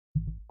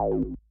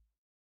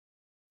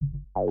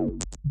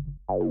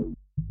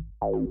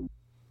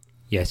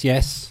Yes,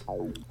 yes.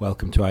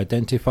 Welcome to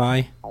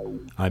Identify.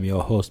 I'm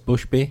your host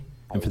Bushby,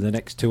 and for the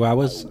next 2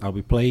 hours I'll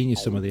be playing you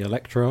some of the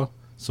electro,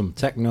 some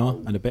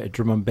techno and a bit of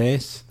drum and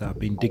bass that I've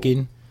been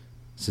digging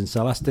since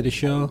I last did a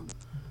show.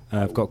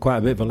 I've got quite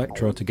a bit of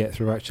electro to get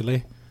through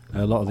actually.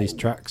 A lot of these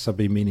tracks I've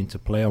been meaning to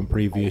play on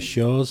previous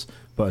shows,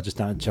 but I just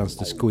hadn't had a chance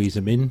to squeeze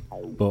them in.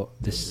 But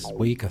this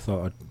week I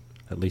thought I'd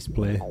at least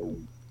play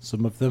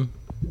some of them.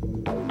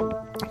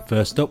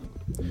 First up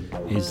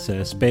is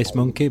Space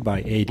Monkey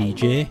by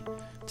ADJ,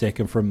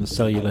 taken from the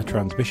Cellular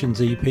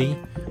Transmissions EP,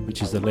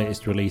 which is the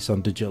latest release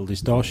on Digital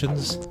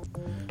Distortions,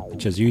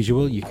 which as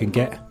usual you can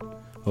get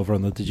over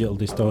on the Digital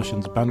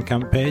Distortions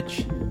Bandcamp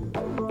page.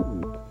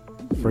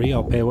 Free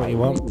or pay what you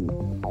want.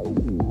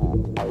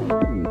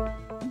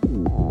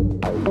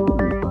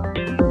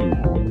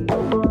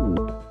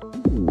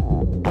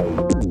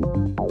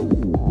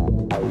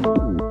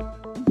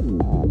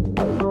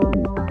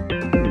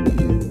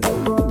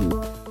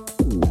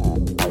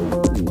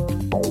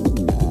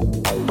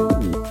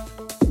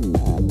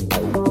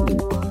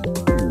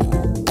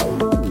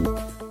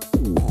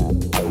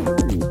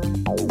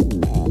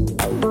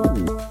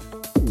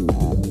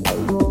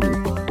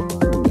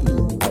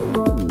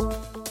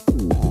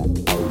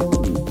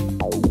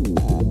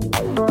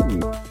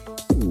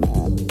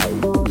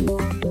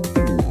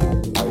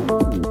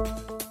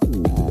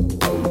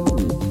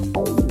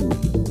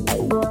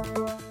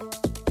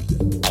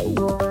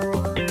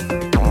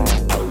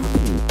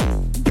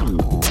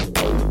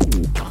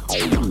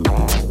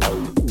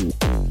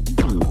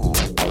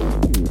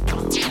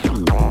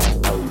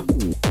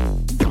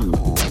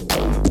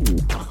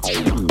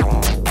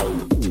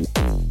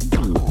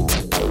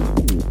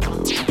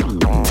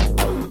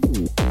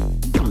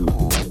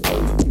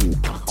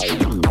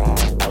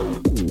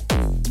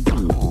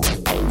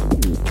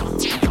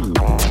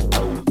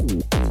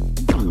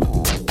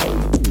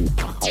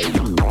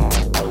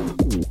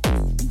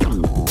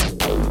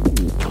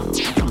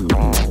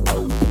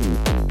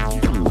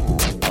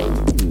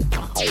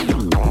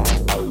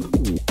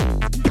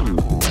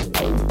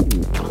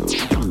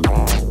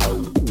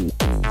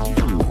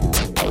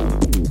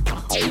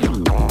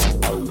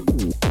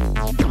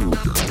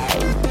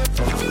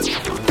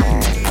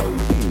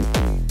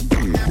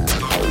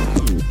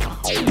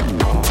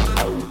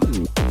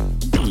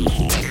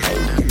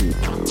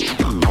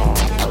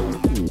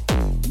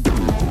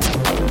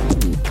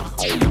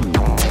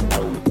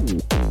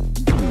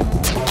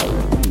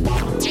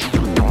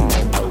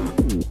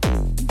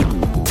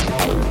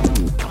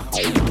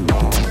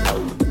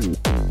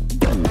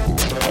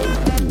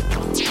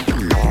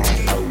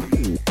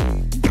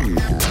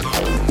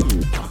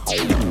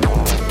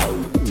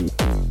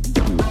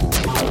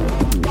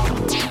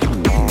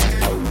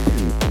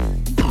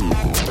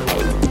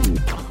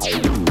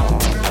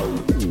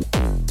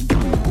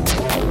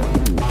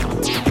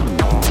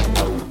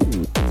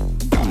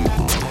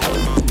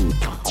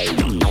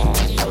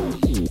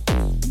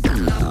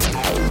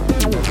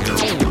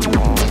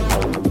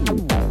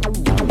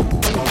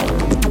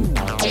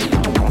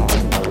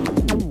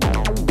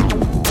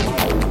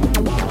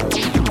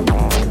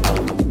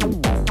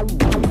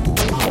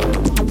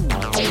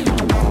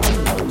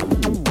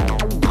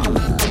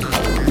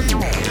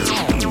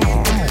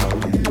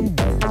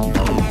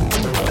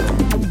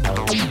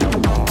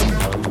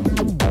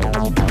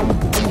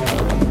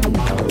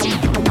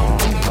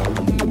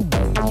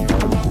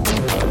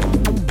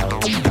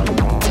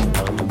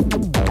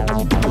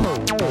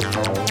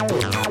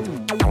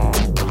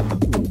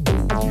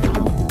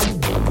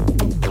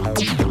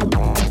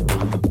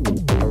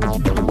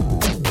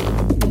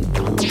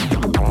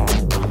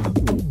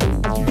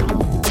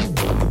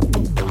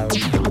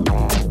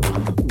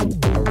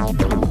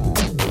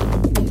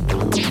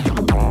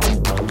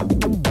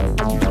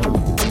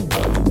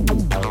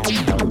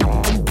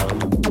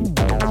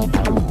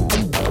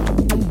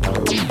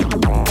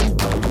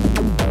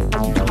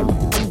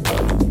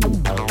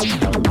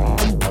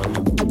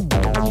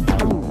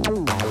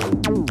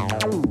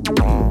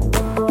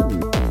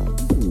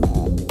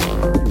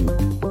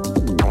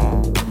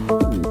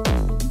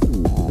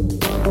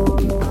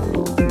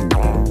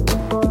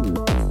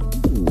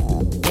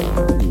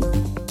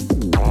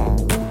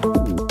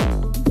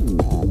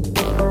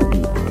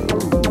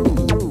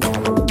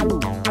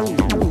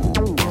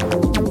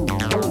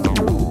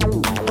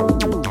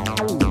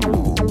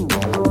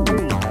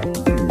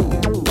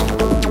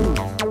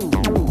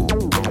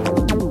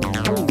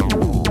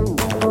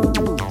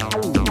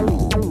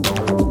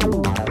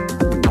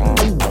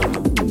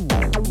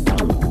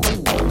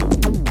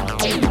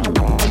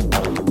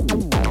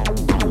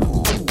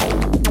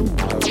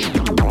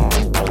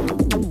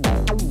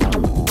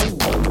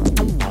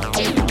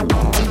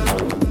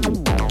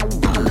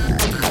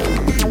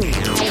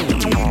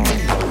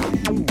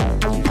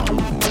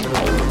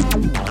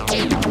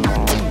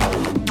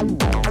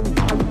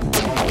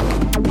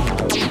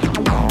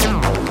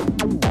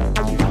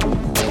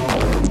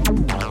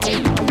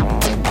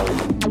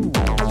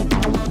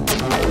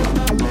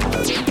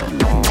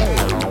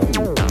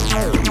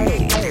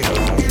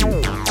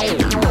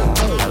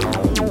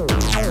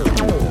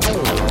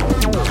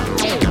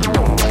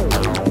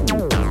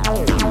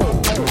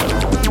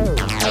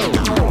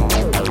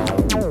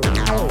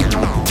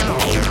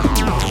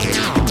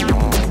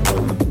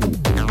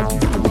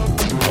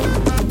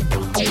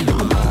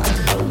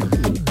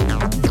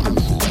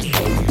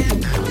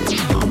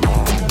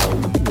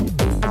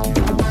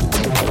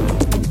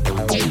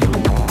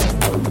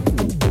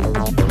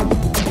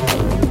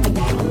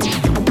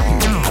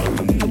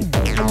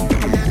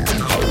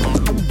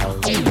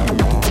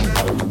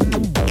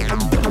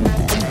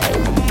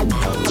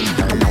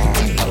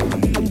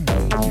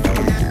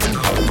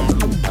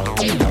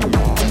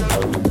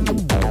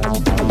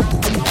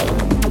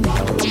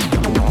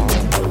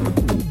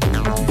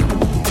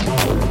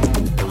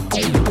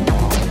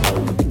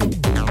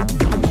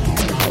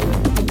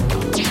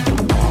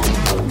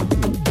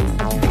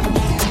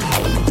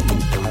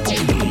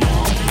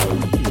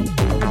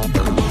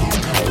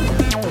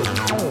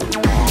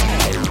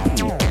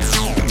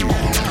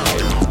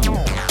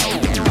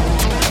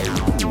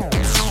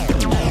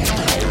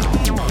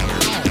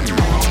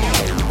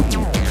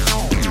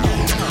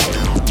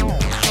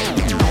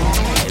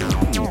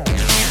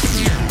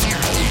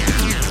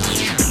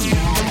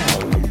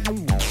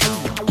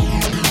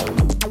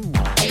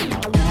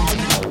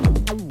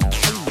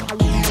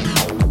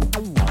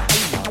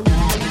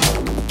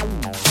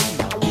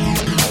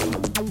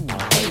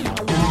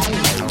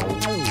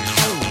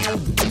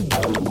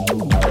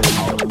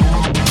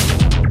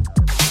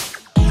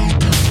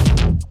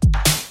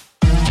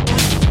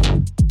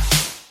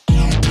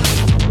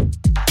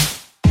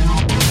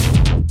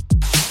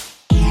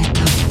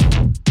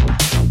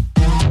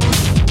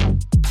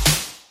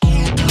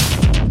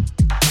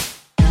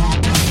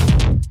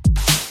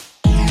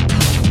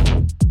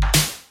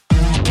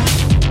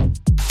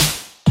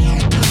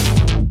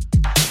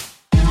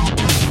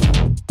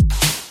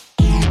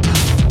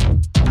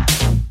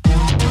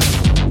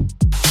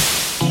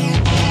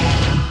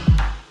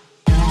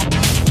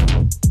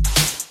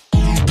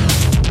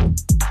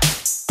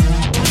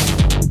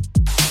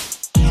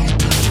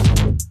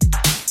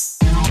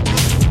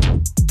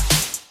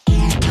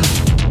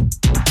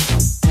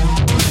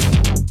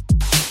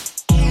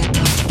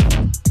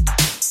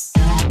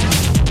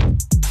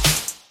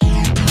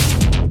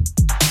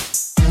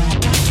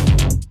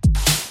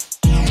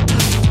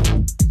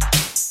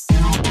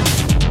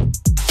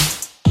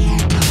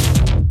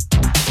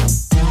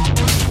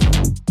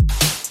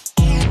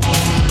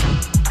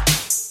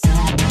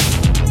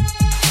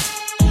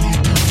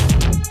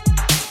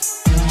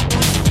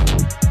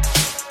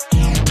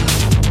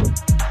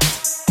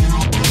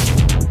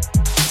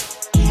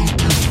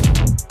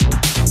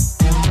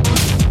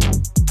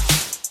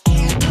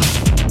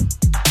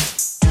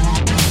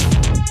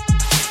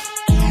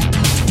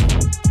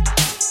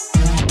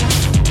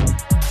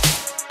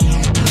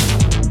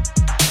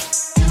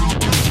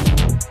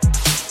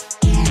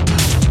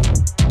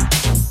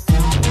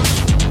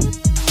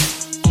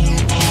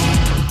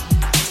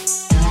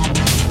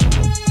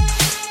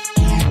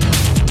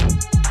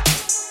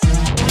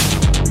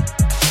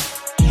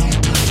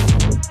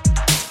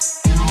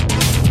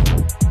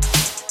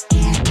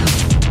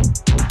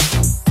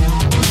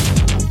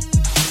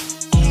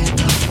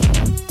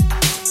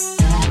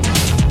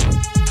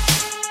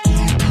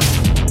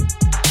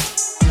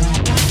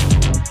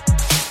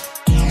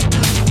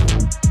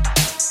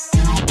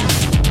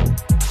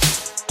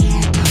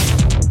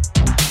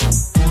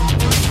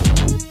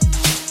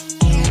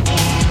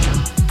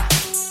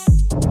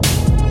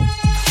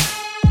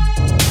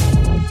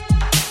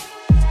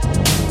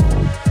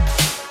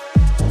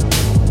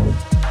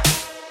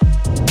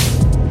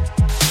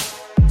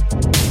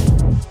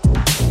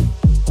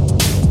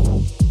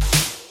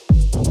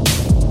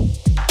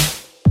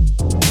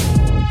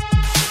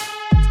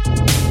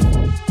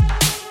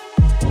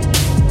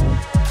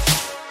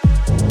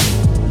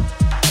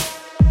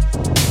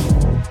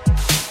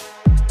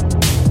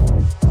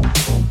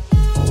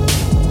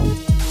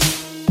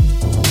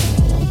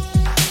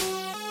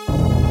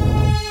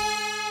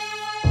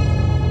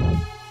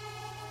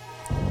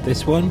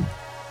 This one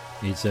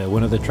is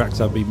one of the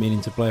tracks I've been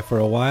meaning to play for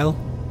a while.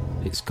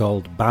 It's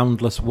called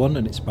Boundless 1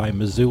 and it's by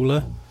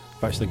Mazzula.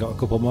 I've actually got a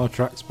couple more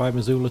tracks by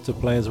Mazzula to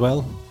play as well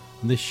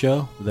on this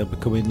show. They'll be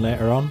coming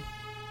later on.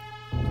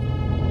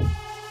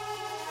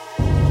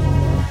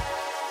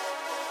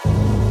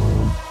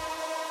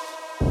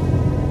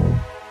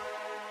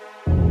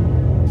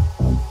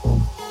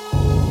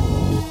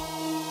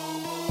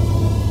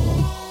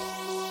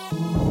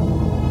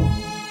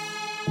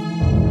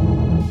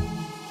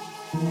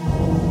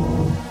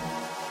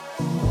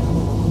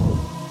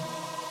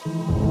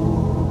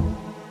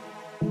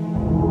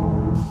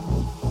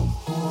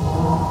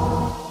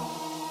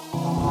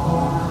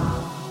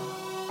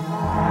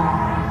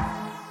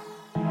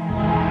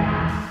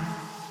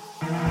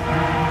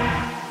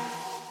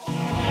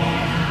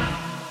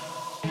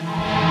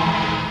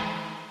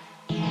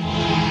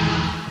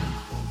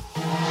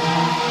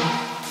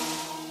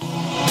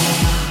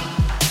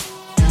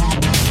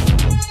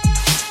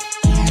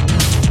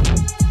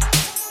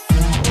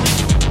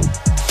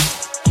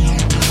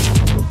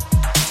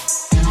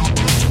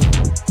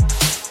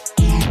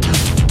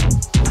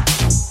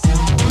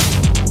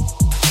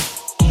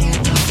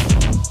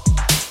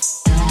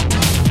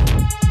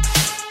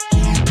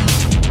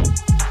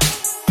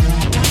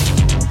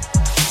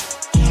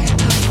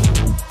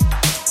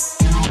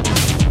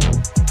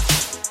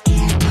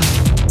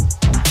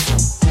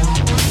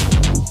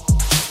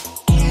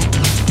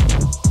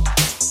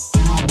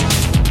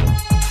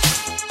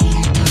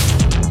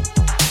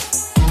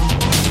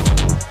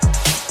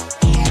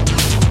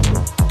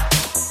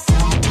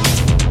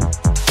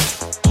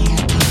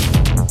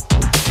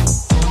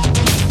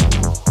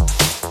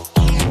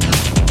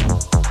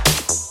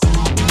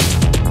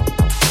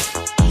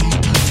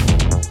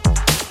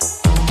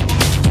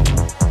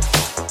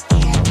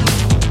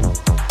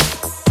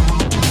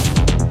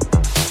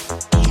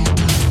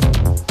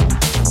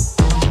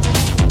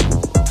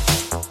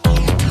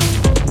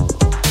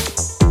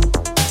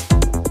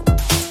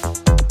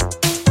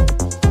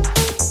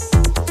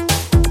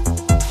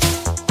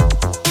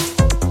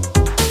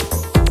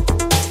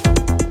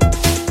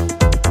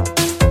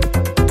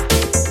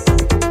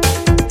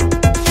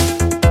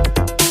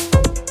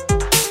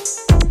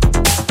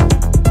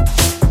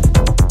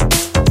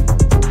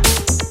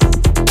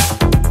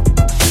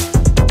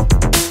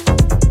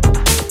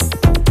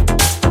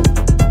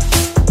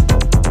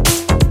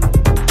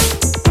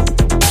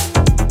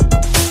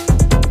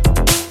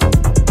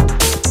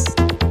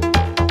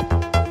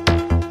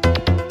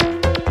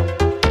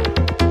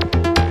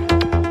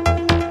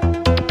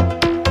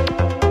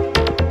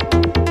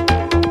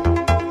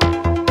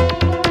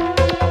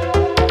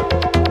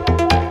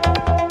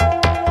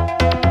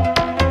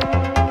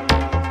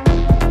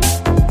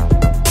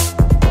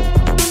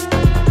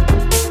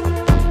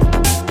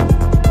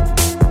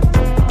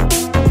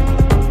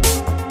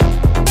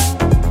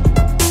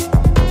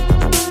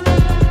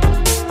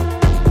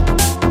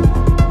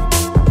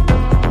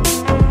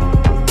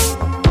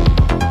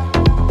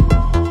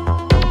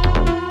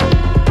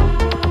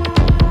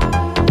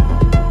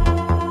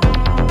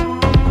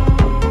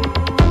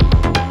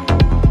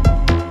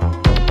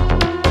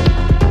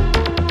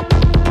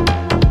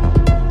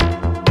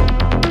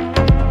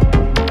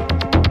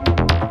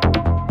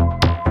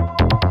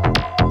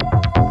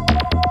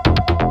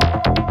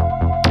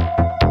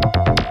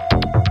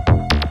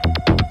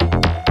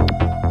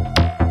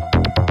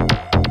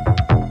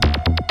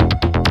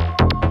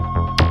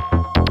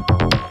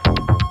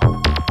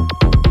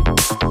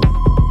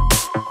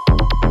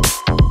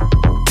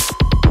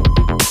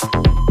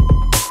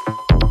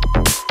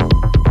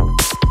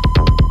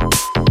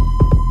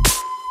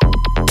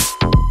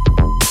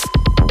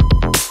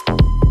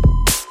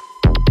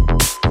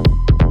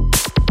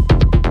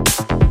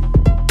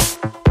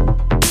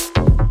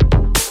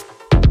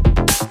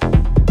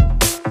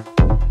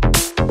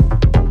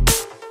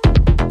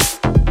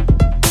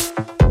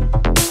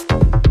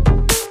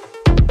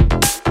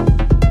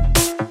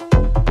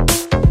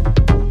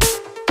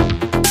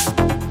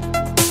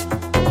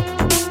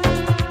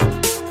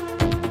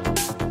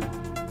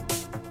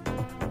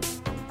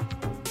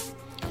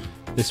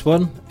 This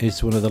one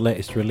is one of the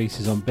latest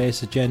releases on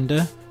Bass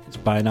Agenda. It's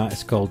by an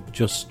artist called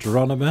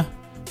Jostronomer.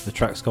 The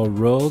track's called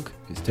Rogue.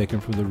 It's taken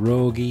from the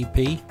Rogue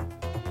EP.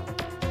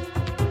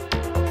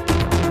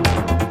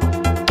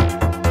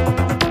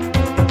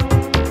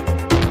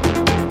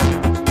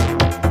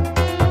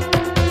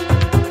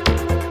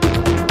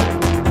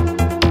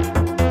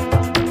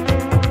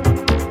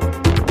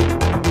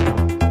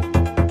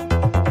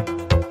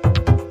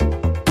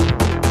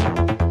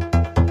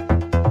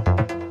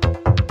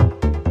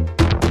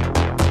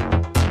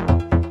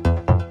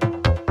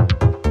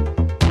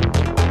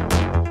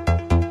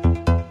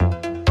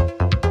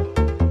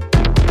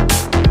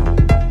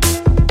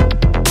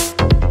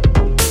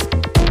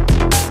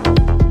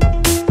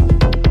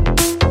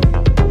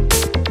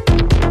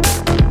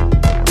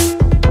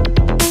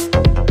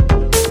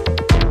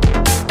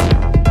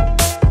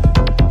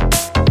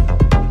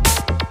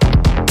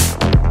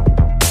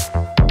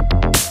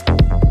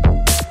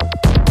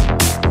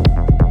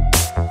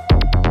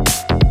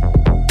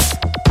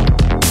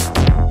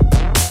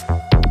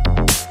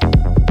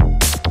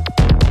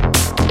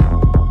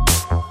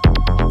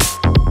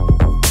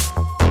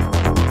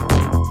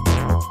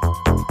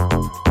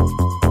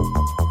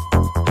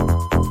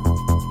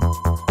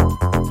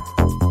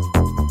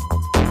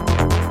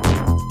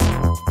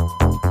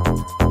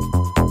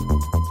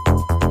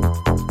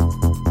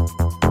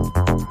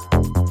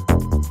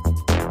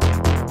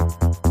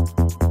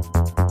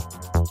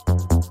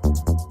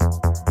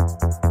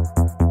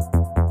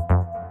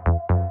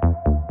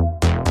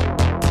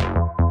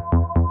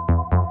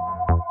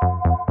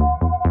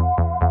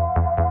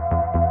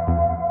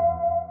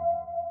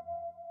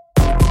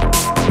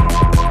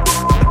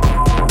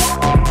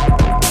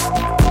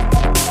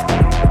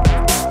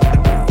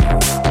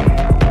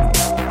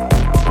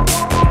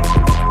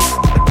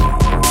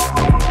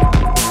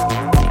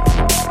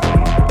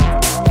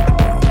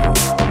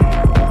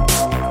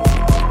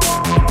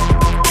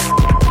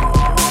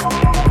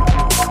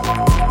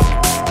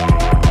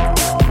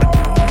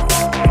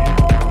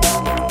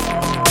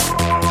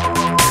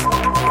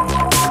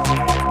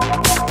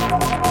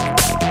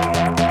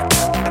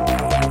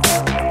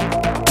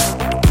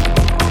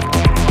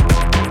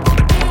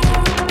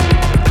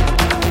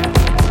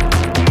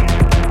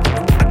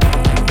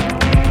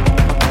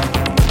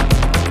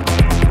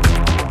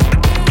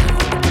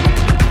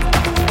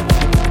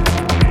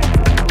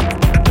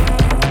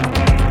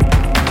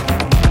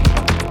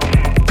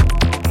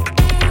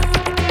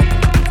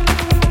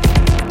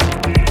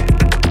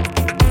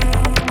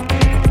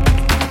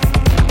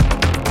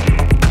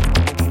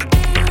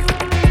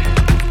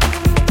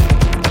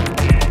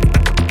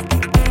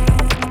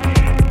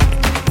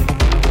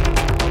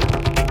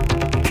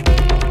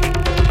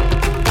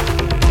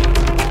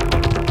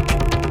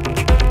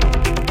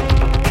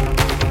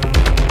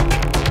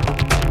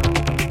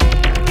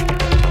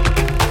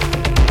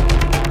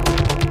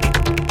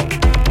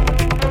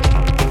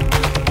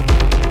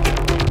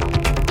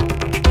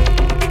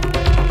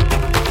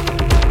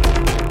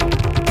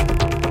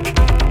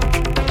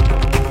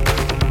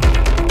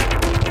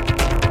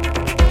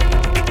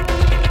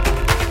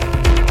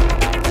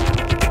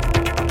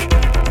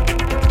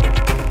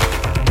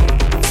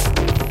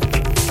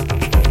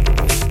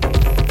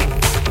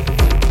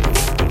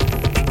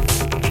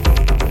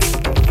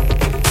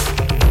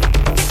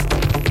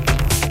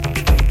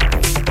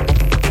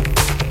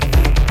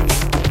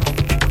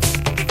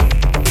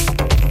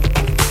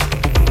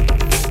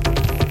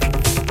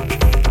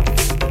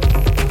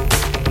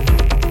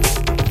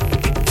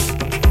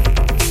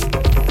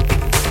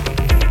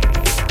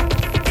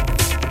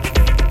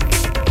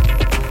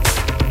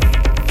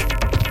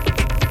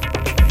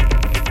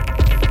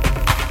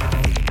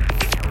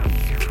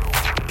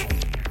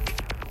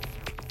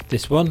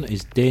 This one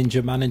is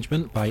Danger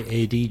Management by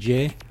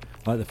ADJ.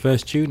 Like the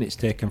first tune, it's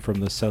taken from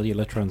the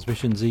Cellular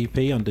Transmissions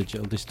EP on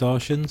Digital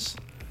Distortions.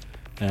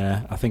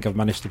 I think I've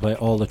managed to play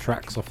all the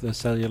tracks off the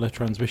Cellular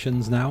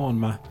Transmissions now on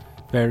my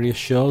various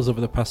shows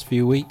over the past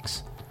few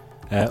weeks.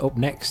 Up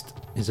next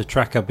is a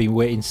track I've been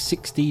waiting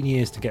 16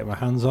 years to get my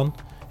hands on.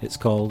 It's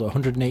called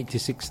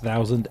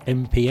 186,000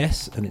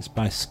 MPS and it's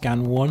by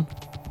Scan1.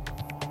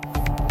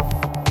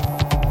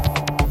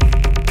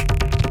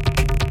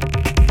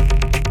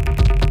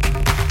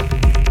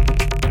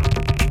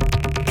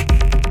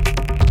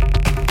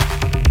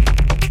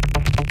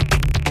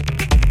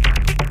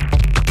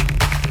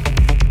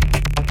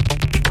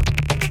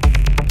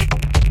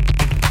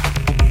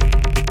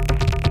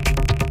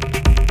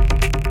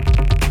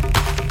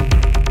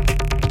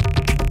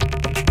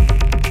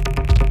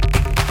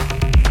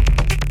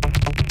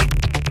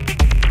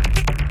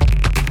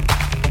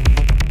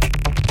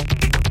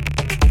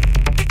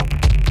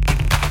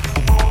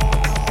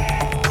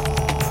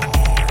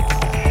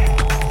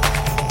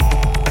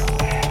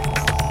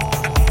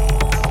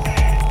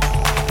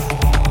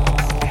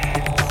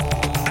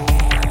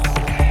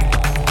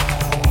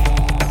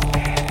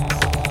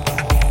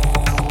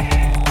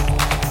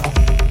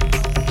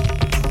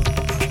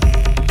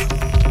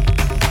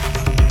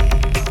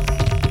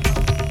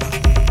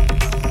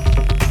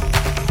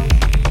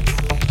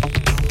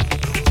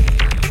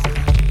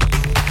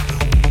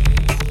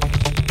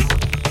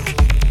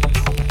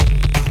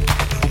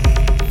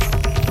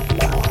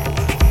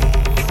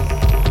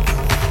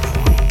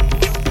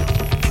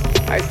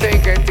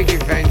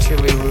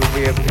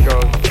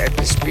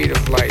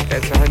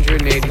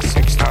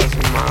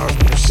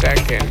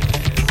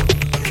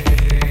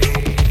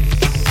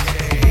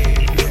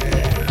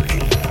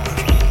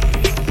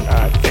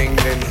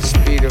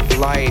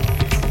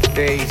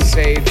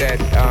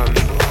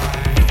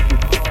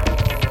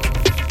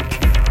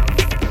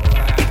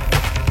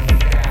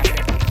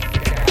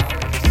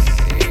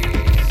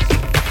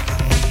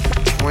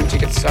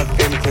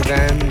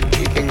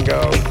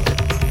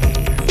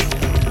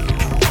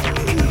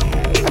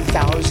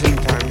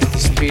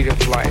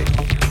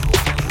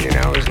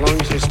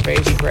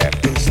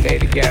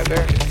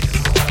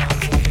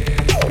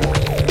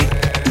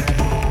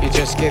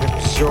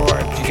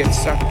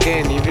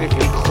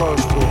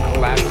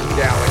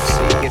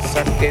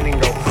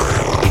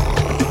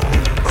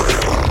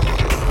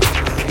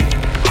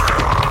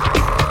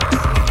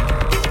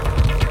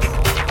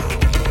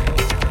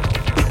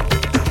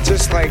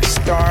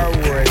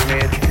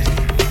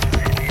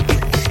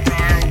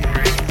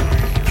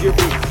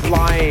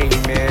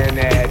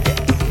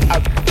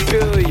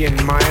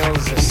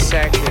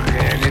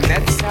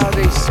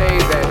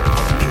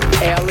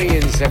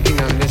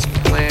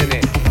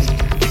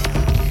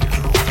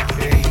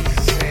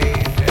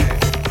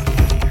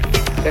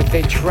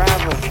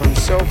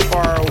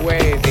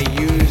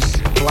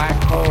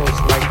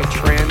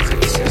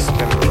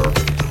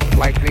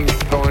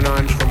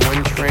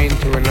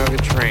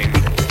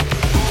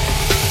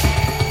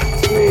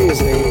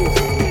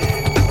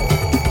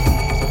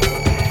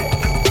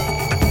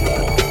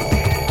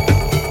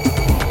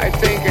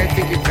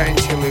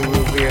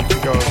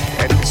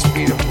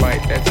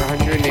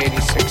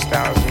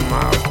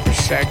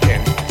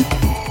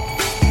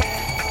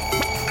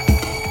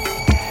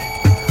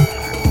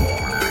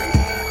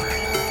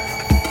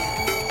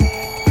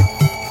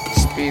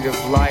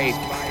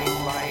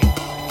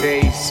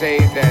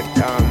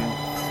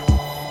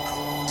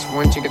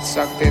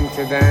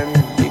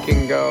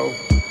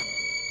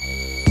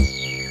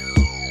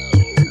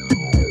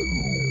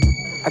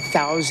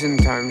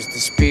 Times the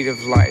speed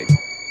of light.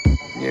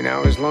 You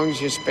know, as long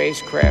as your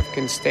spacecraft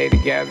can stay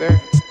together,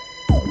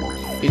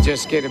 you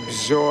just get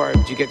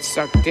absorbed, you get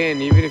sucked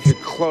in. Even if you're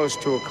close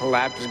to a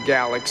collapsed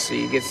galaxy,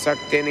 you get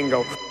sucked in and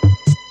go.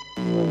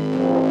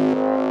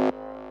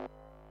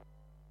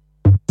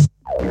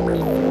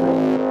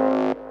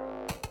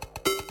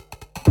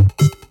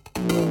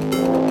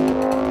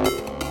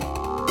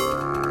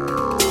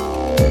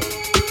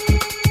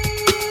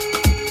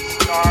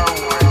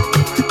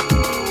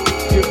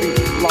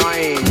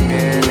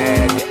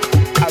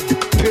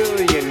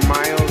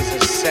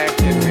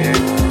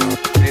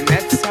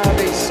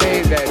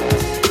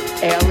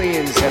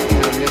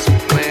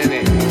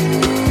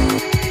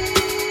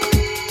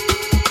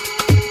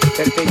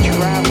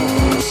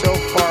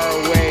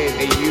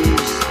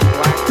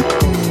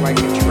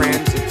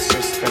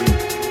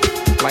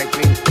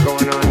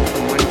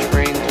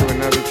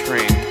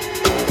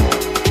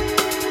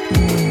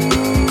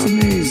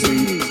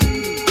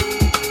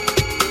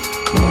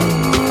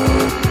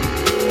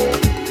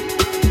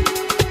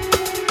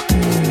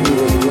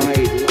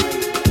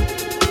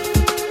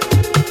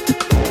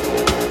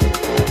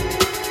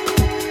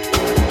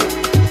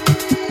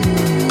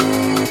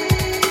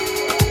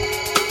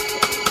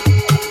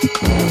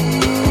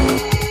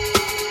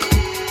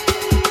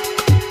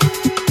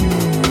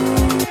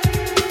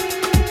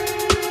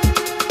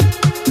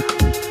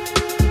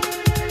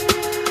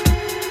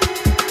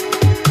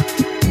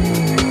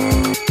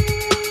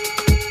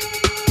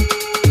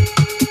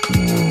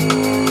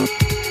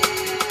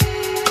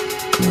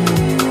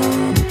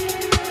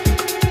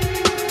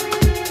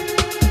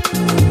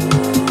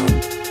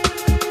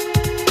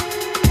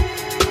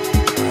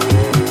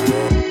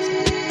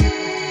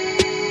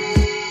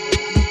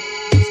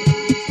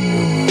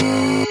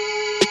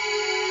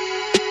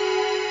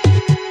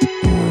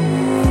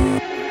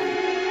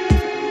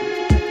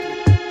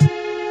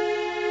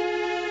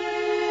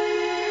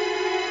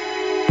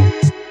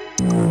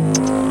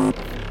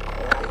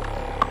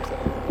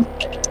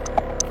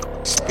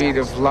 speed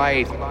of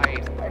light.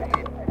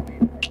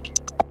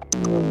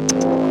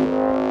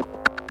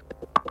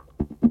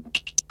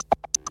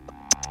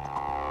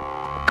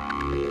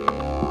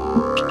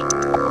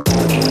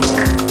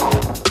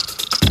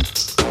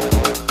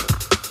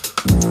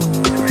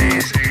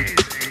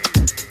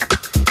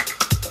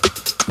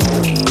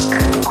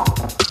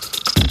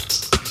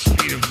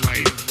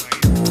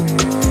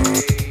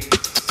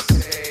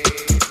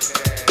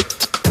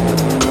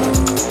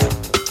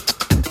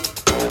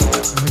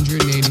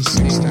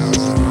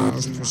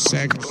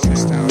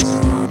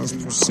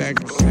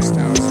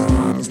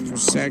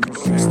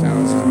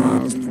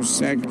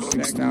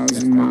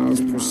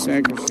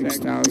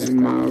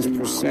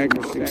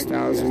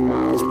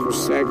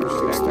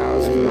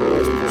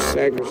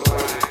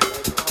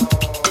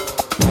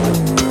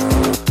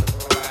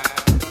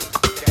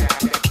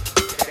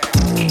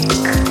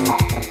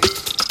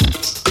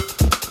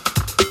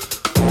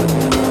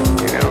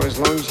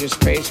 Your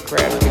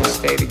spacecraft can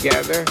stay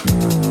together.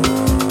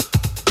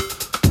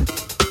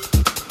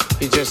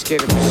 You just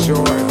get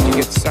absorbed, you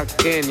get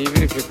sucked in,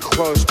 even if you're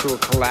close to a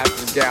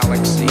collapsed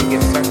galaxy, you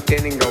get sucked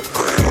in and go.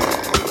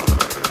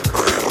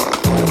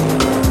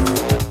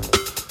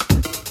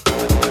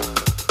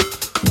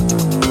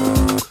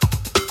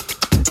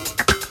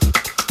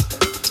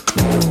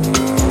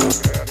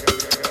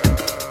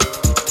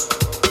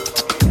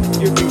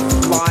 You've been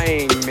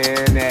flying,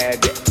 man,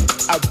 at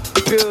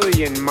 1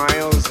 billion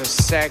miles a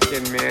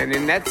second, man,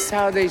 and that's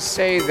how they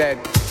say that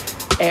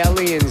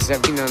aliens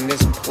have been on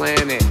this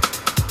planet.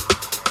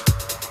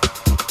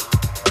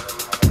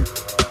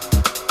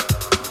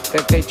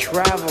 That they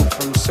travel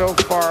from so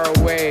far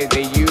away,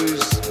 they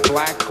use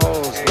black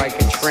holes like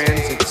a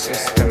transit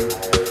system,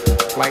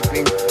 like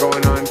things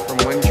going on from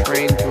one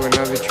train to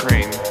another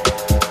train.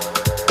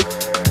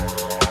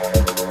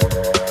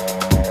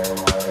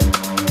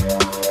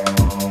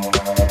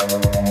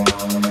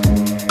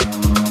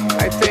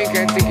 I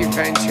think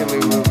eventually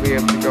we'll be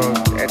able to go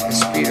at the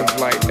speed of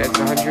light. That's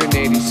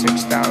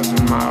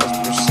 186,000 miles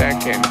per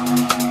second.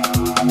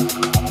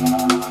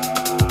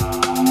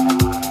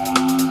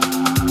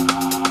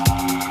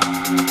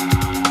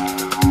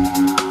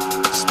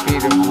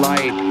 Speed of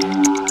light.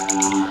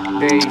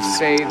 They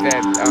say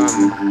that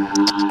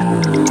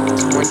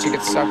once you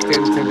get sucked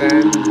into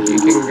them, you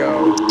can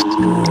go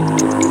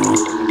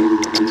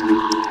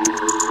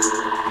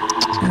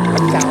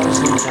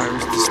 1,000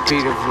 times the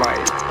speed of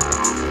light.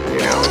 You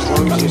know, as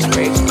long as your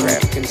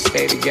spacecraft can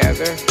stay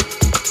together,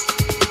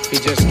 you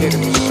just get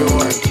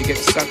absorbed, you get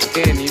sucked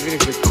in, even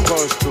if you're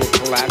close to a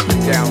collapsed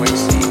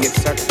galaxy, you get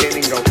sucked in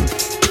and go.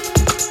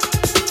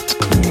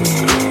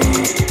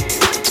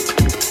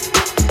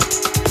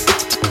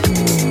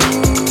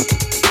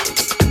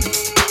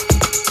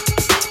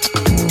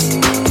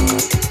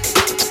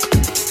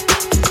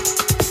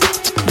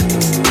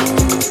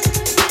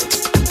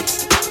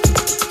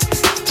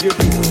 You'll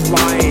be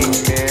flying,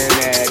 man,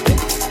 at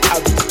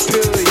 1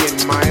 billion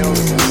miles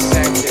a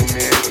second,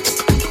 man.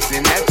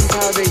 And that's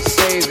how they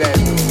say that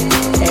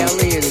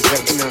aliens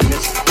have been on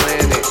this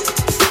planet.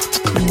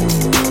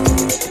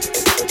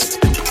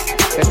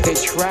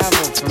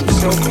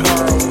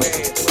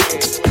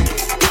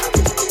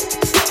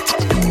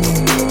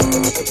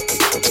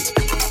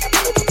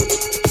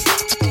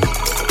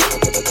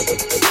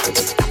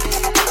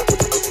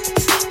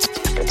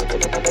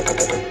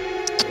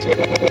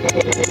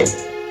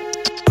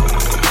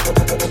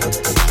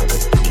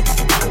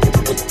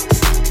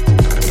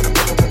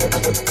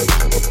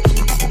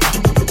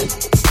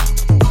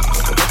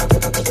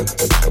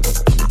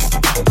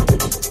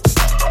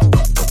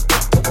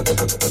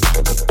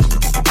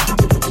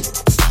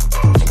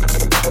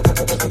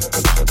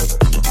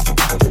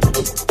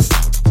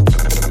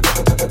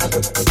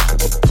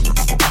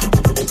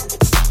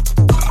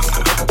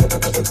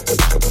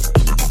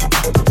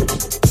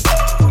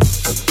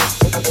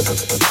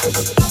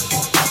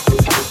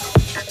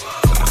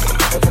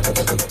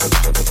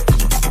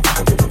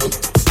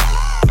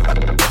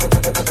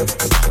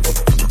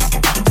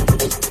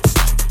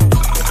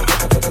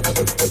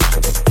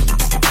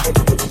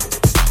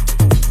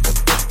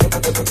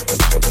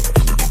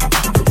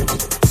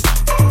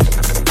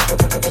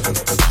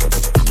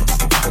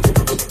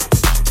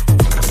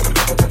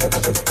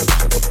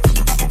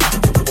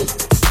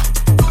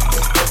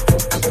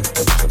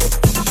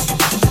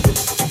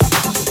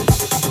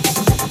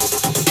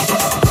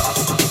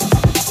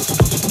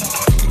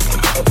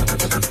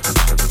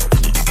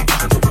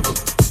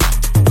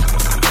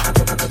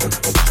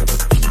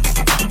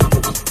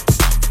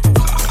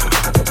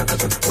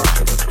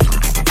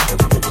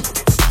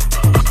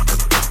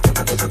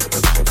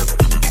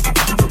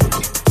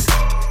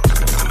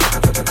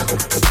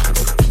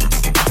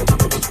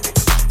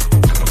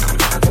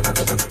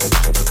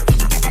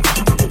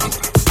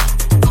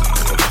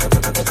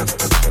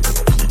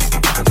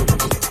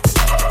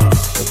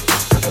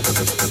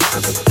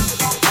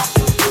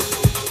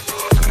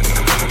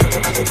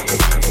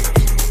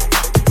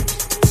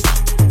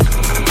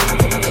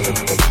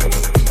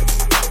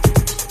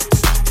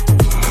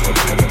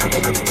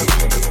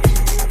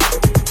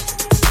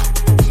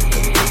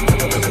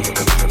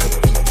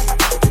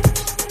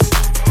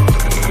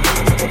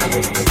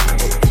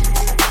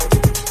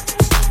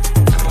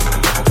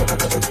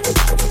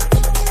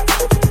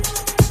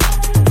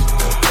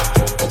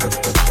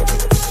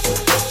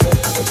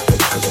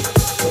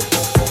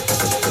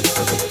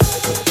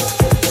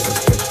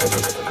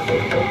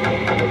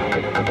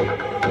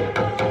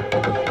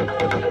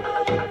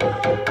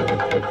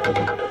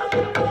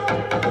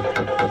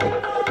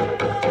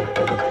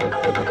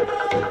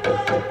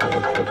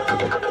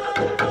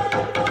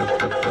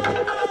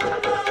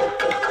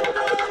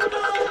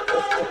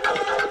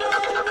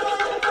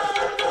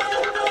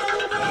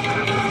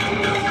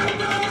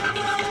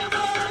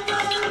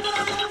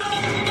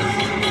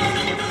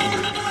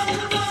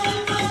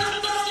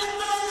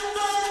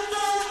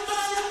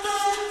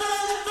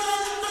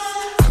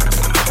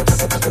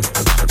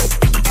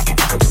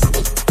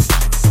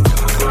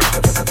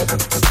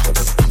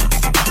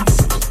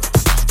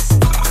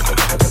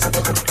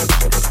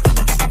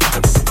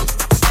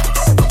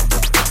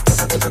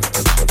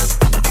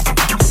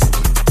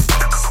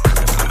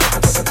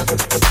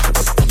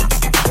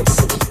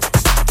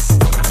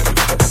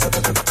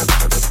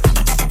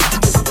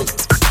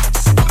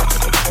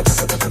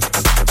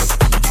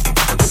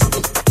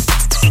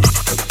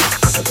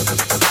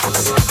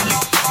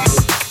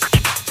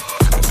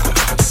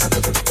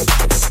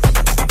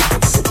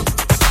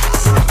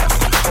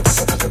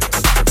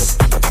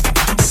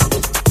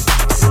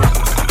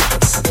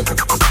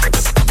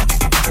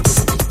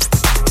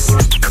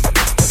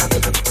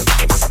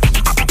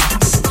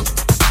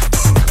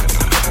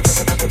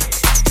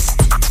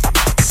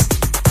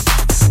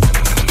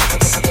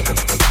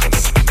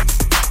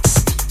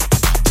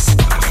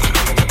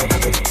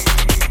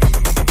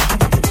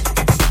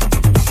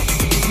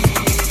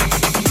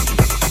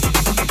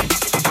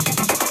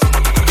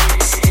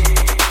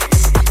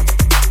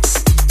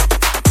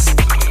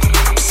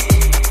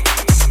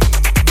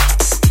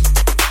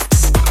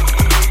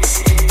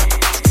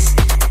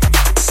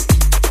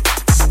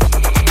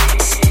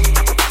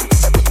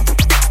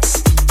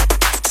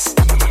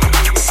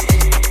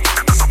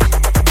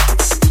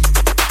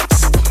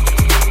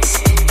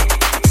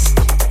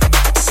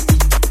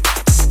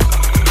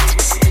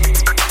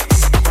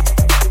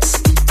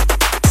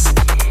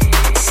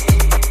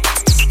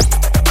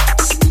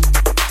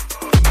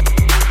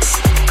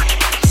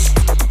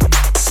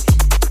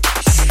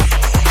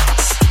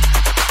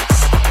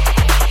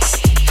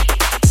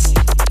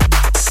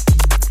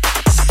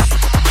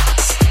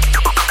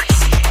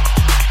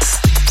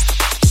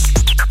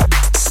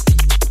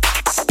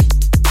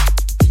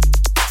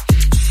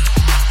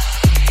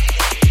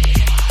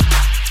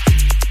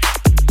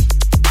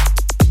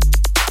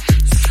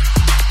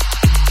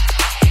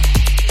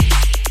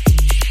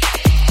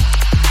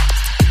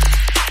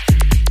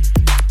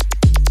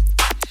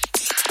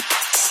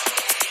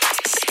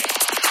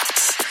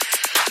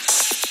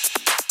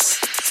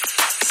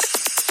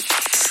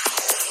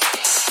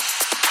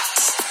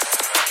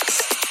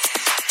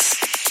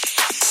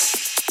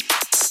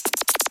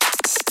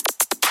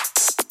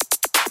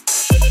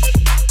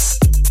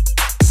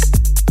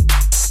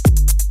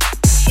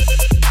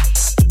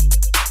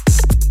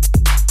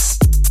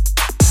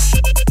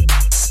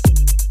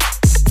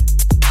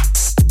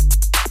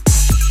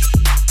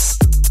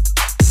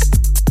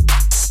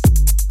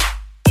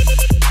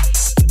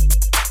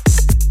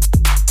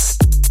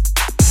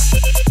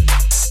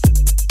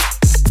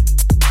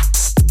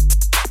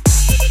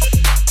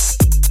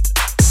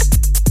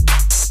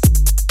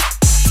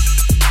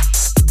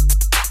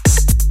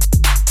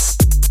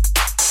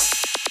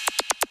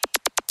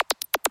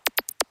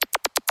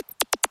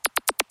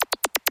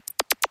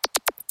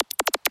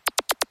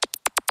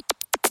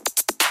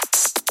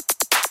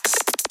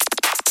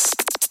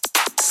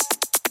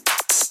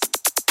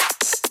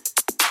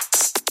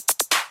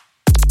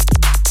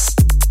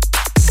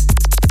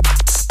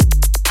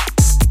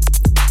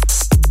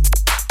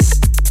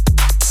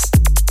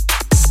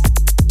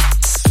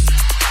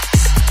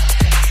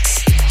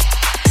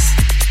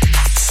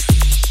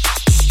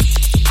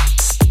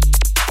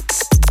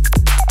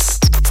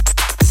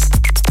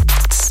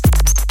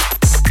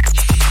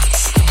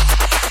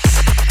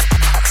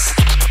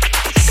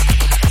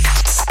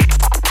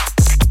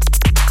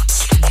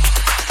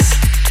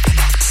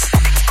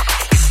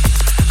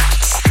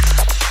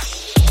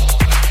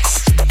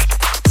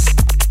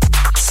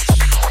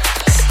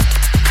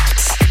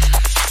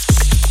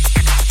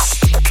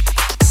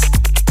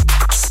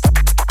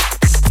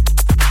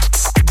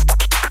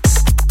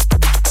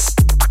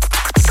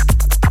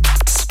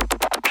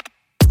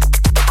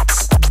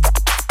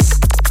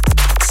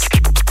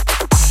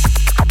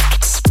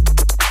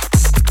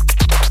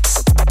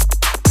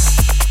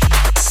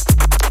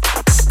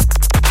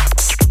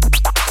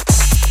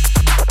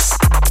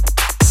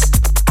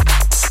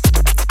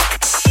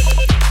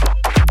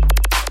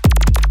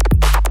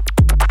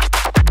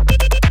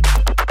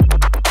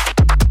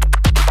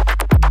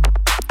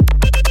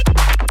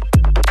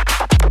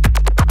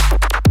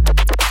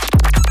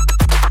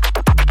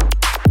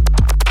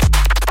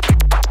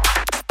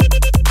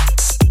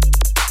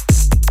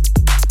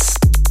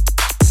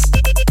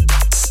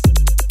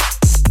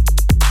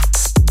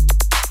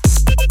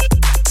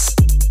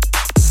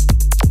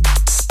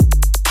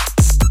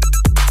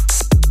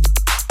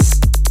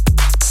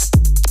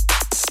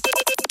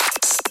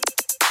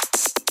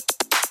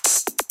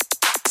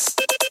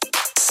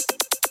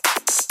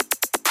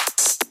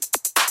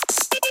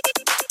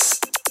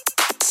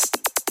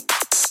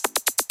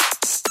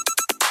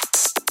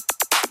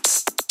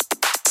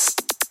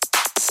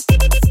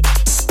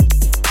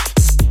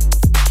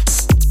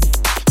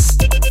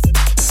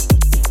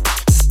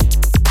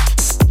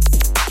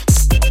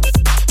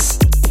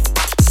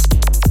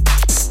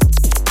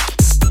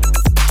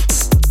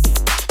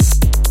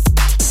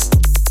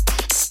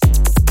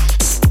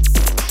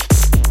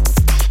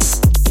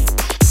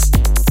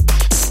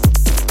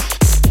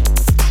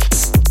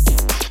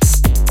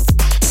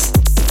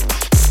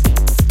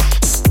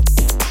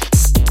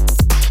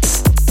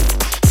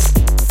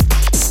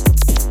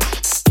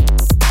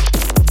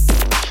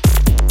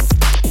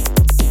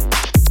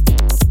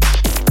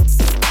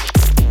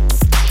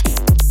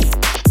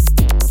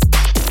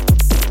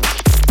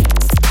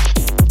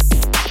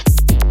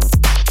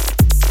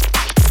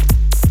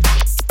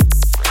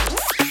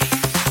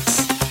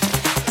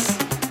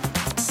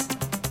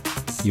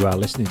 You are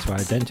listening to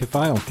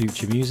Identify on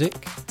Future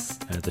Music.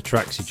 The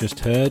tracks you just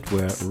heard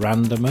were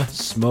Randomer,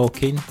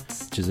 Smokin,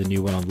 which is a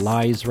new one on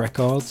L.I.E.S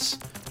Records,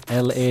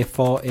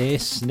 LA4A,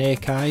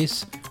 Snake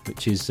Eyes,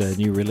 which is a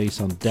new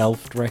release on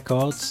Delft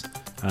Records,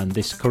 and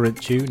this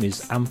current tune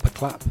is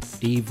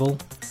Amperclap, Evil,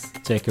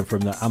 taken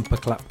from the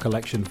Amperclap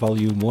Collection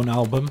Volume 1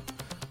 album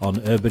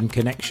on Urban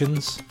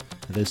Connections.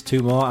 There's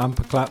 2 more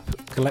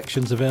Amperclap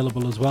collections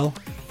available as well,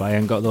 but I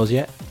ain't got those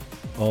yet.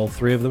 All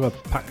 3 of them are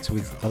packed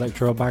with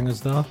electro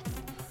bangers though.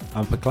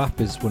 Amperclap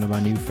is one of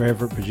my new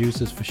favourite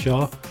producers for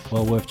sure,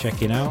 well worth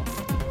checking out.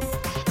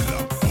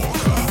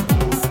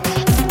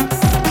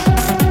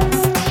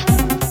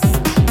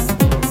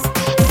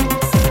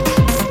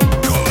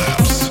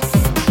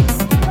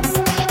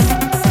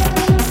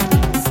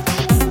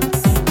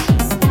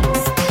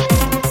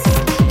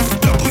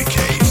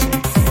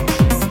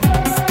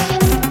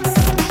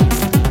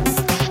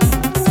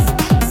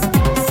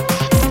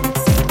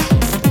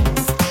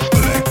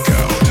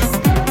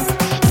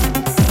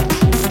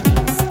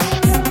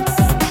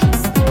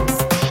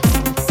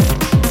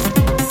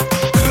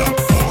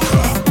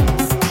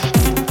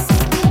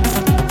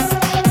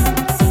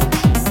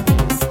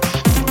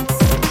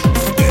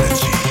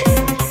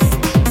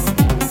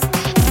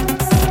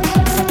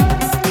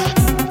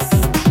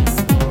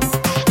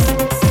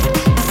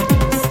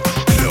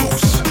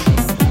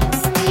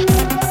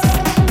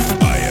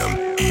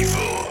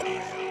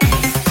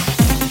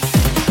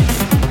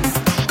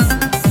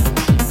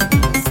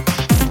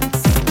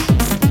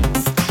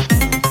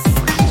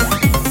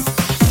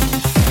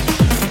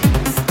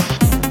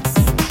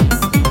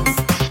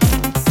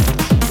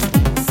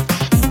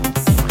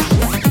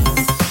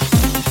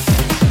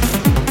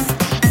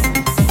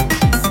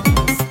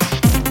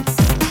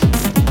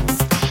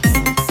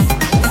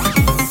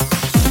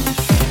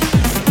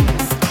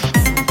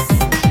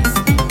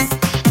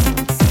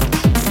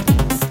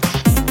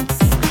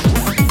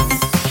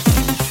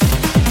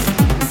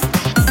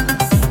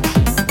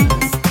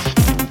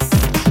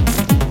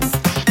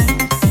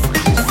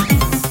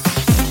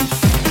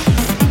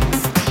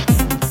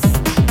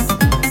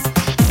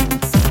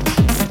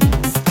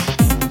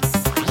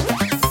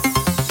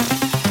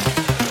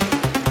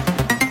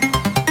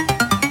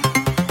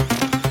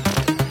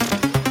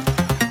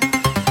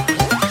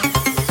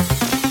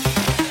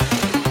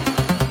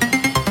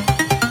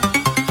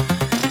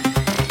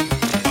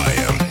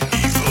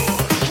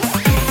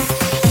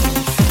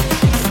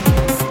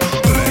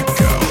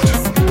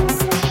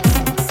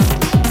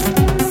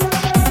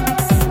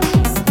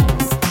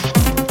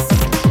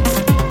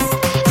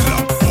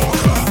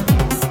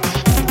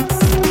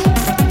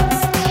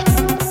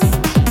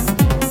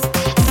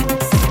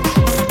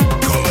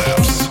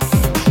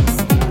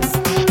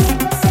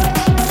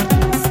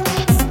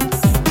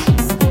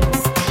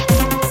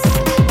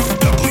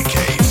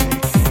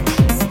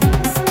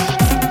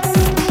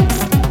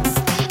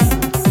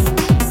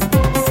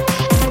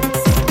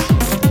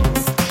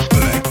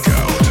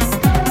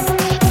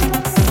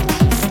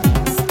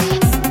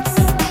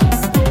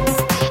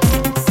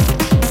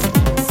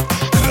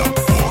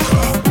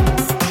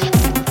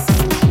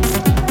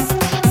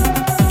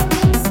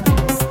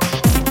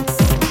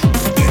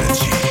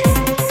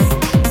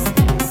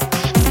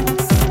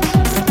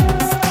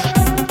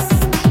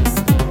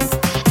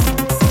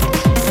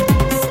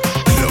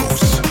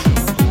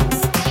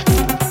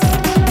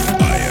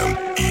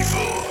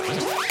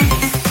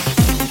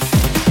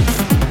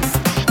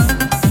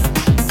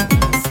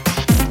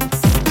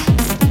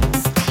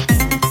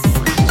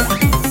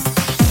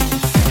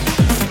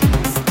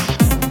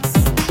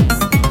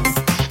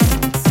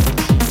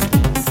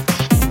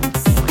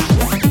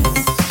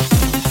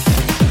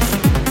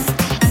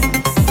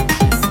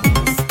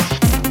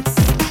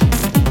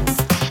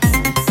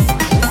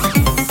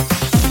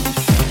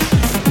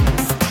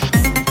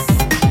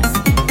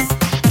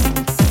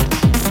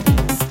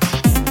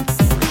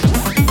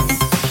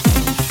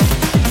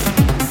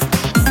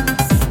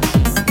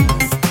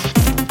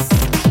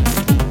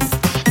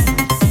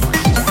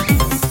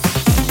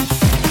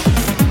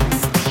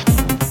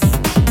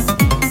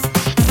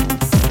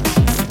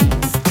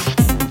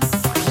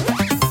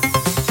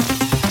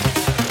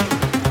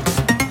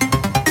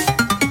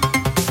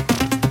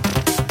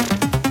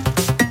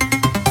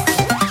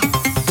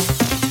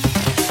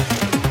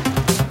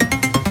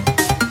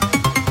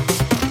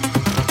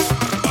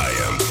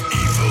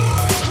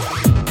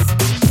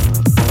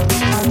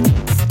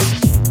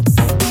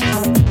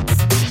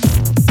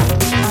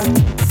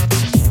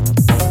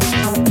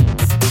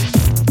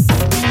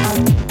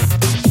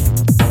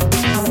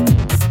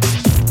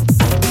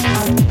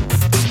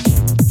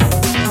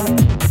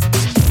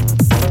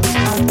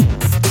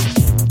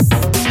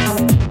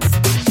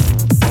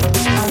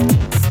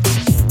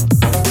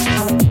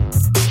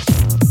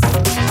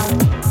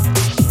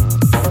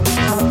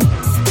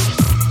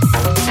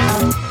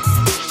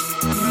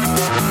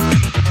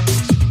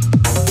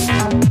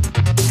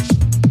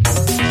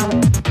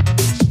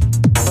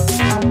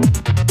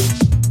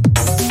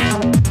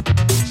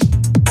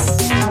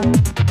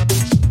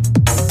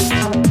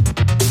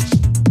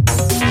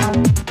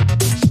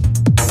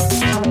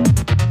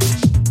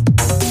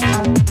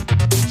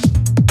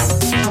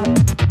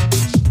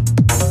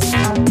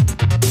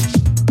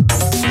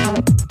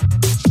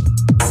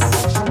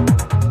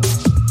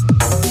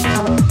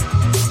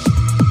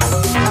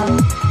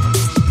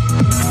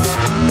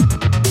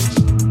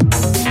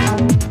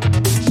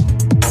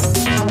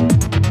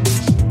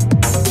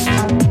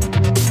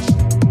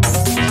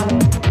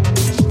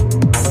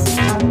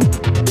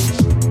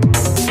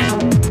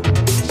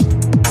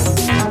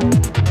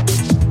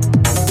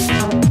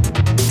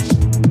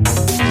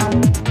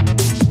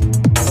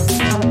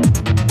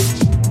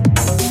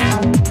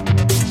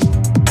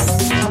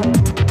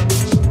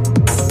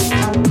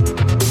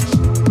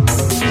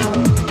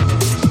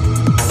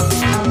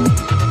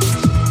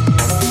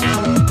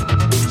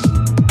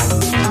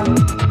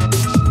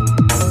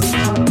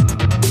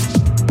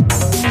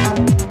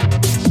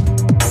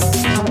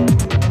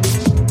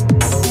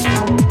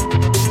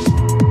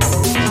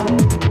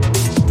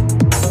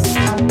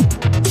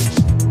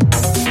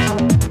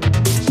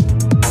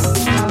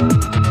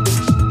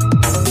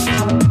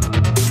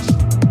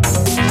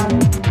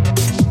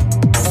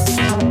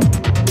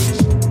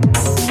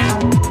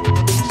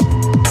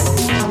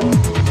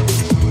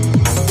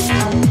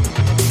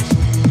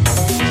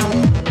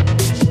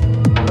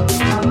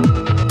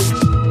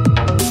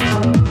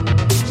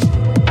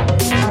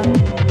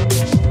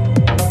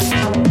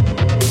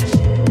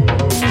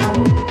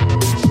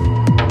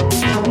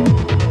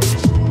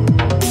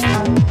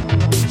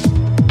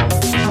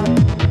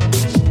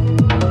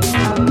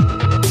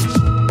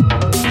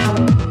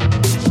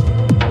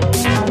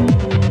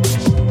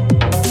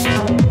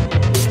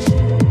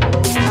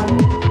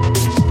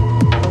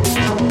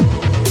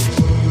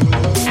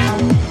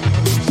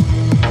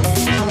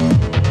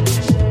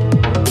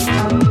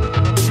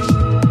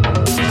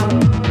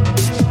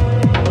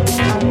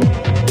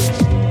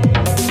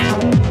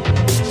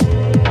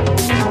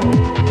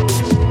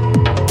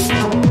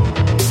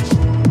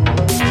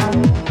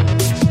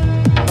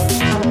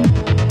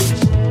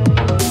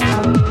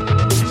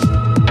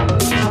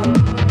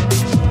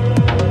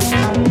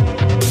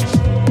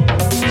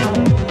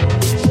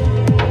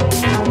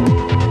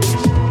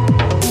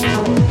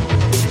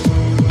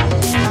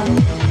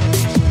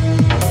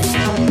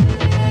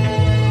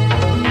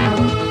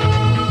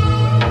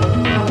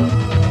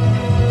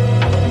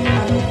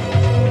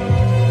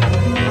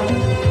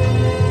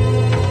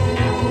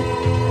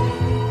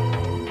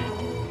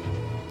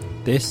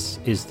 This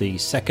is the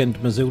second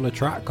Mazzula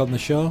track on the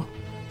show.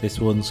 This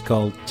one's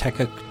called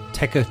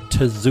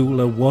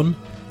Tekkatazzula 1.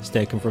 It's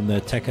taken from the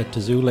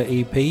Tekkatazzula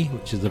EP,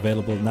 which is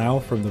available now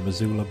from the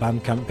Mazzula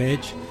Bandcamp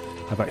page.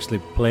 I've actually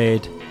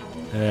played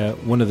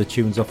one of the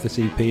tunes off this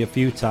EP a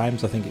few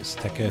times. I think it's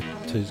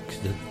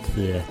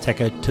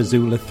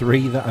Tekkatazzula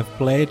 3 that I've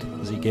played,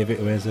 as he gave it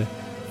away as a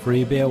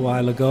freebie a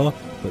while ago.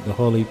 But the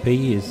whole EP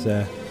is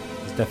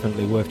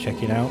definitely worth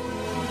checking out.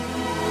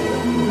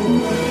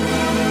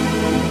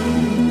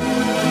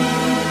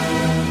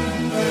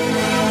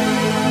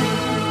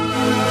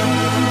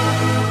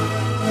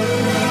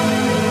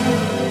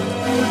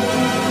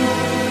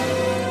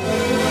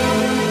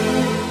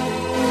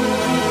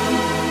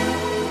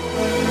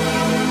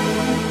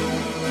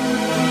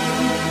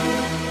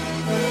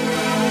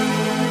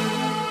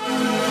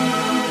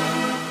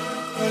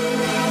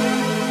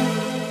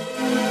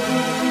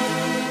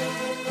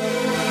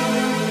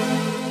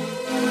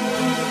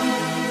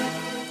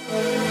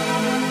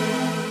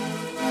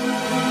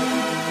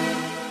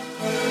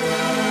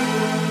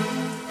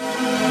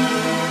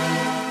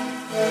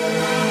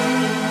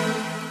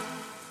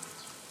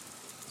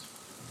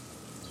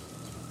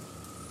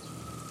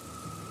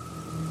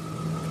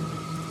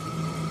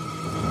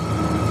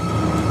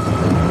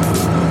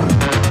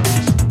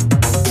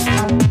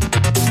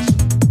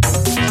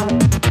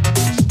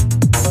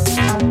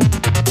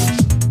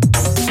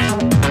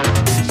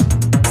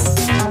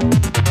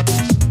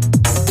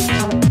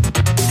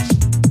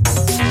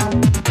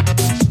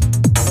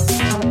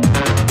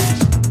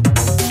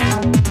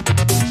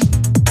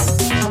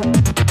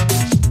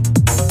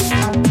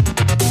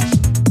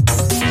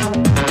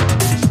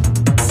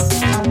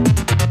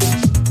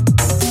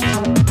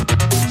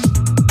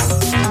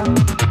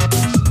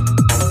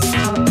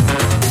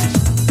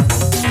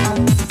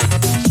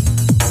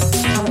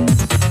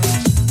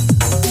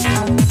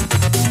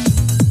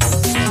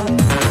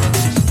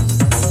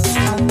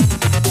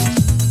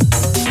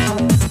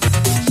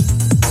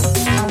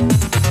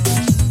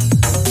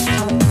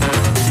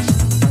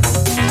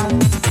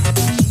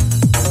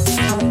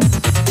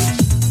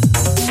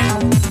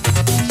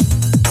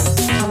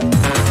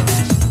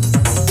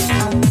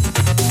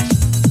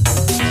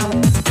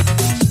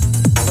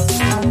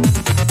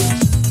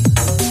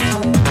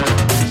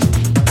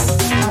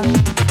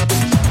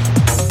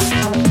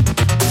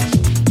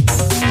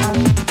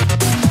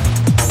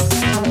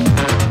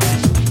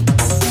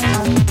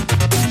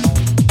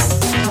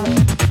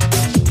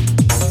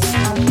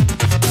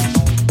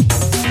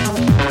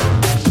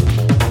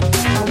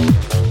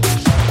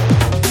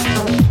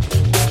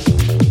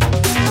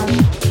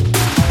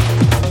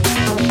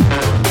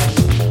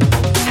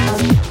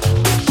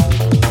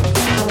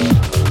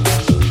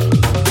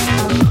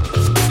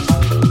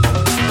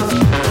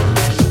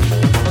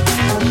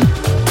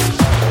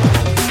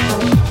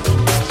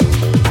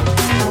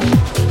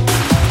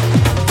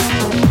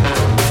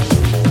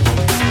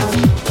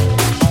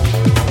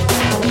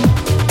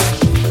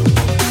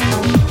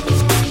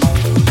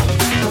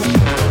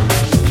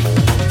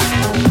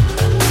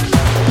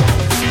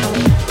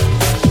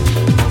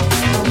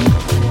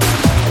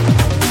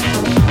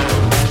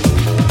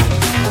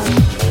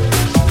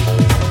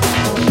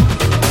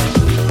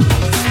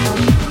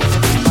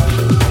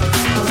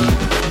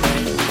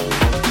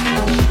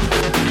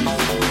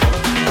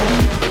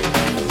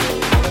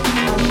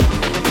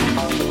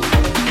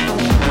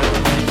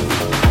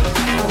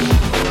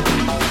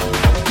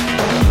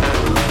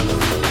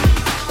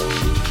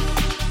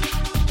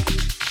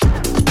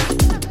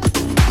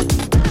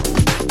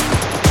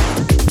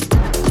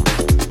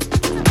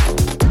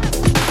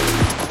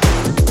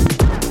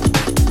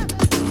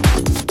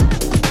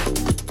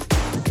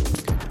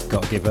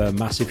 Give a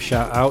massive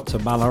shout out to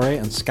Mallory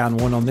and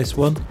Scan1 on this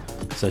one.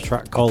 It's a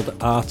track called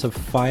Art of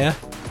Fire.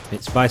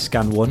 It's by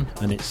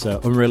Scan1 and it's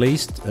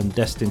unreleased and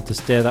destined to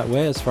stay that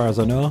way as far as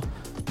I know.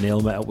 Neil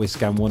met up with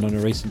Scan1 on a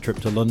recent trip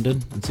to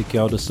London and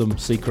secured us some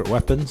secret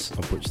weapons,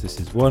 of which this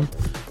is one,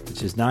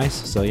 which is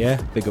nice. So yeah,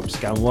 big up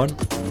Scan1.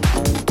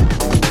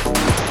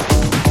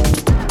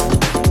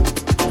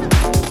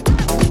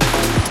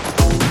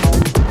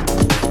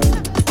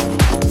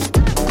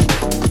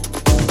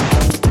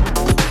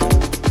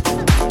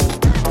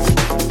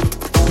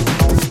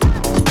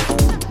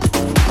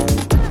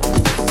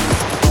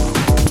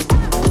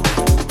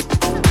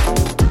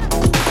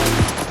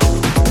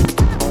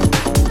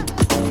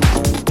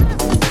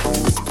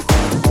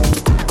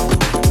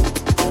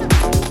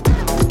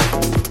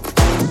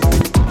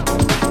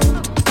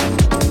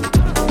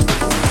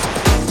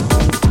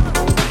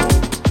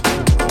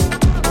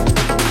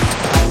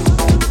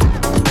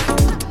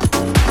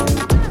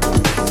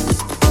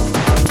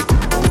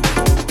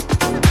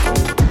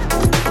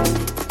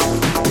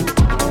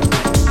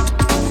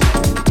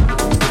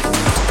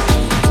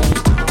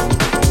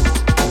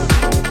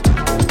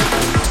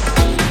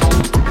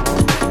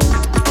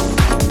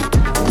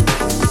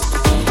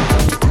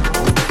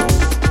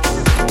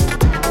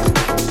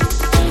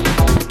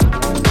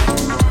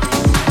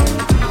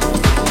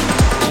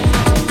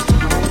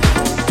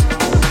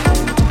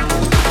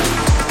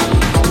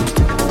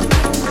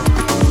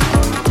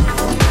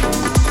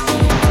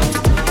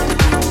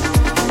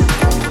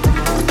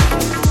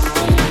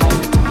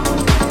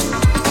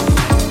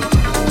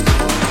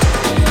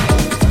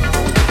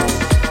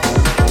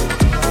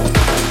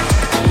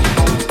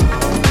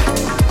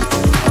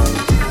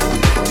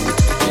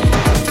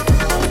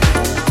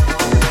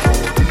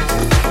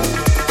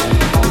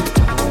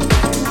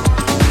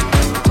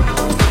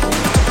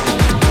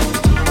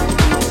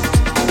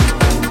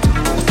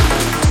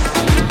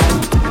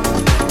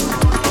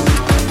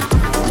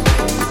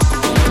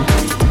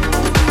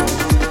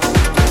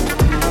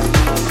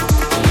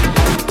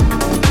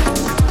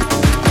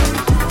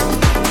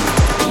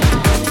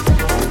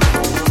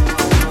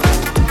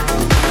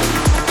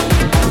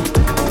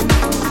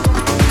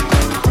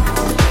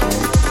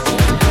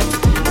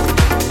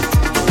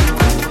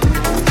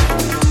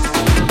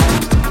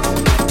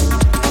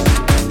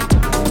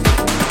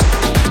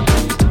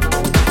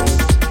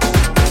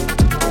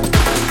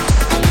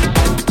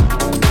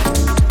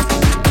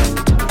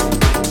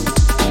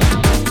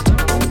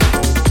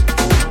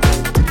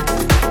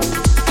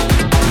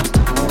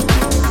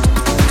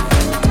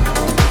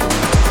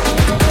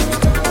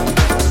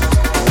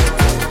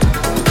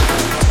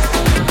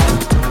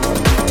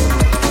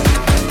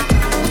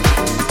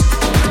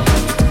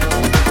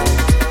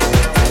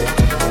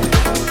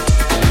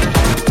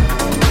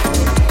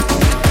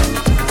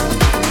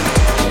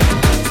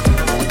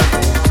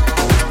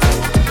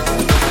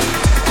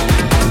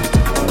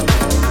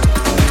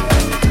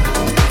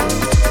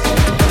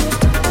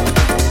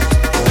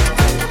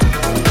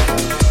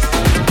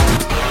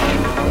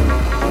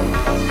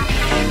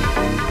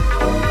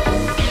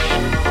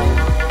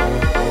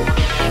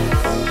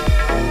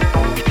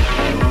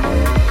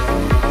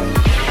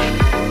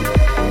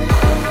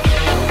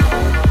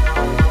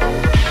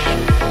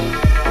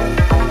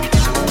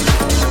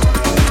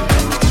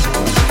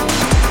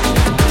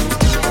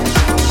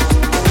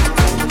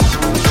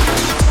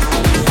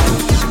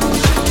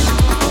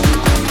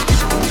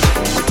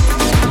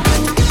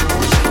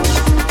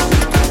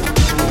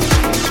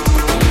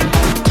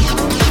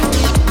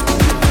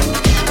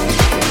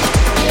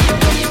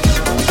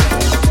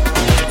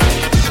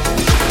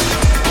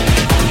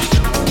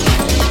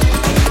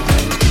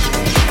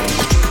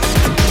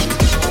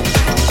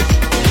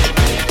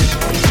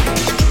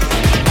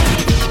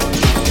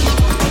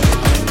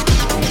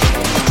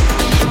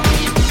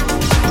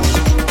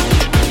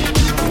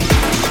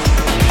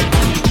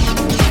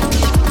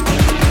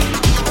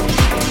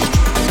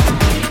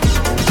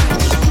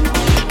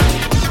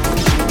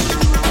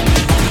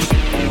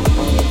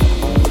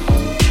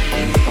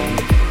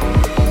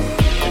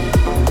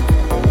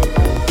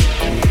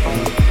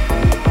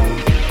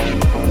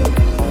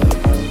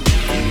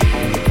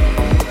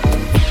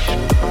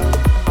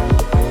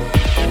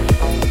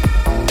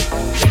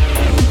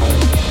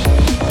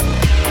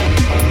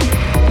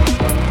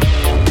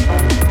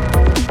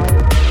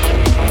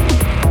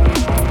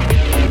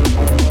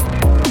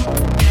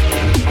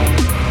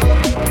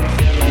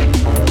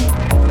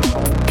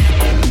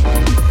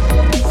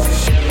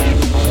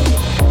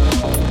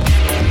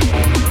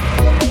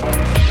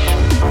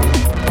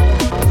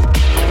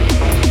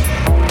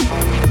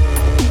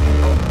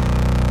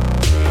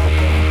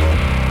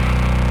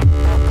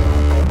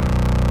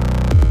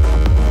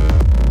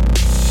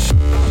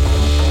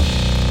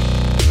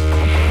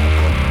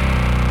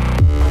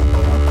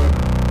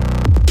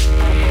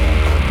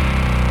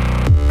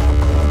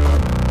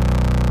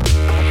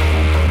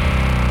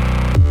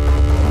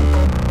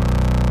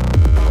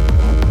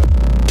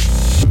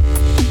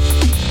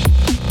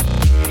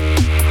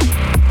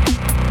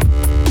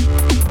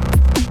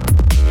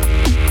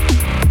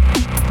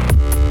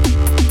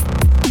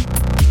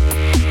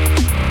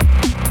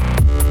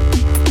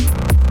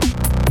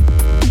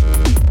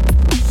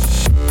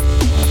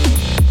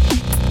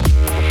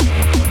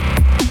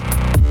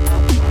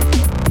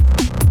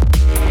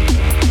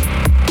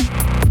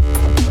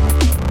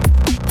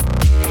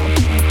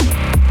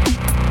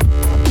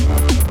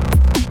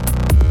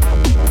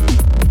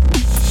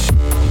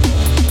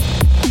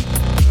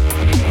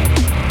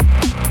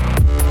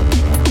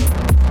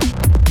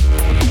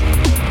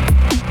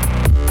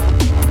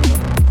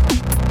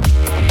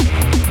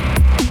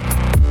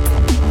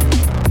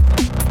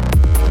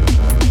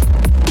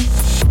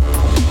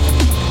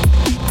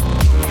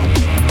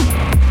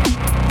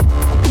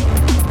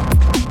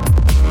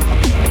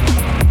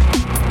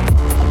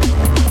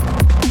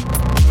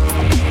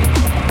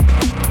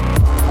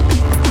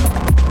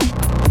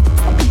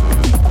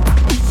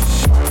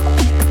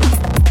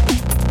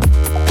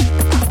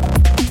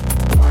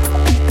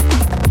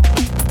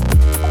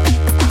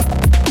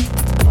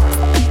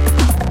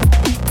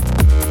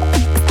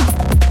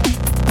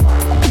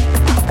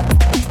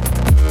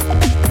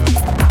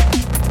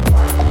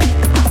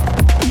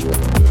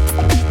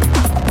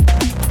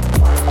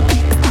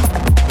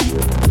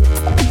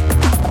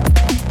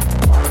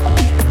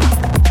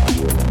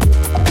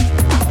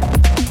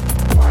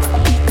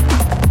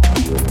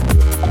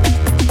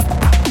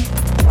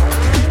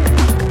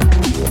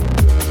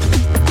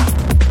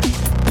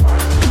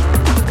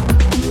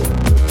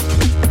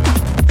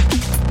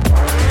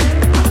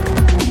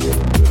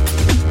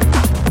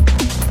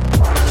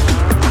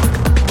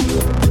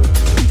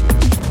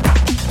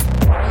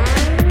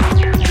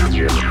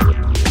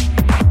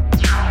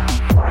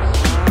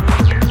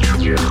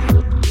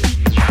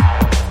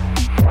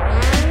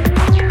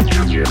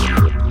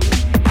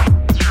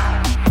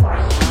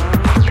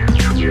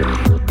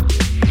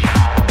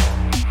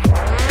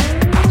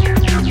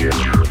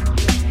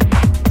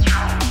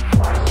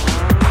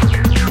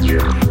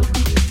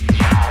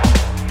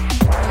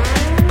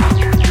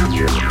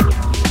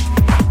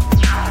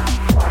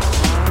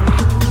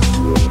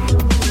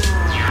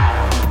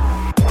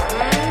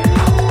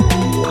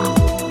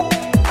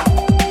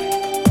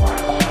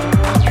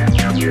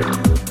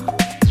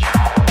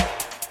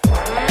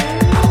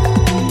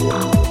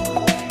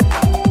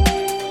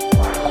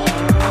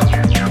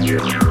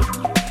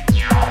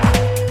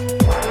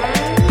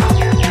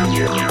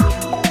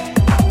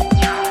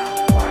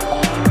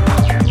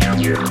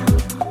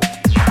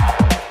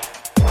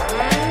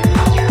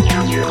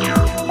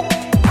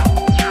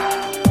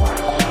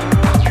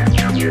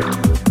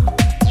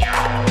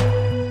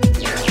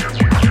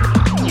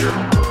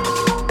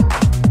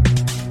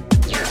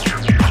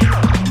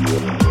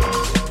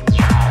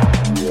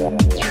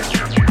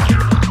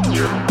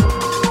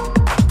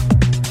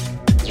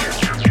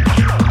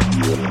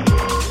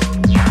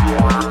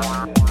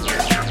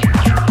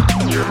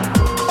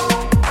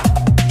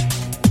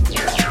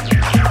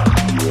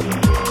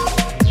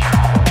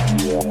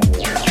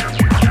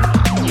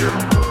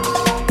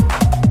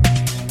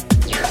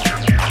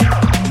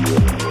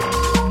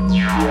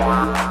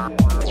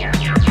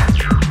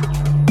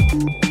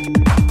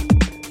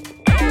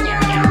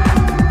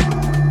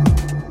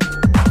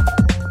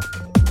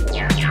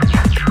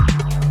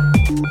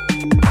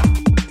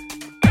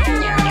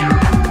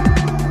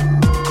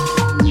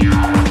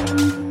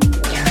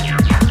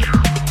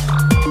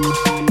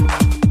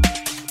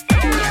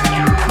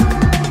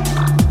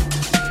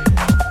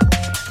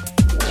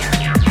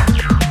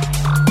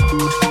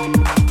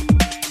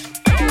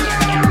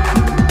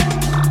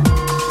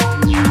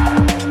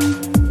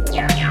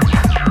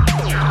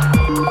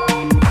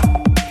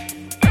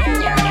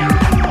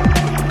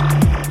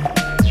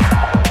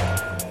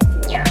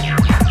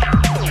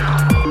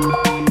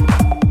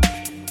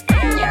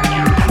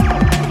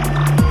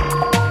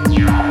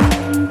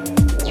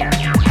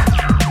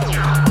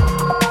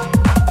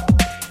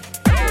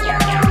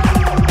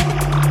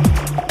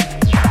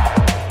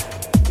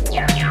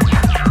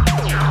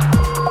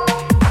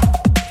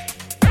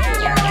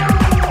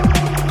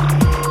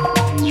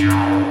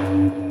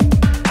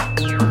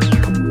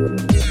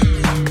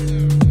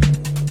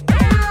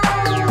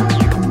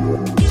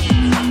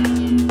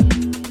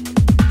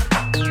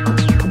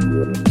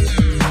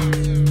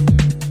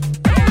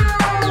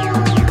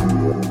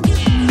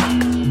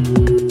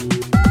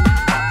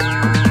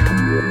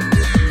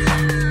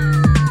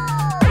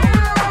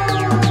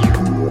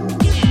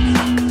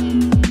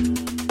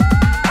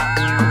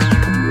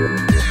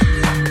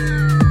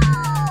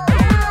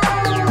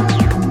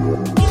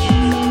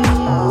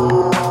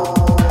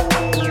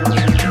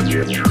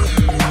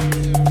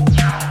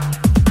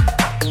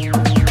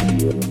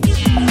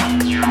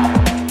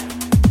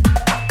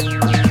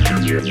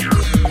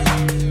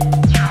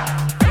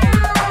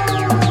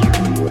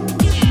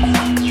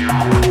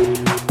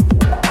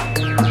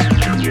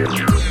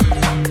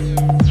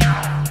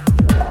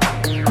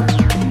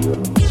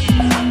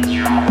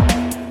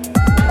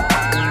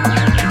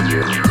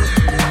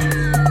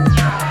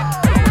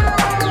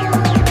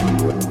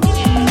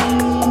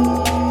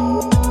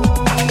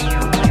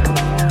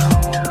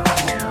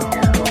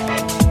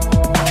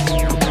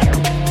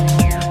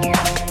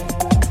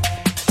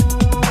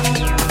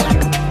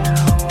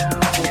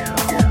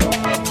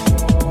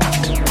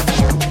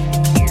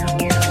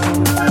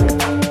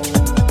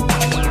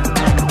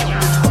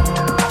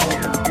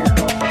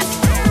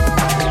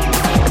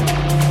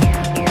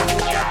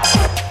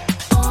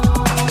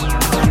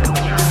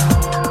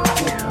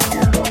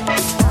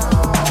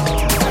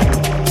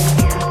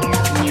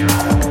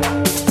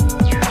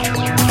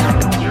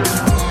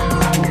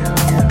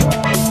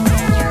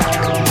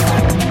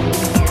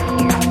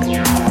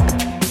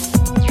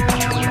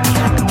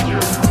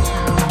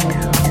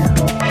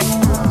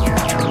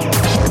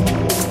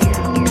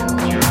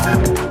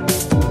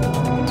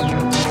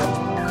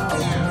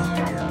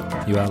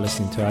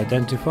 listening to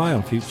Identify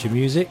on Future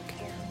Music.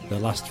 The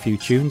last few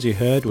tunes you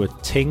heard were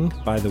Ting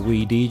by the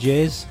Wee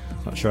DJs.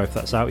 Not sure if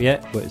that's out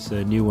yet, but it's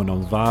a new one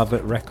on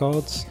Varvet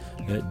Records.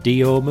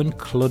 D-Omen,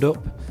 Clud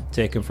Up,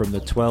 taken from the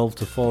 12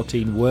 to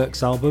 14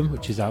 Works album,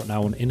 which is out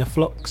now on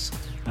Infalux.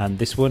 And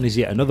this one is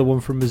yet another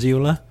one from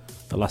Mazzula,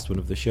 the last one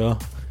of the show.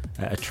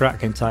 A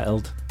track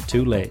entitled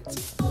Too Late.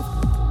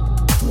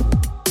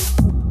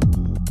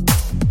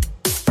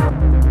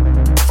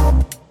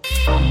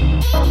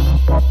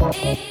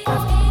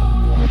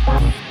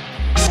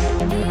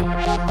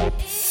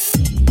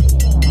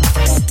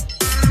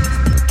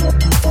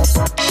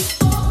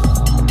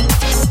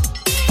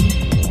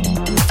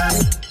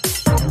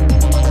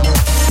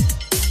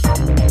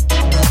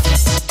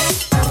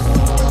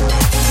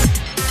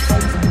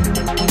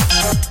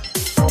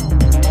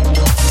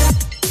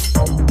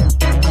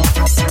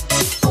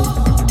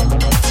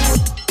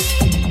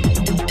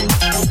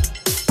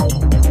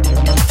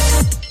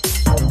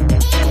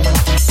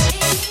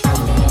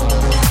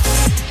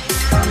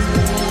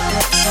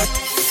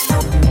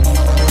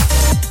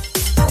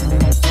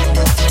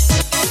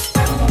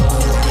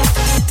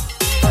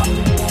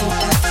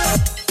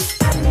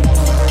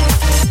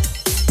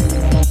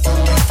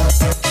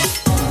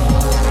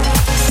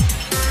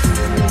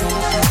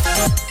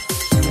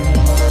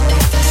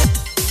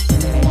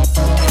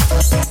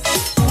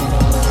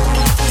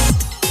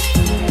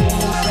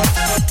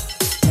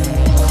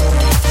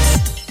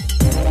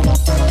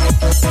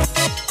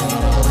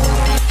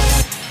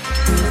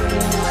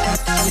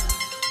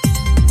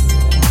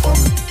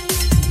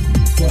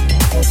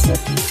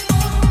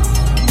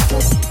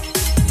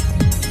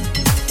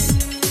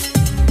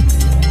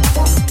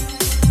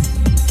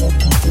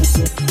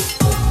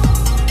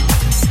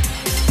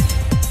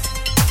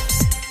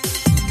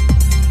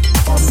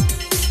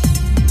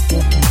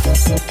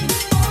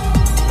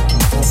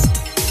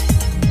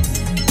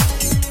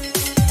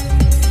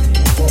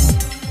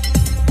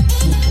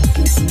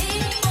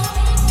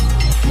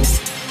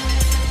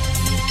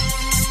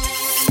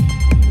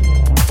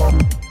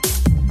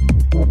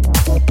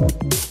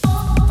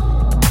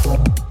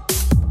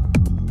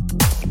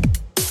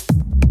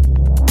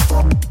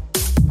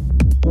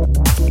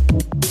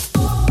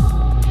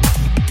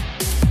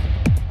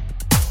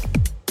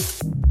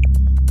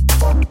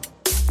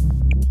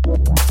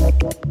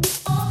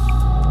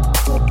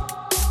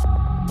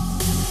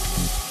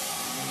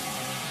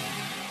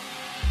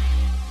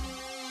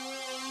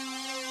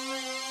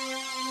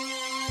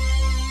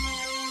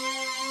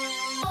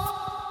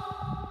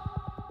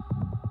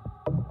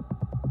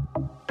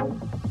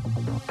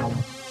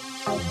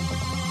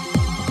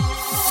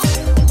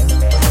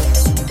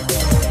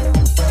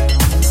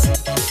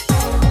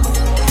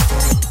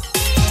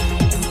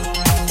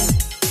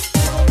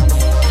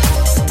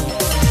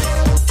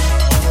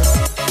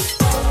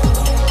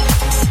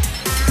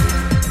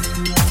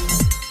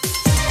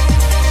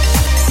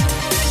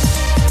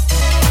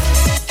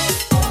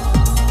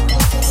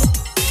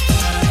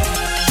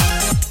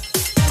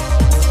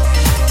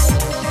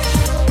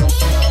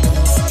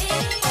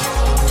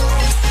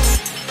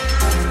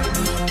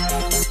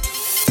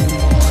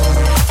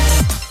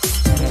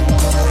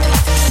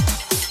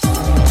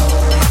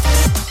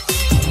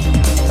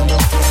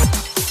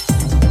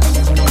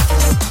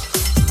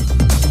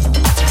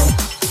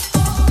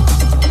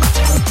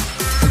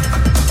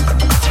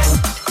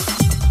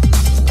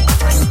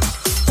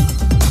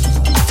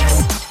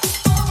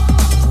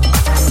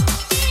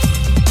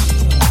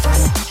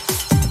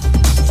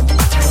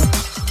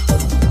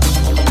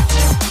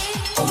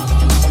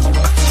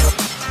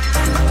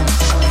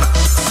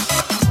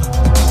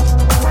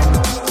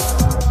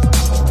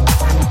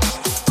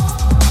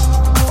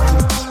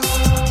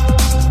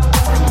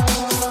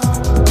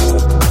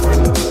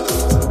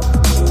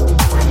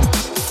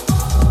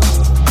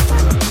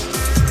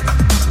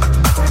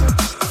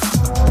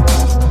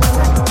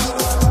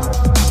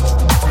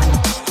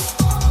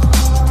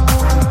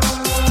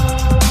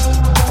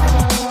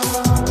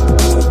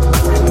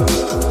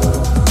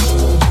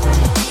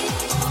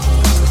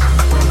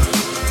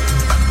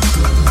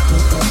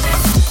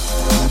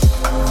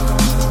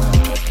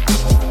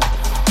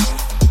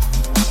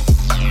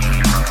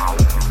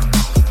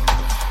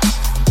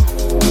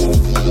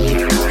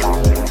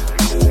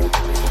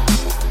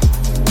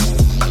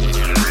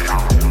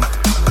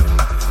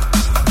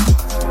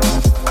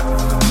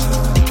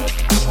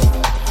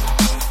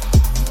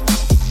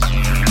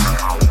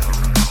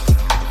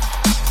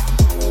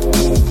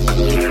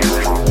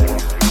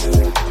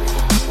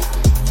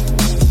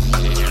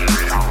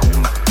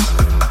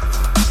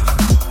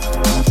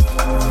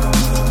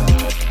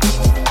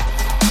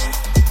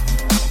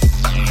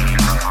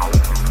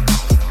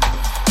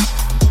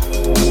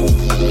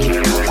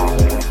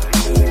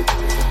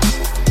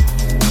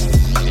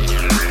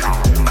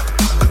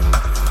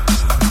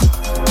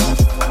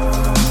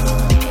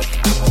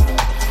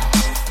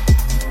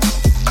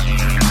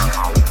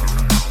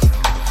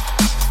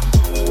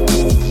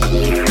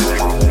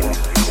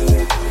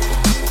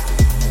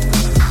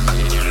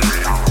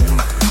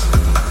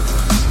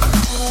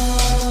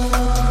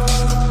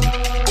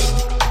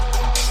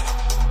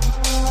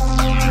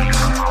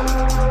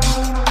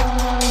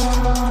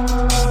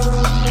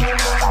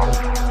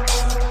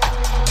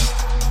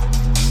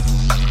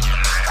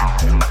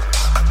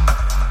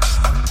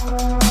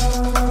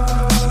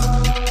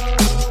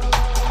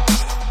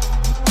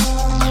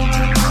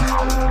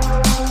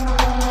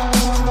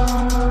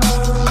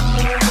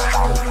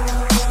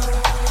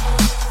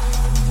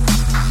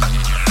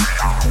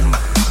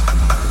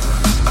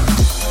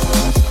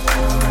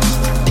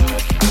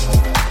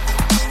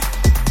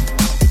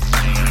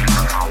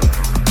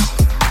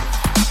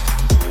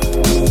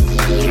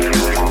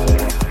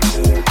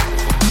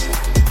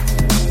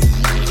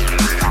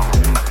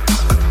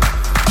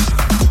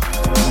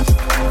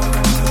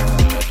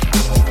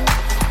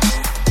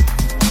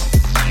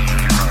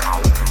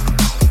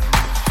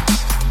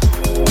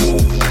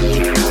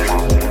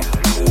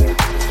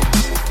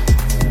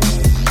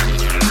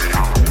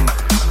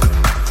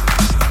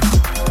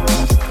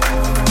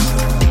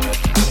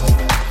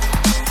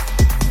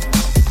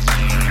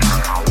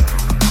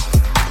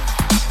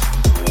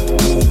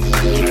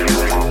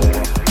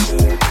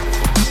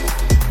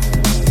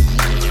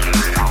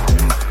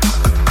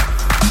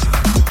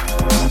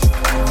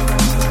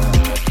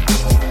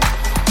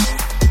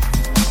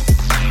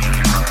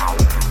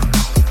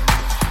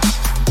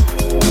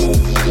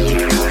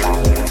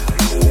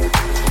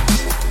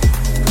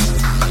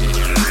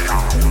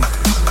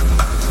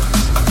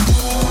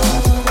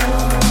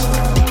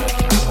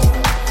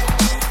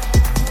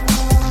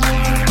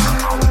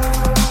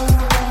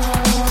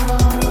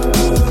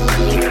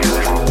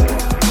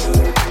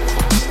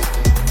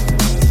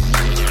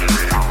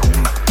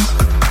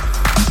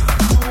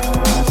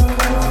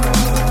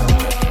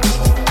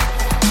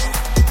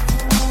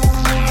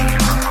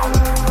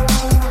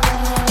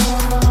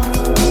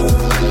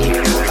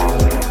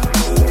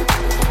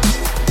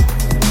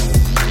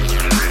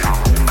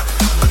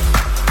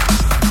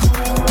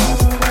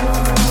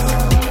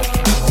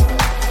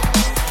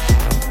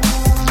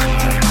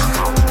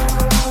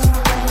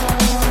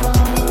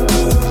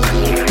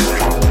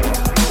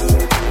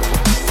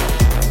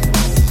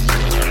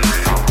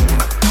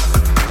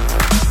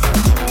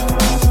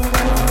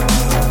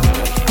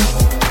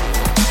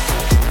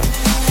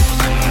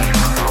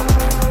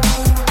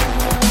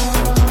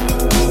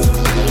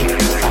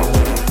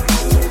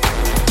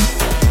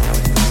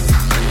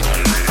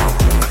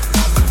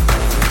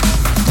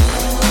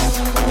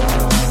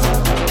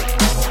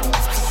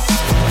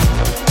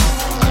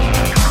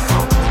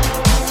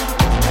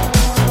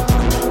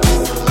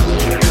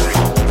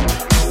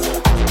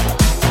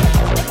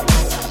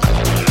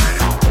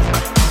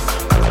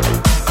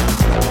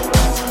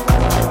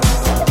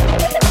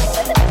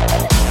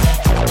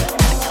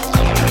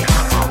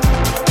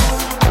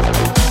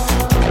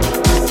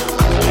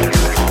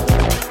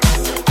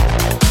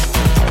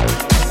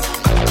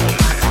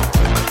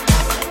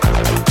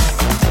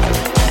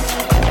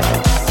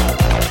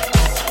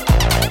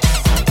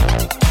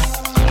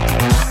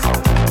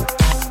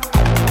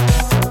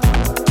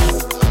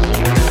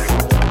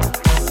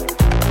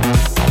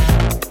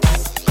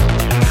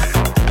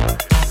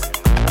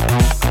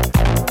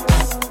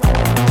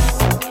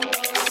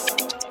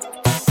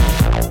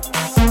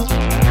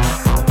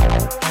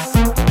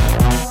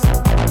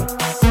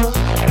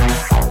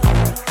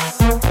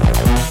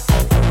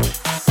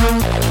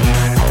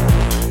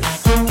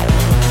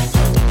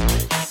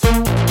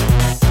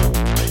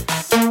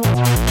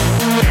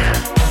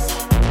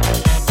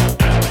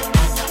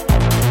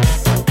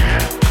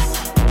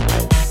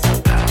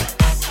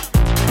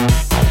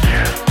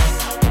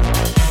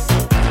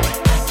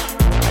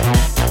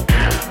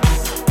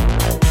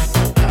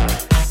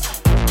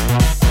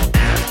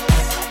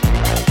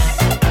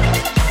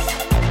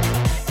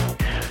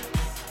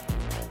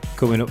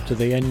 coming up to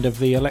the end of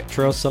the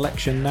electro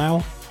selection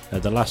now.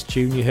 The last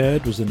tune you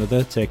heard was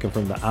another taken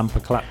from the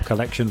Amperclap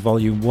Collection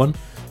Volume 1.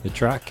 The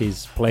track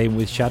is Playing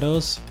with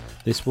Shadows.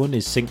 This one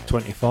is Sync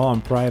 24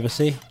 on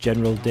Privacy,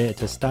 General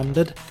Data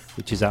Standard,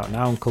 which is out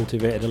now on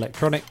Cultivated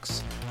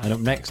Electronics. And up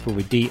next will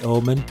be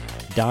D-Omen,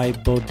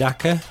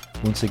 Dybodaka,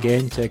 once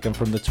again taken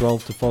from the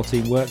 12 to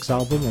 14 Works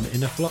album on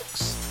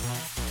Infalux.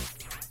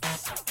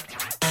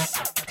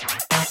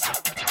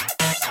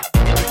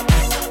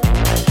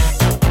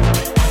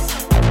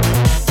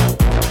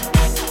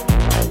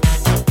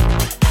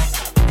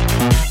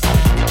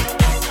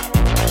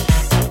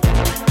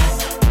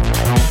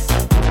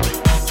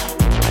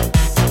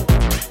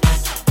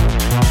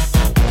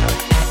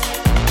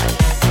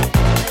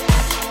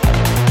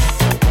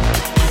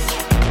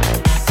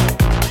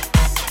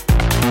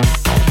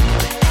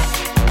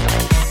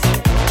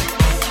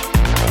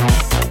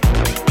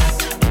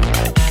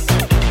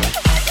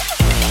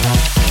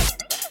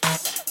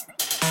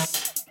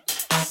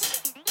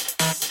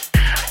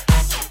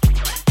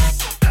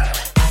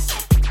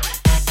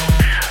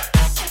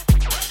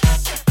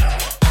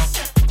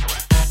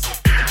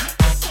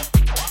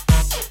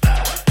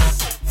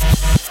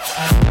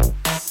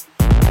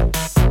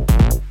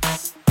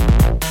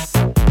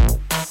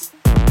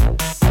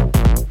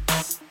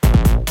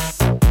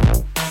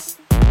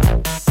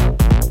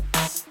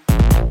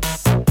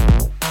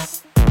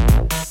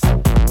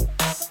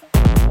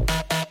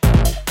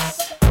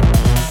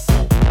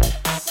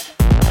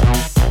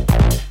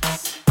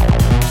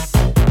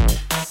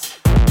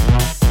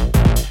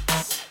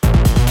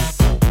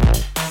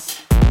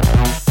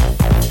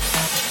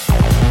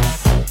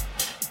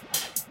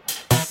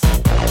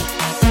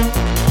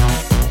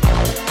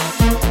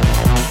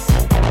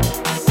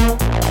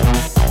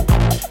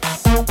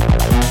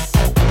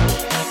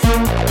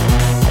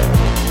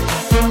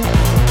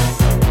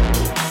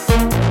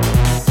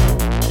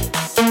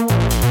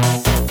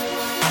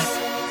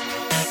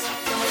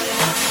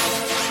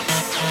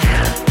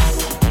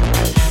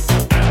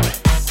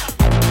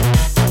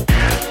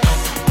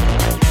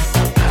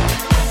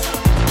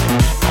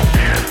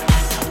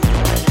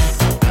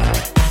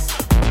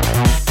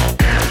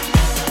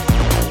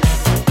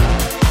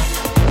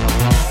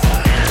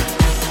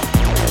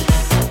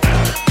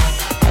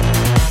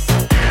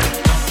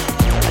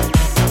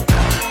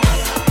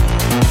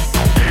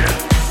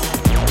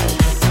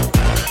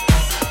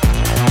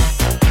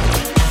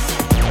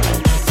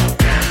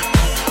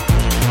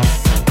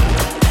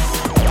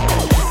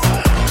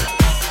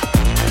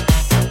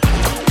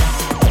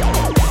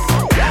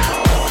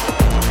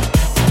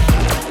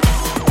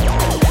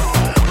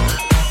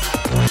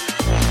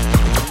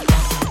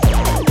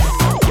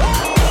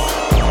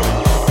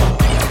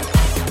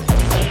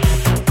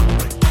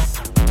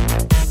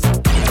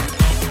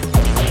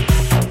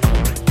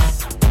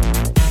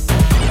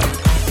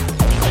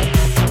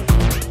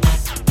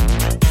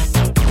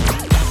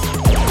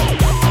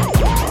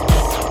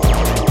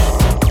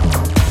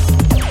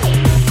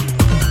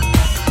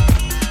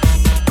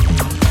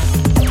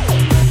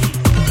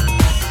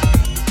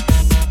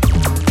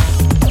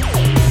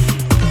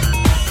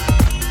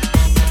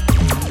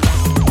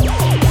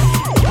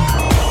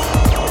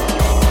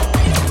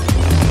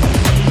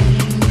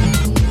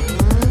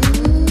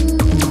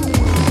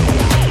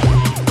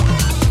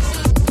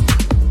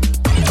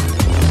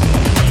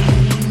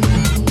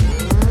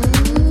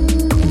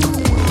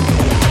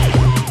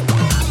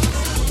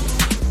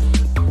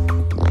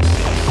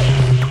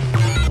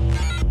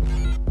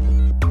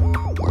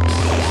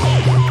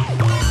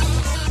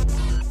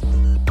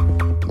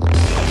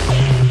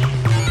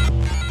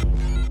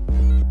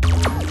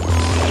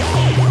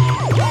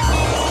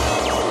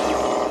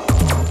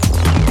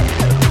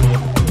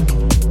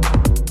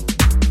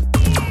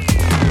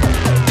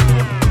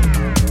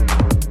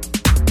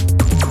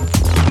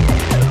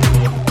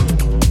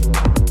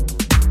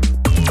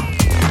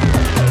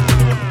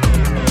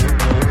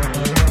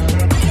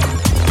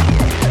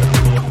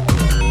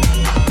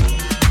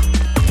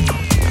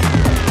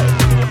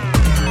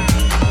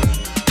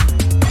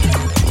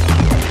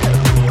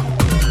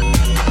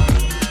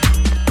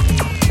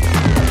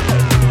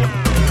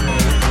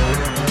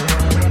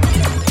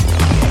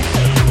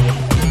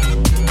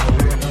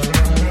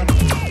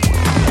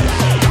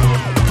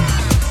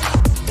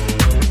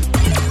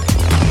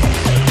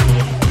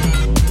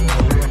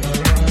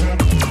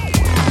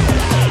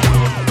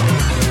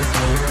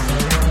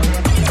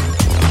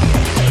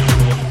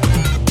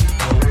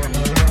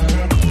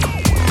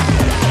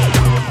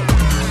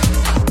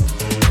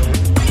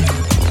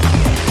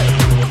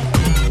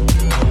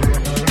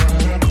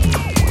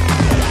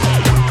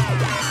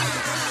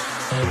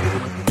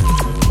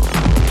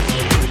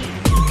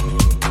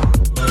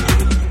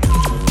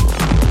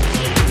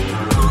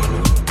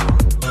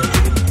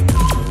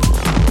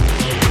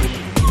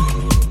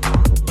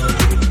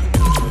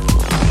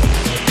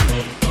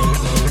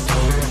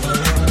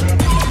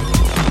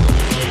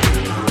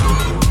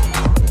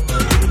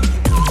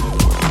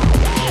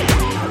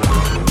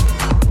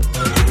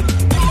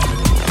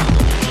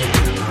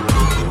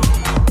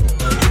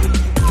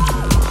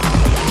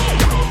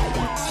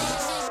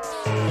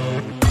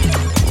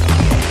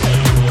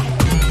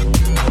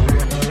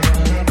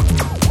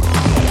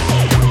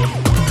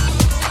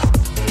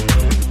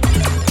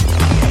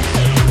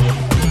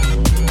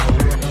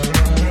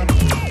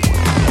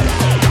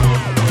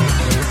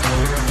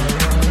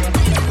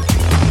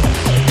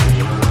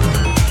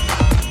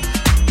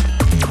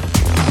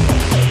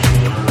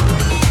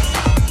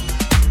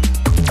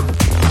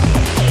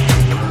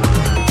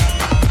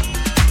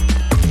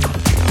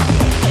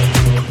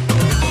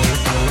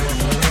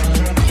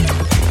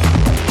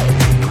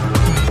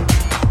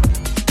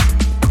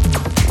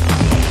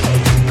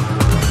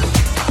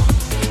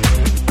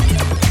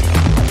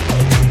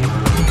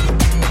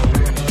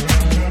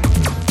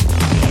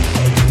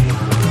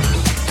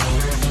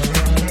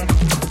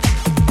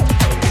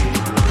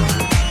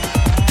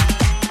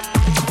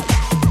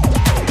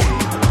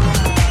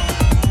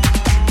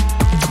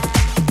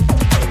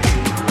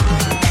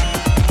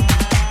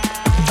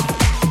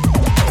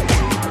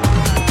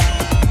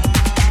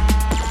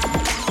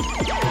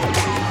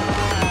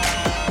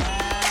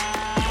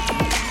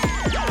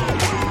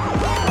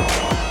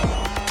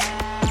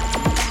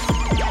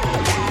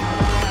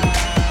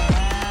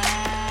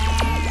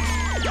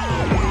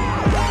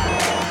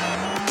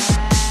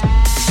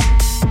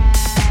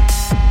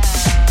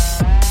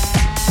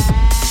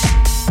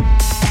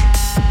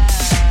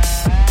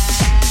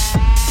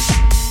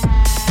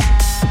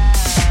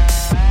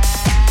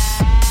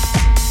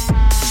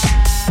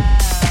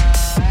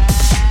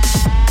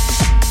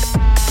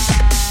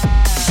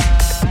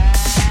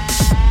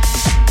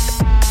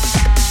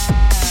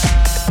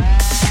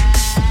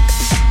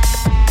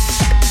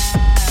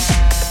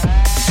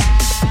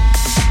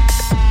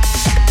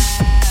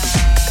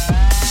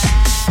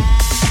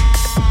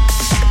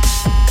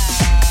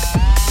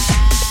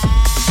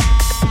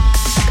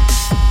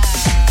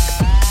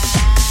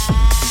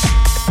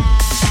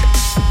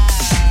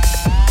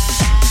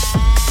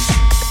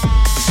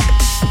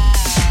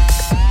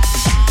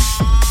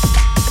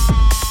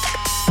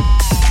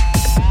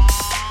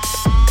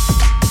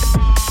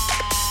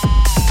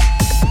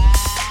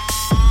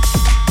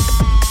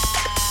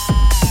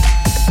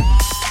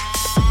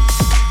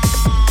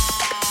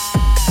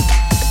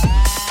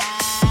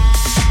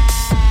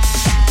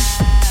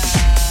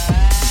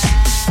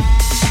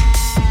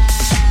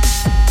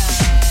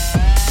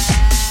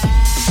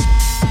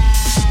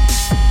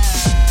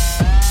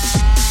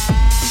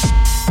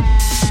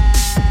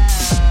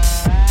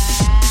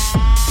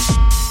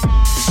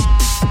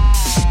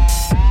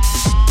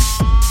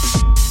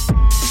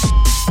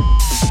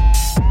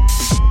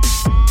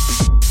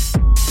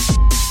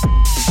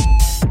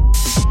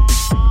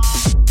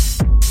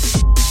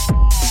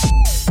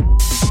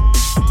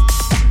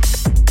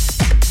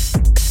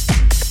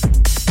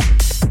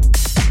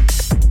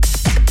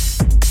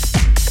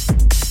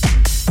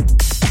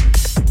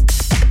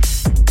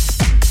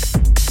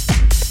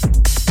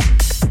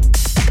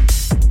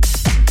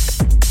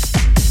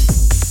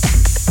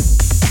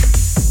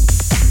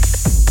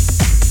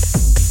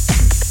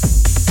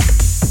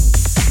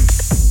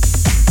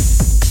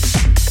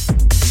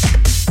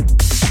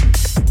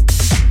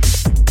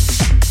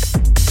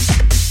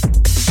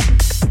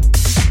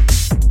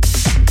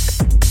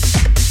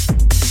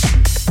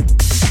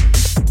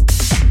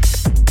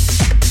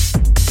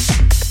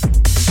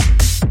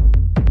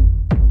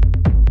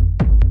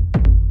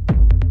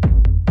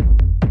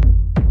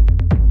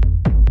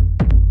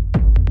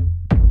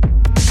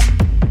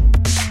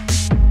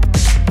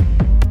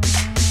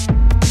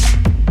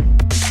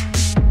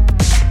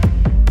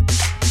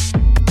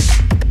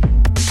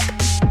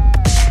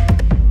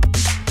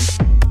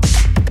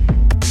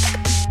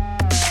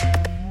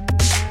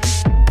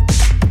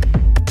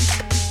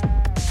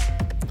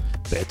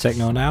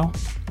 techno now.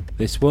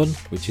 This one,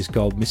 which is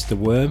called Mr.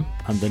 Worm,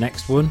 and the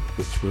next one,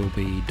 which will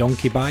be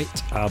Donkey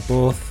Bite, are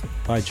both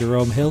by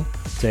Jerome Hill,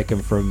 taken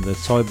from the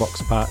Toy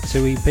Box Part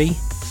 2 EP,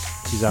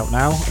 which is out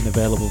now and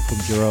available from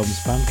Jerome's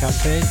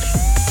Bandcamp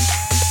page.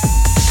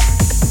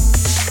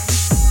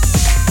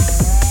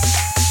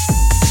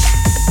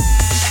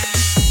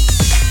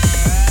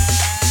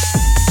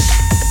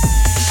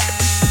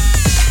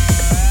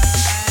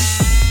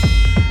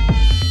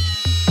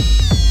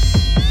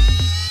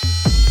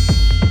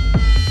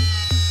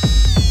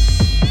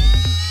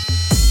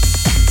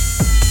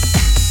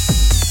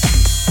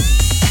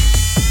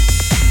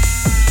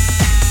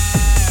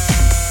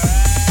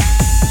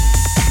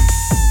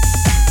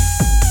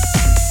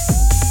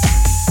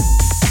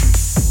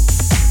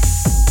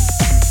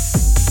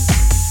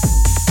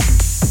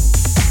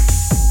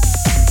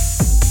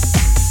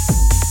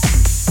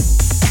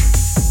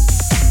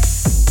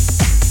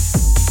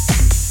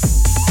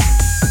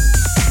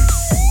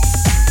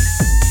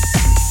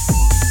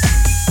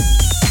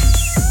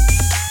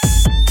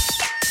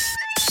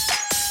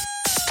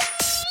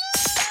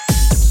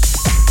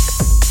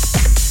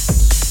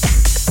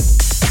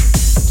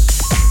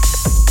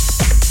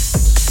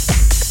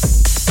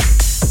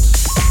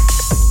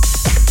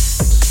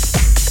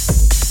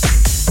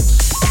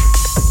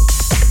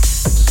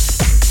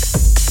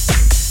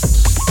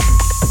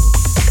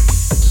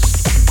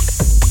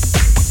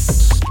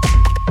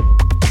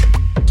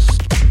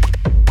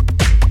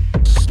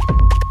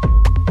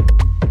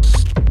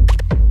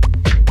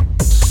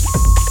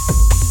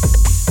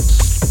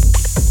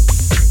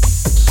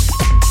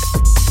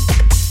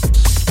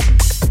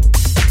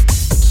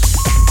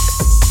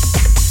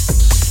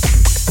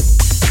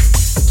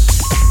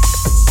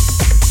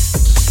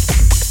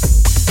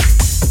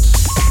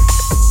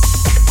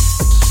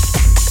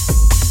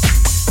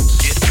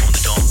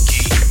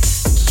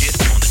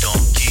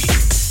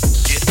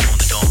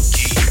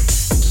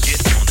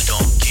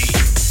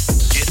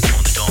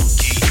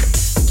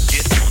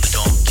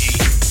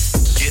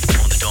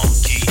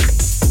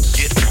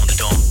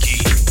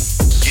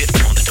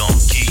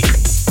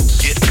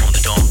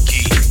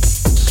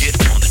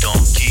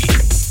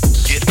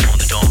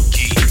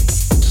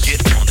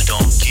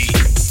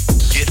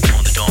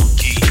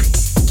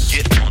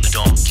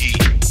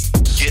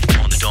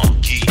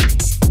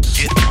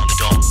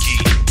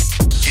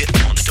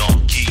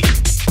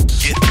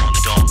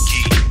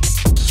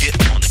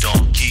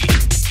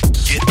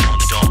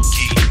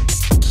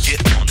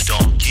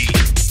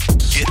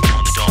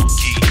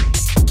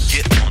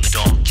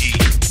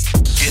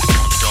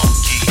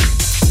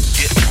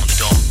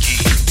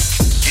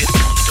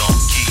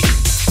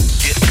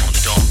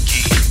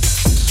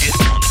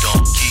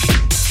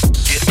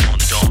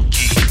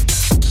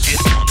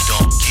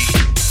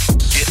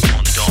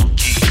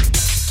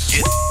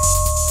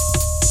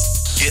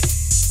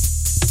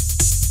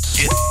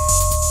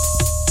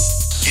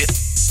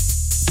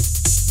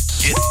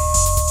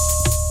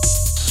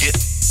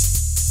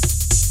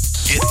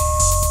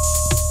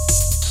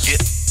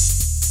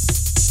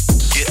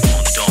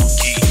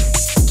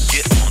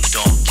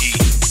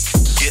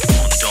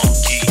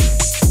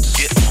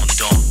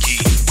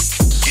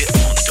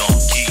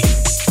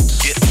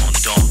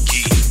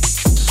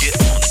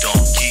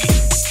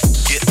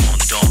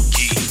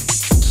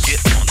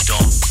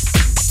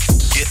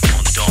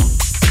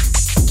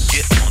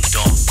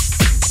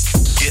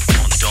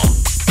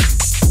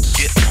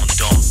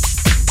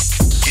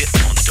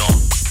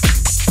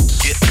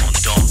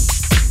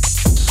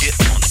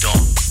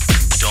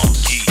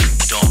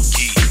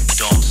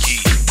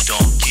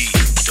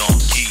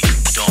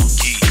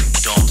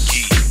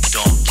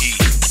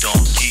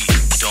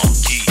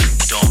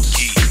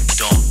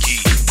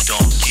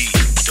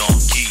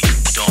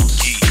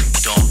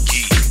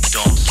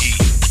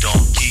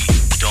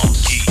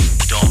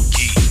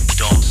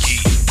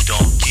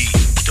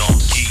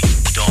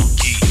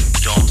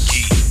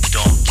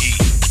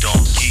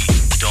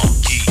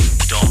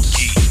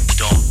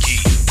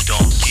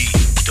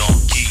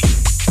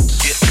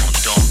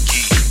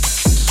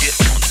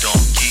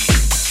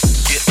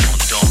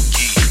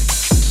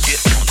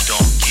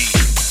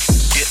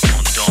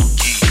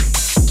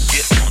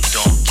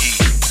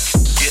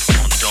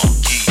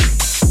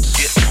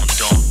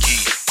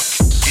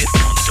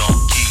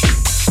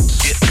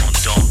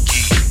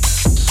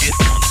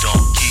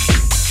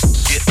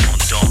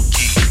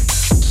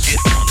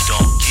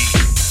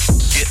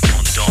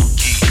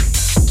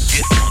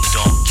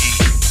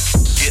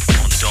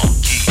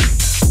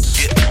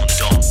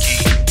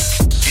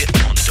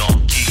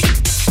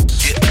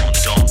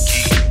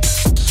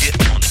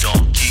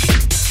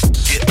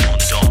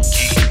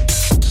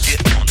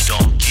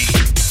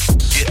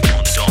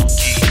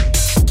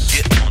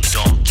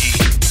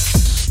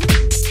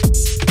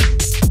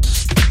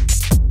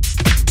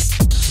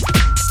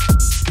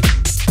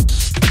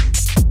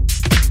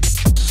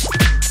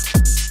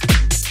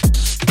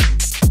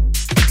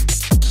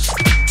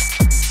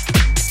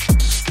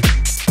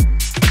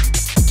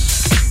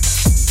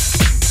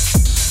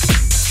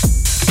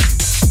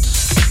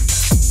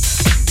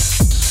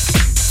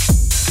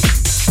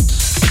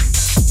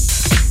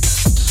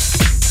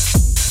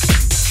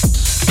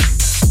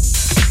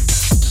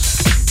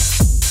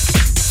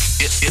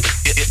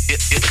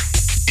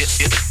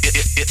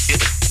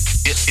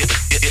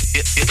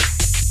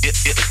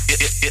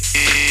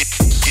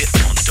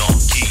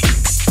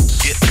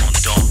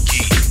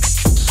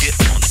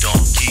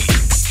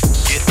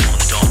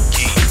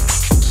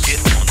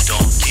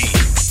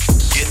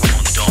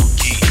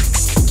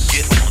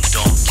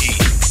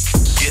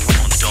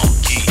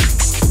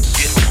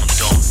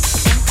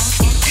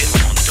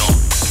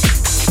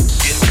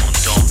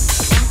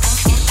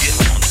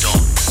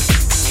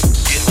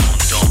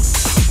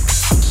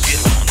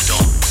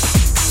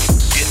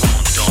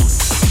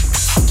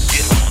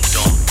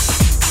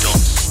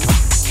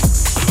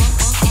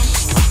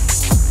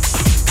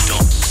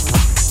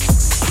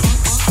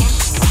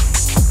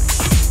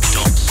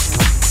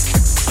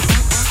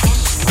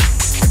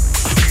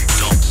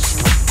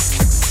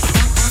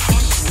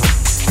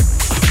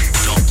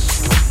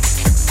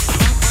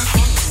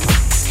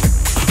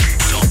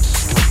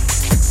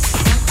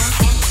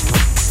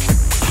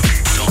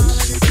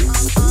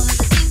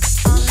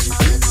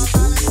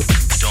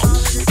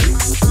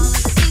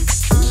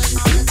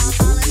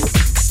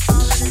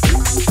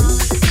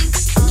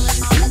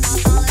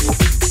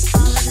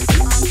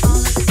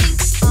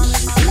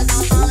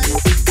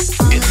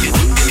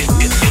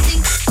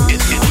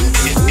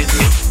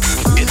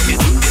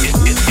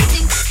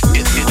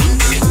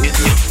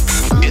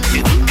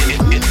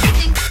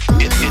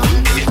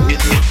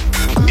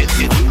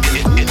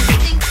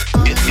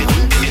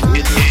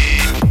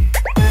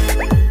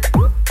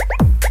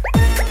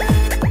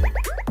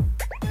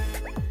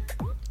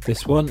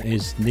 This one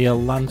is Neil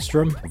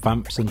Landstrumm,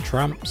 Vamps and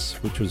Tramps,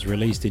 which was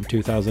released in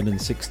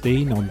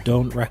 2016 on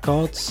Don't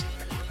Records.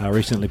 I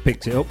recently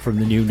picked it up from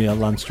the new Neil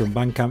Landstrumm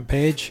Bandcamp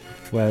page,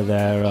 where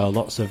there are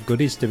lots of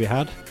goodies to be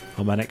had.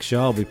 On my next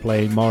show I'll be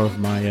playing more of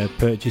my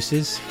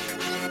purchases.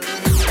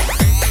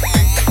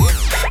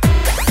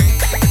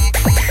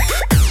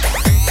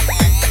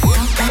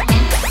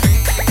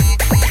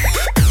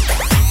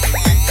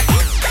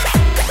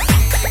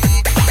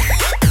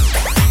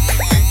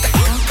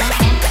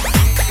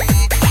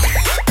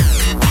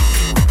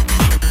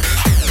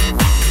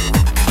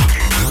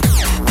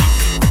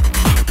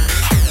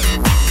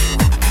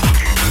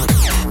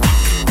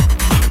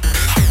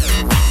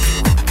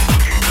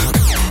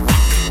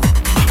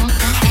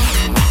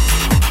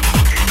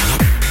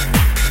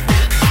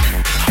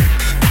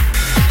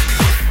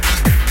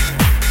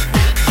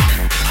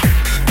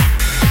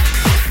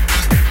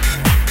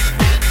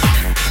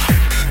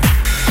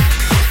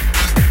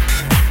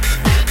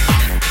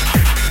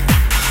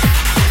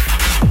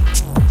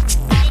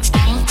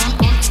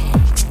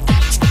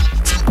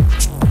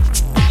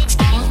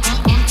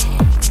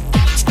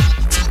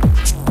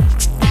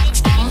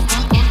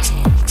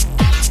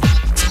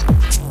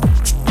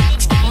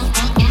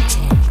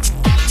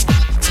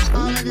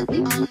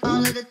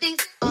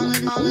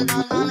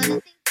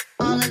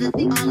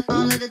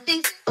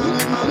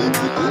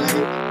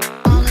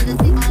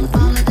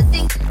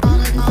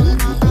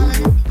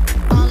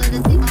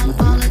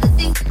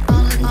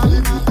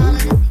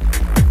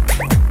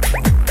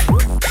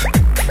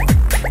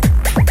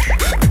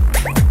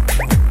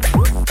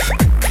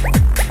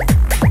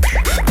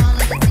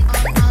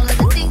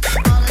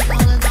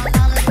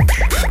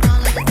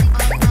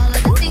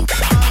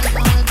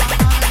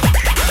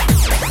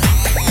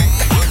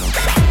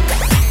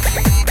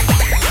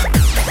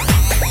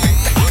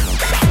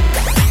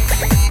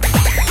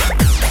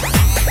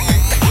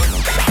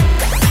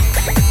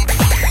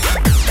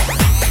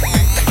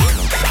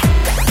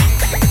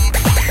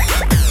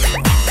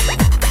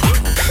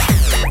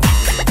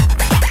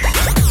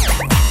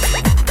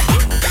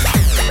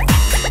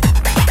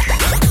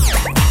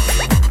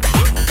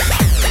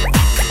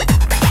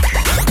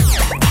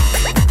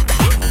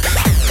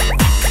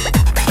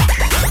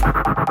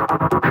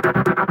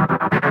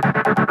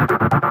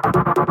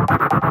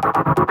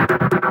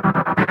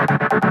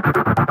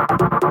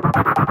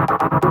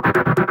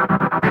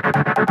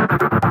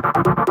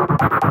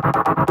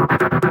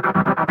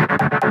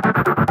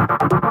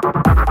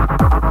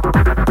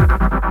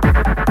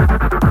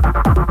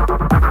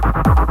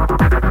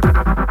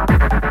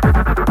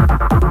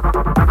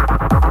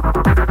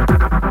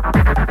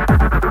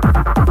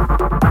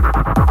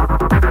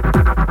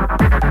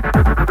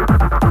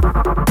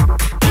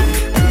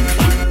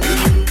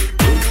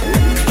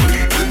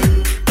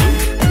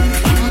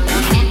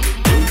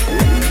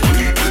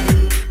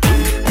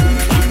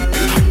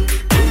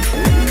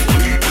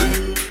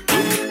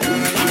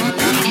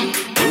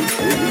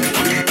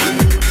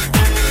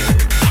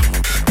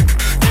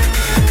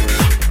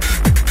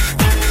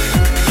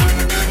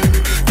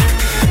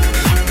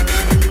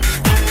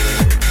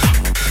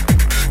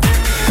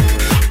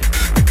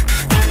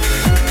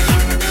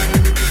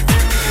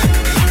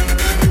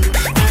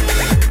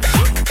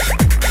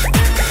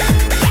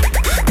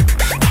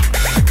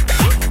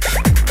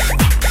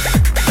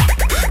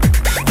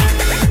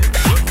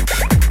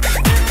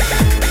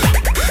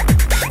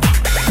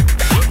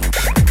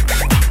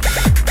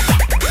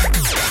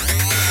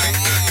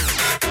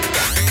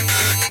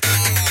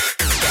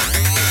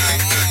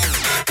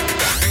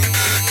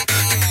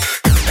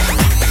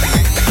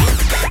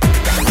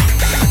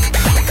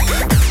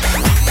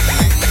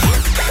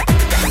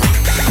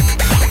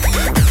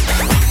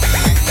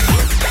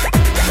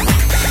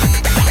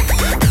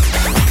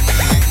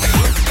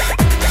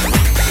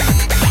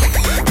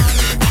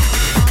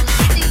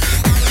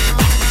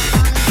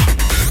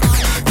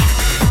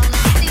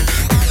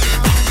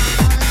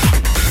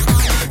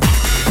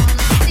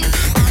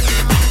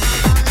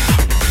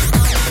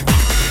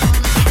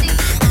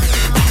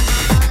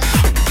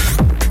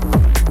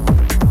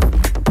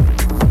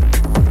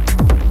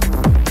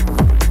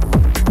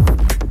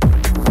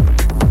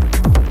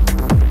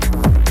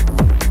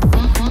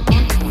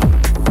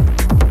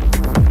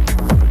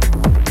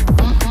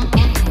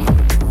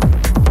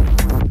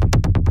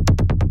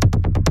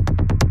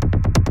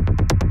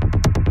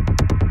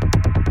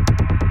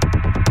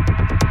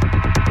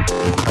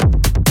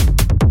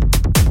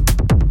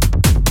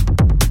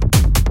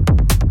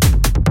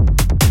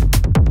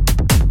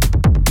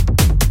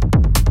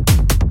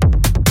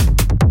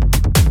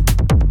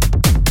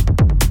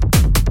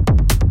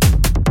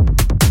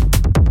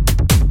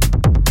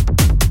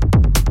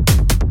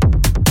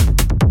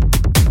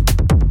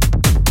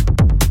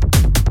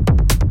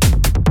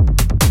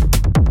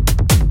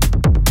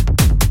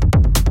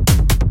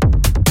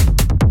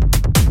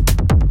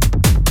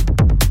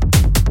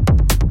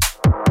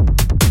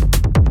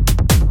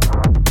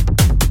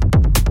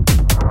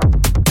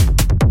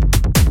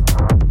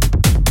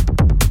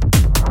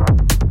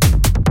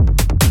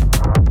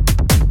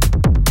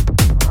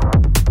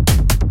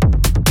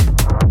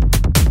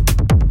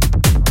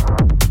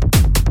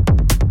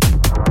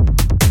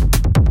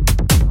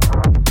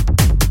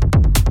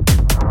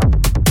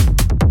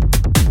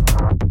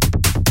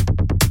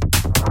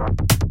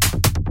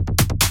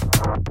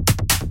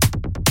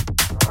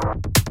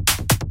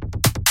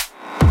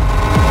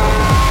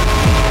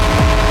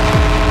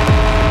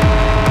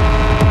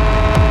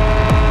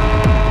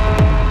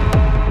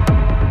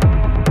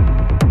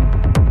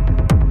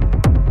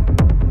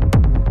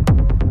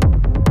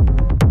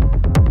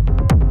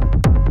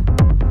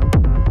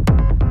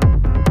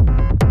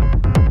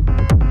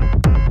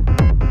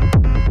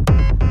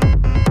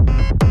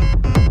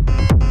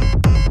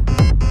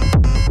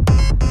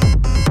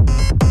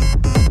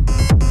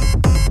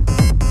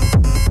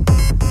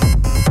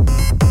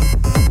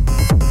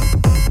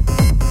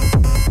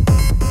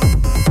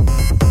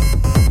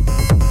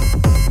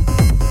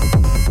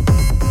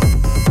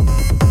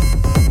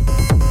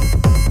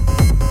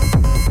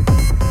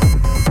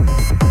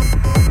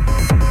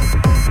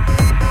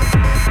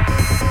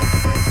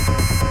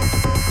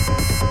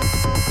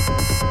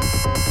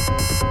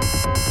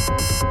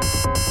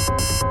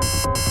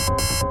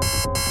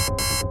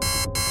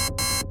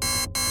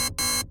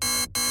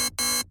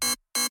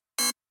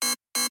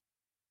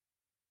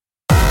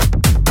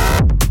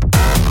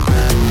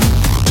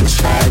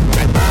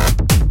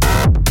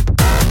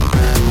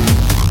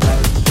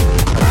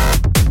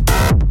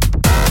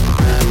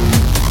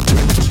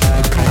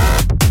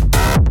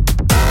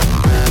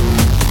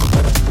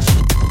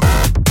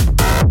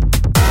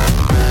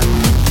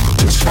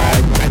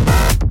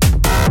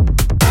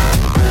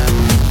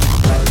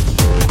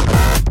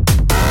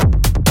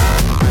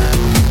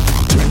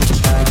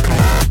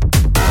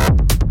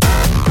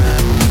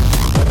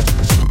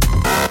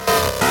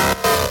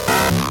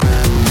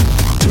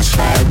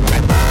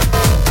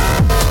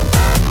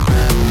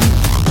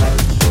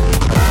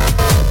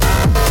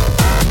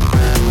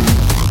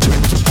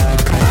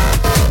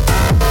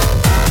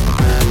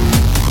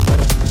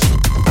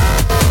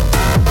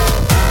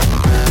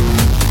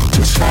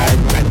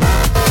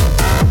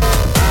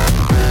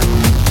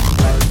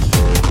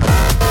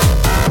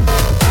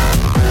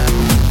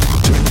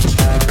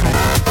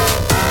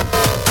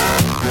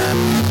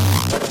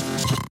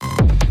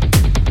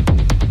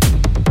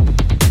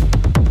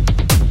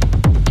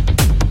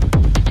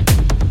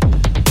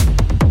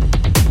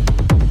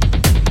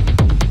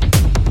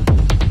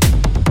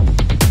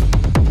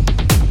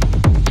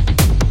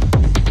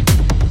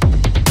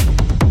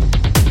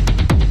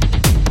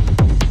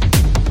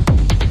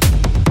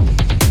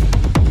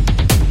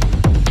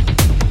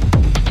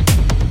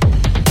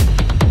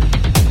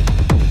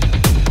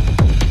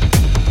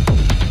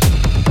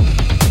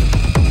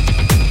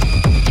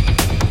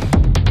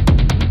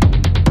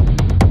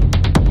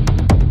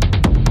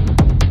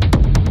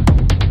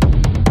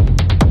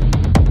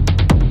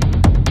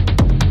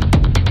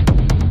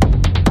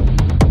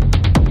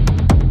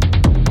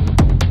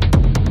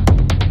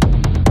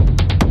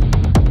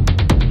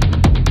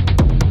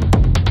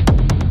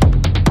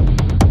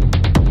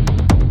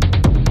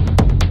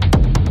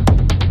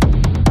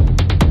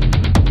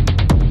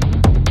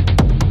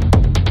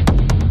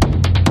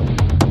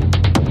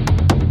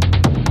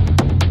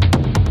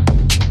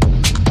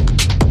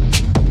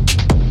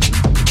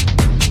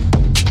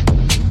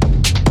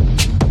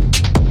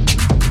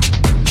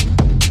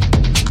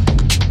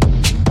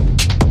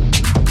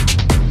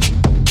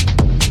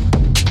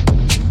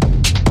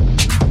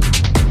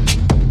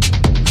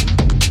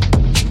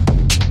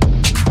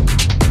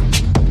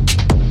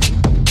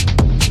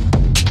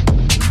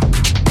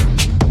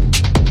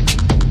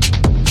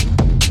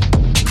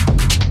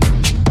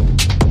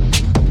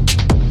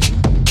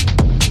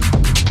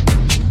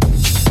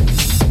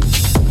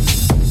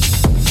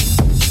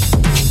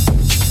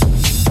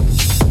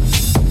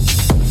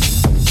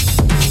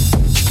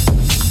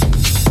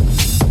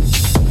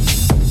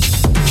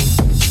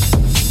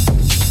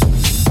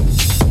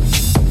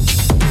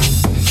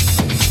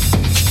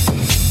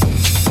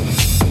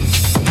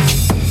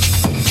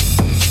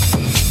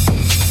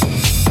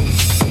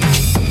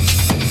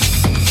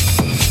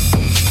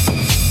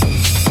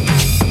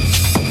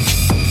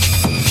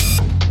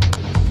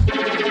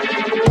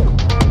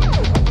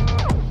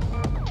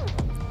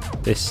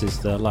 This is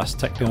the last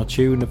techno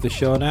tune of the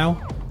show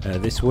now.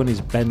 This one is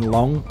Ben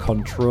Long,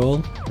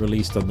 Control,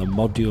 released on the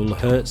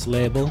Modulhertz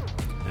label.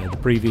 The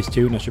previous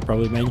tune I should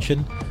probably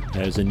mention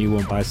is a new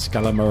one by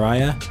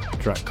Scalameriya, a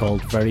track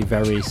called Very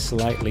Very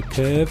Slightly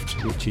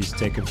Curved, which is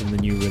taken from the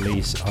new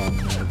release on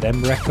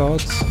Them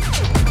Records.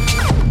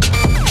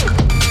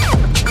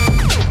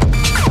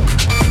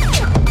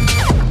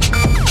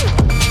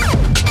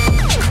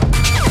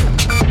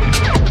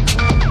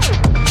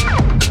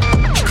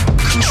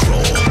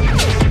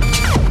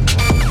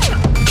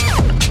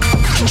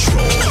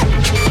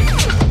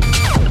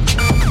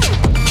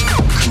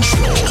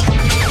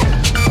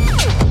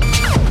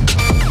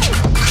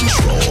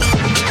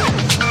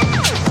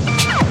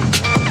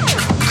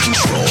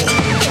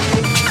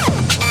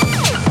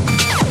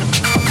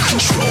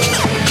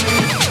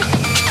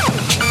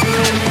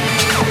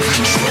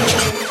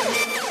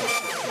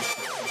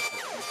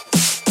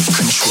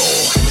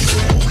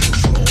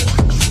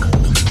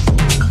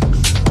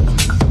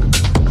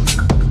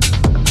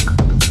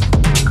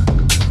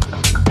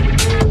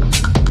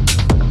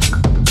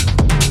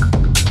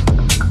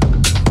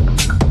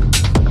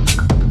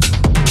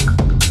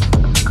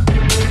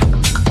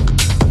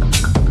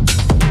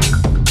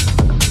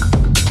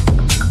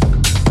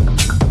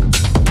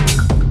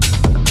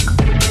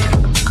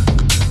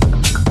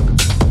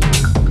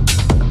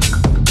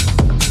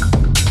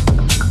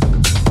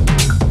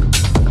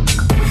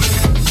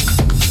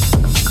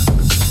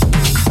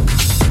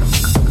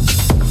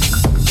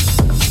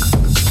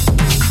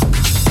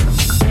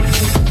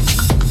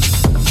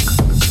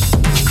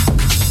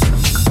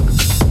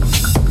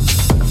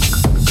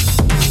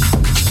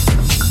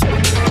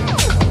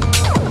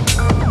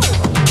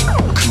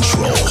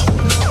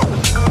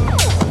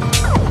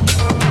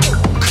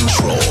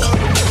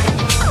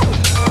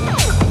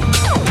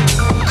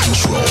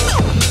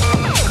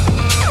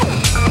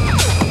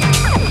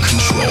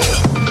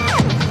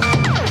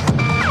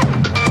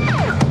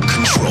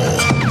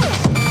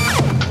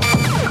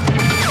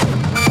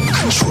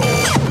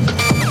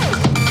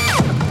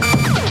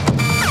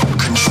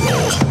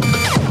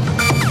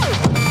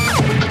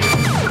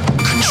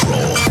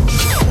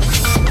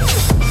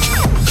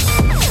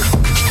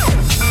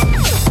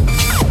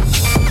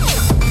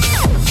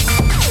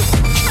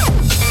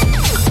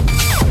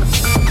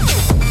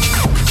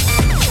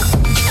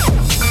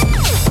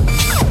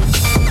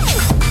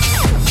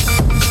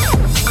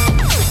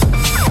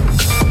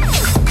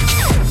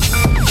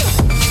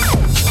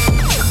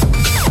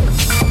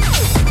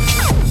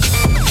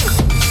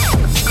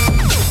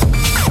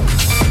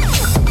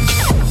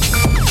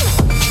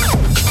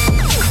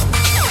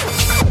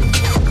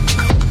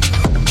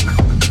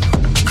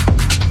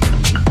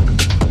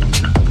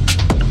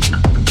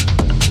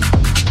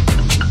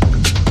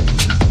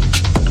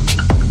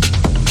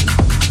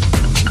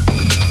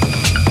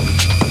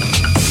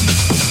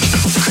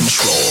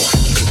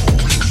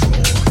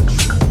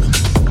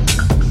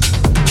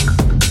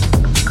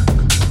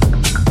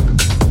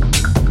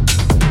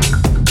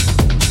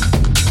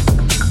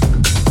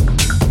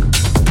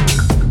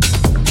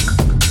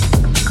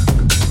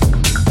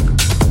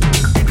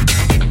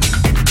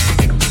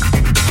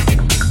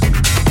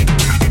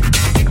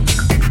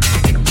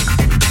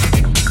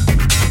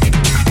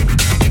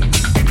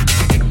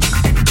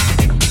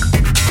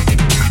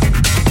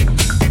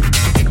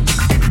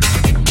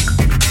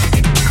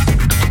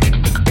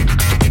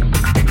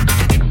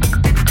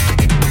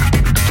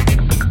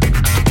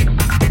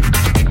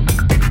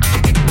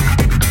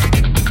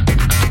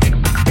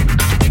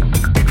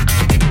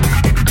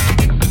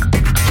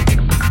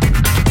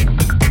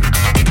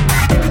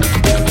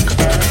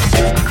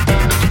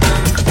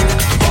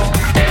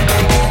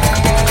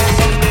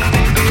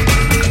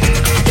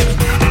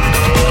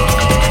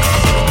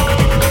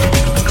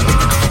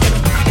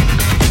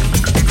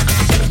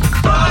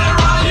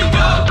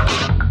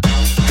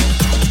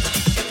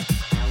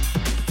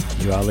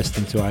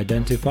 To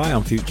identify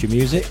on Future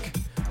Music.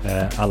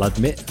 I'll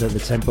admit that the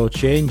tempo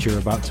change you're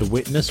about to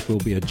witness will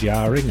be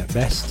jarring at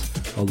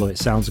best, although it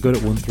sounds good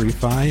at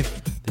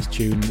 135. This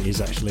tune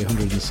is actually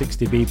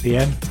 160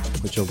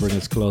 BPM, which will bring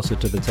us closer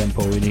to the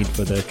tempo we need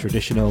for the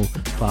traditional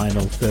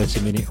final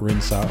 30-minute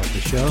rinse out of the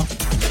show.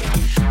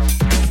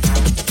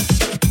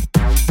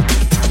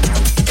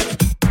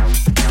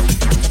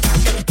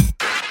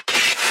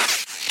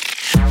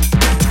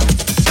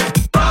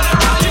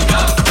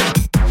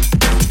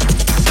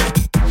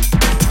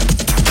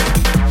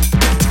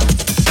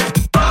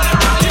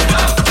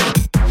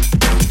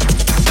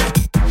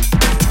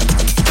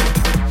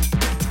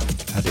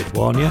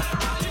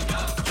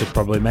 You should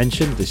probably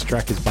mention this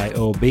track is by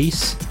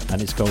Obese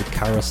and it's called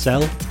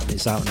Carousel.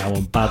 It's out now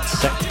on Bad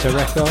Sekta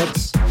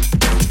Records.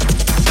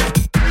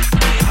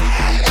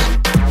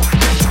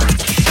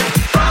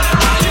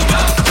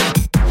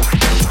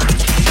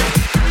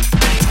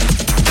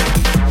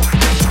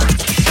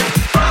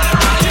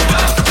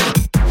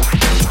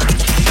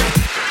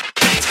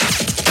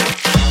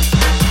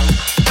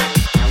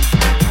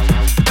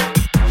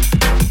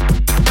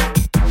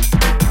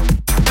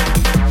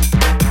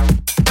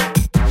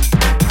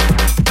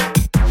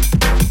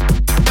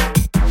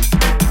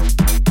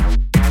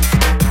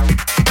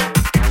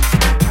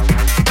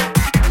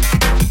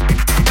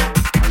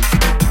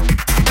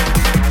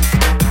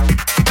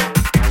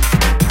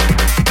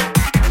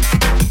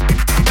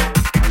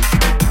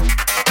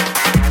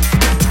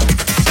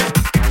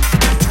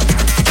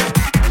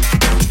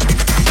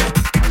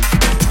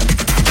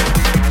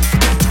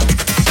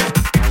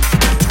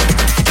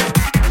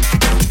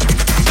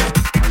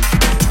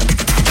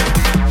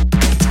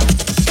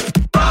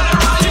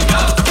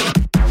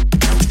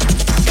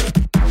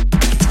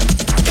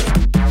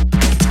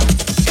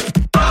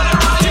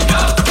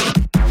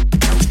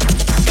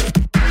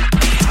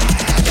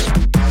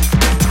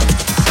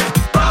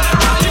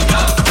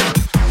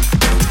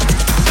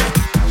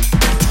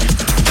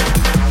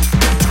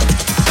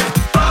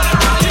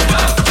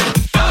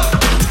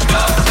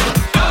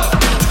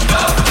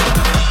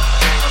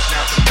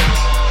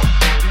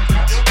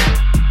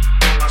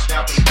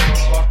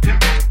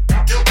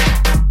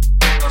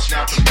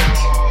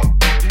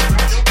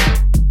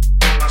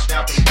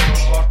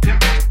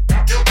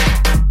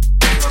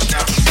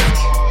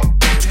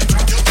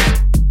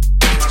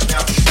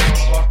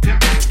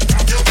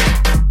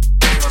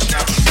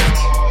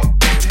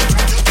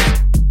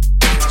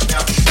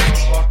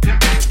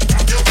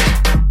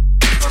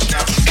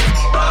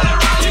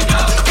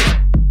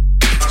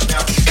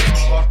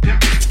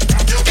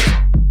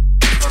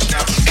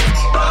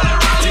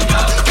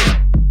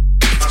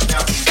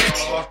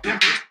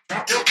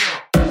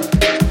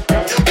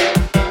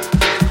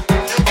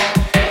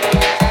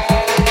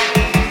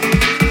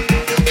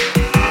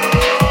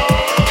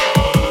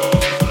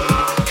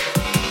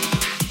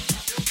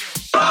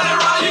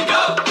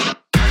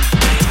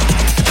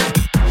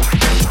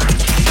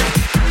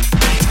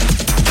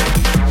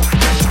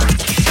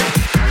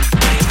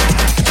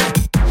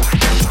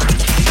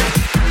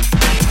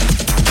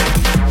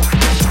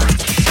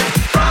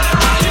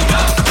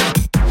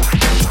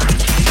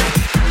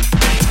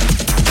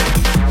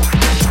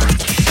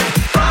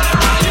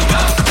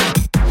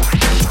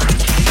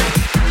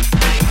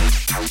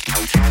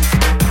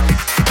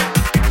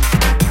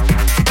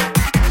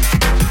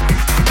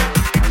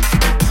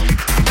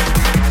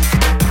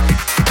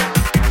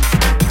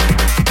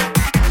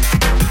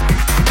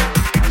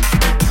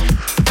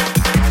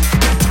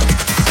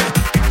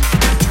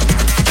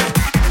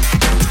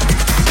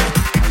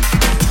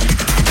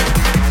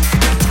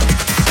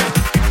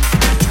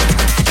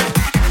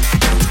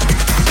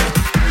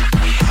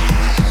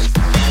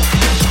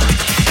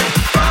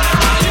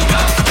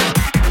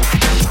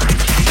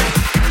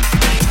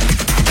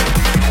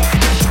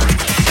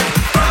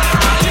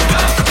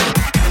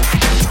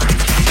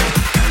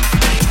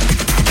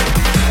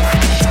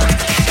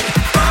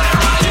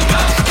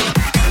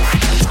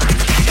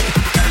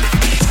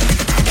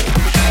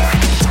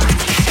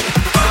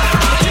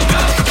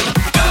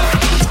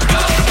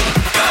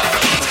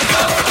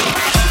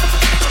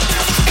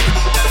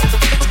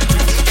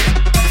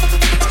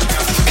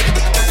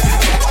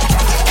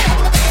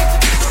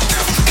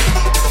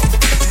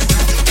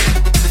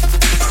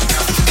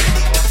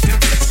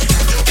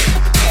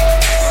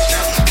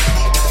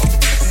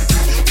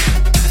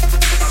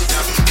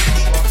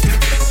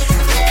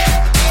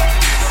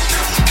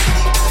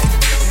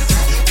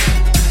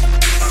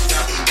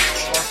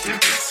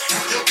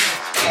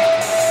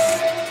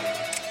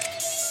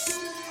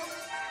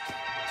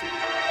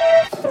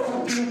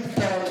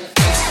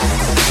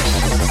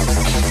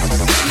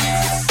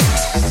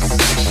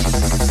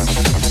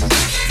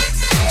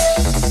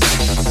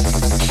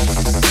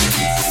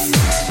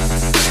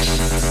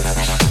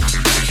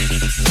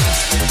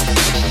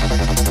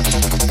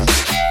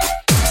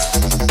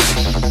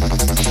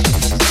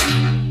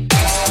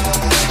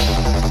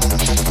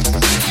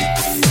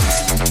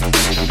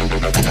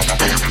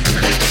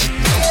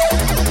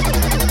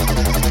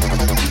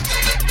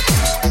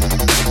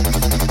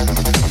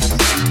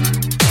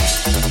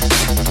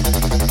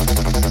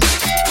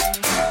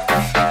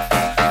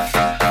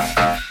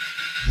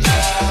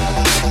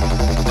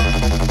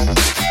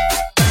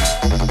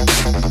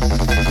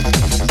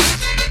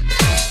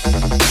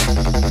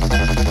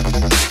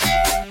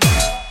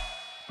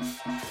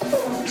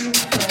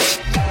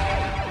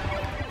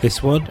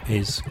 This one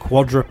is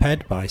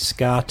Quadruped by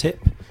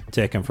Scartip,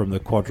 taken from the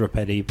Quadruped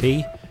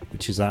EP,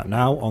 which is out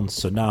now on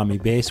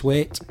Tsunami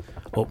Baseweight.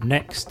 Up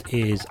next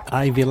is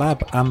Ivy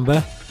Lab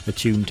Amber, a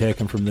tune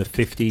taken from the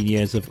 15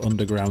 Years of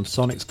Underground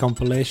Sonics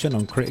compilation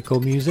on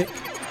Critical Music.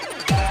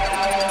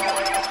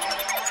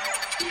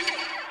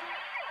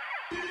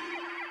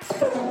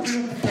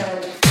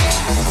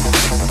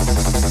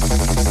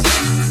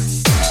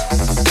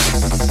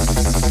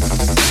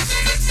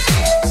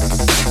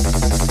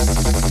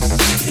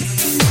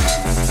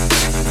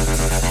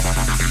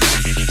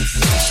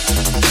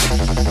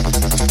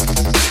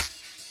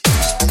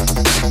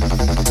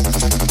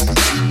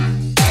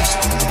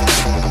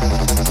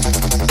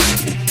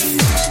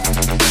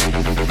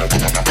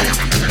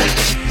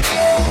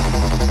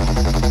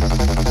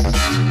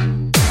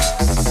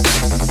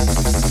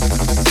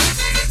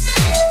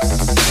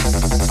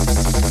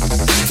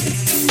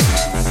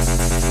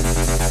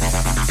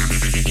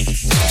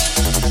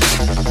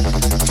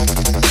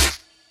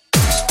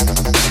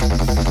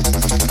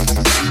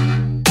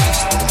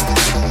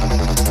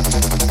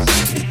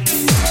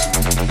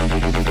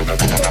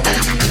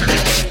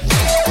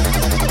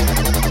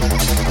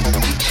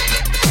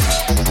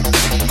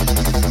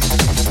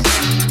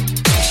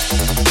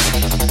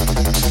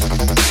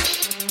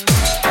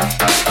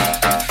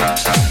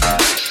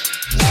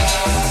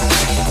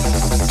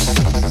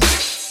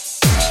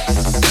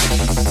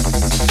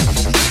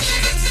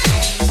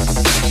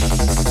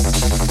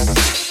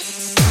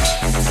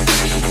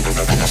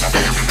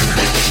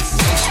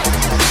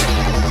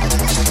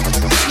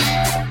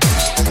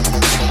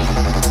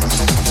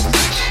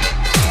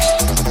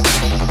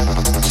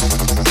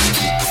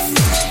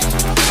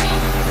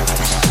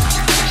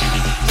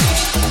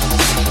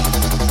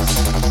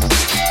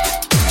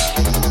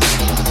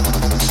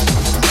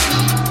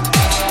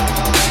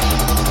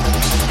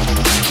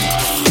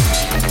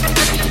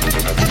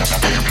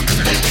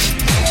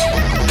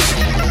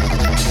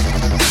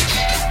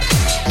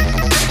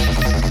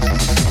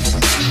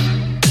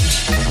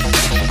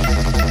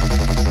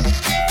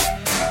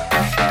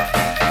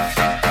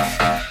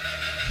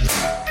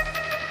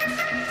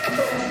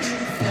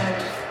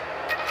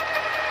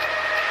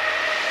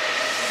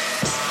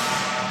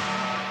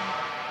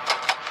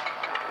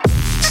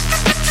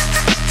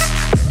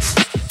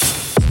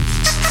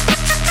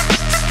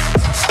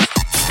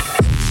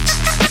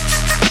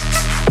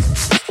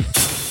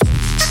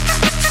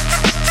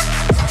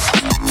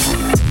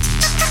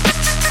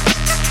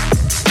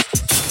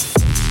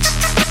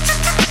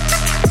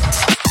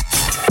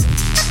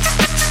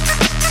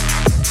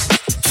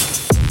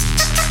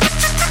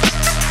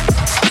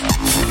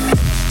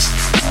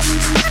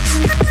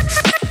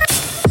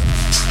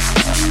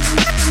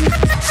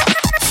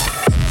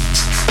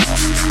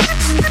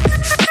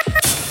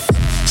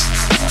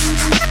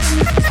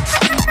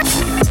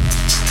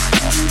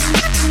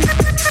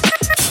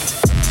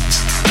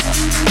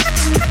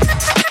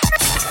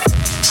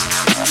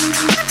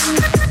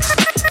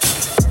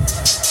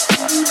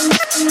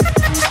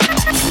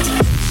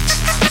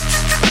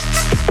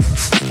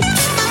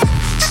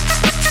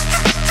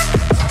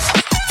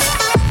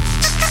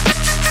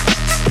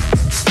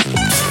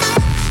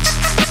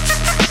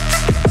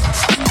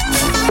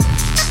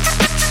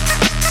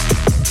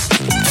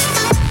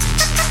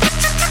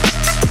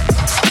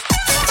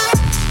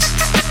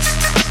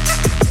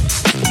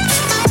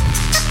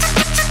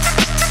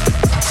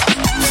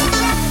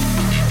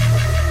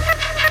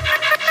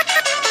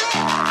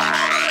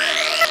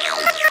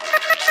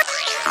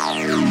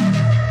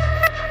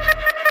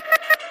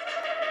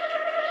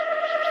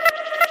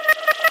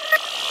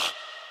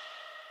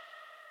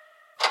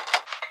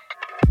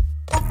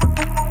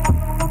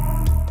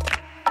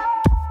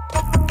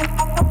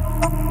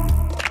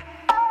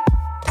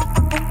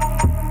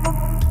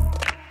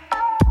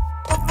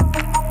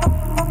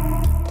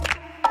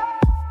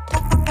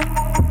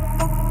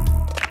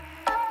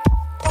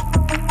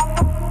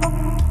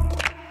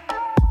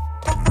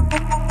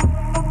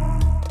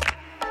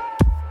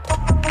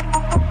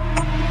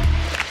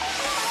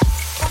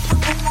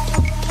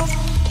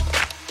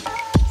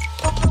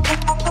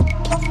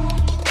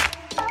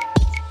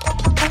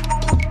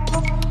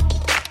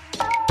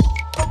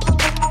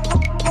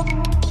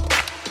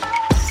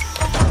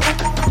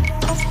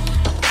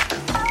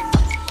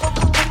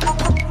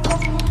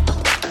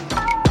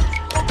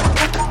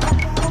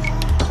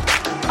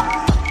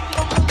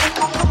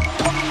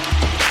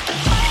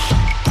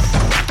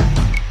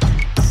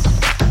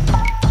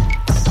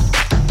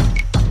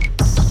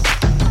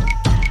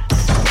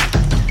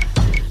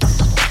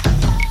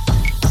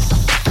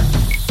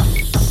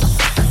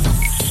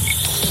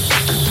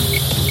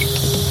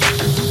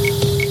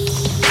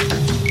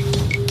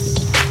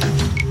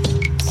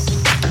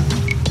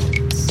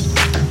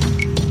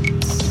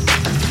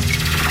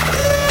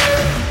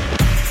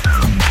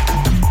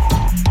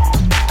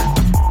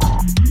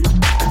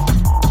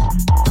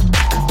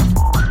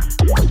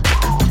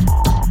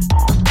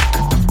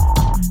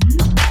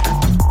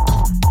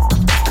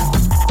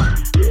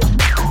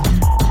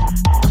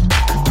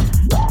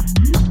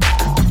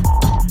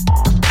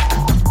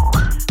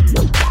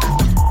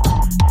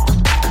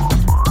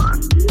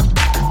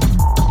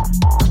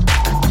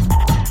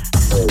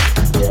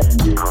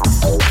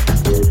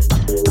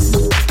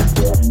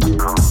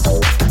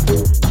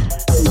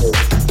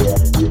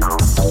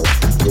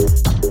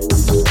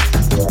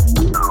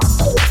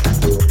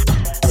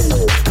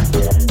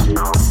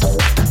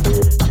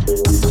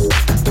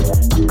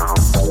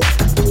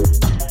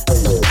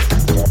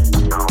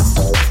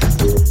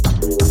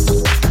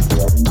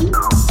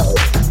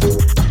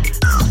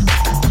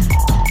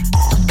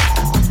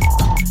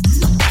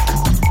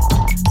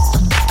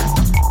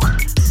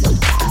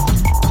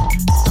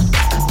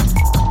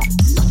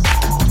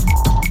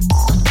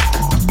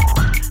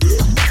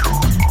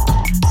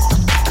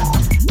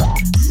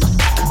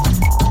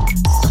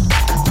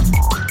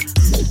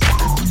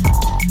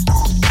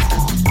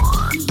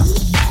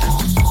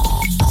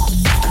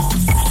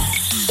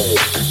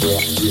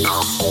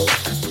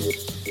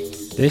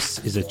 This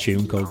is a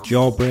tune called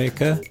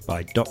Jawbreaker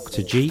by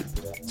Dr. Jeep,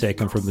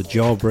 taken from the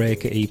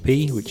Jawbreaker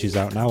EP, which is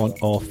out now on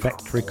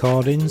Aufect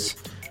Recordings.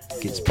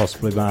 It's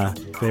possibly my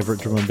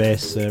favourite drum and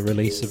bass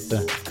release of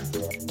the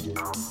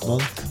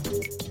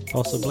month,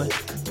 possibly,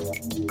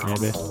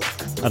 maybe.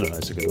 I don't know,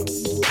 it's a good one.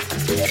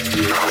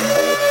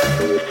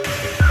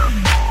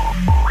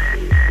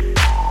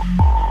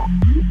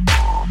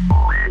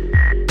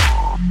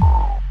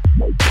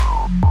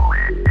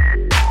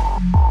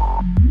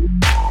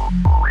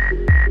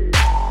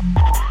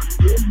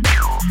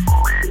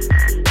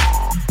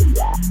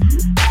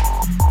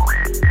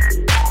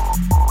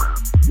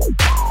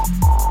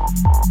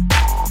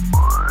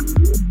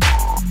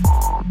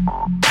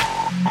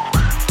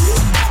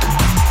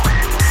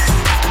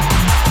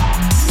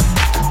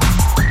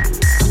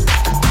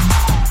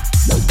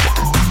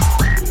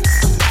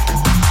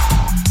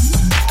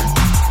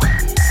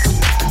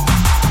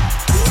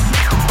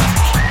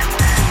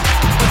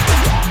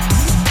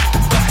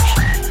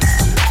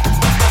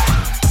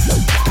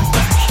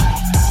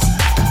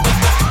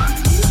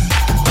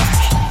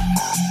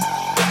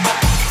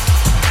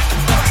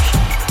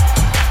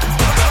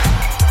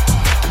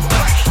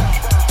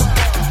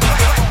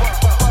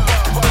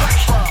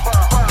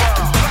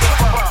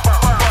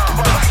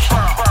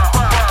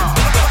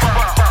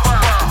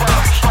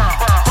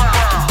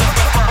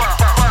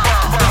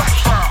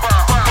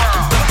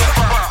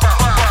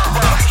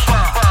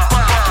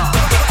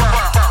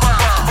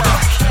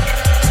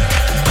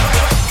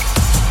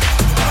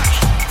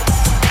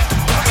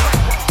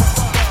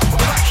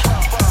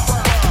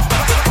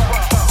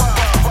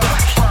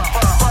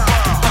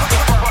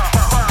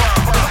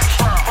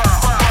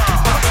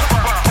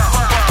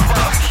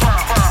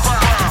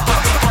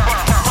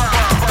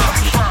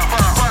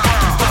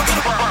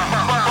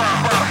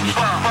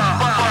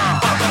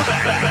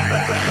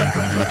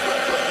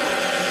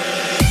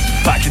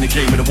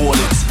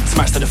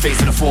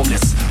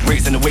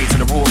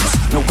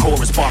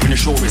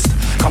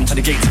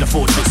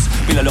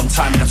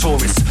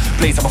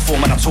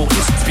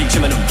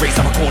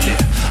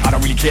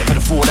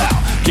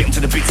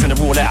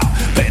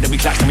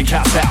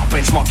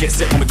 Get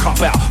set when we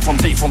crop out. From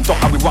D, from dot,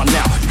 how we run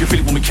now. You can feel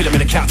it when we kill him in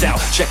the countdown.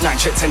 Check 9,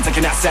 check 10,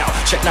 taking that sound.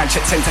 Check 9,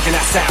 check 10, taking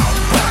that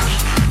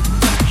sound.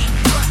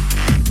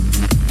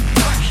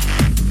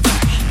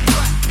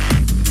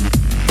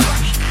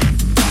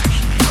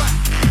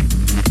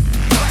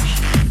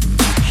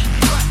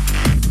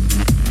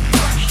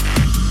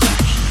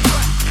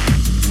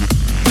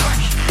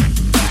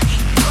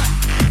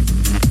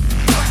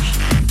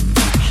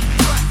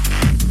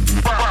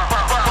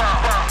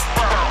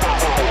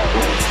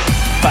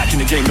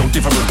 Game no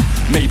different,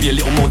 maybe a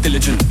little more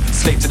diligent.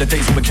 Slave to the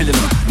days when we're killing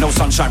them. No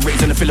sunshine,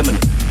 rays in the filament.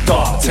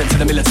 Dark, sent to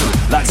the militant.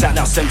 Lights out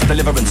now, sent for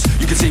deliverance.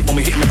 You can see it when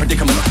we hit in the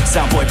predicament.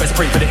 Soundboy, best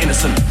pray for the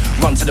innocent.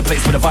 Run to the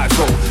place where the vibes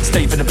roll.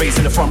 Stay for the bass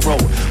in the front row.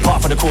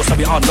 Part for the course that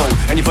we unload.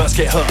 Any verse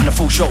get hurt on the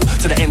full show.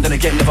 To the end and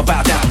again, never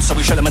bow down. So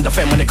we show them and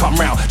defend when they come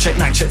round. Check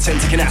 9, check 10,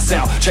 taking that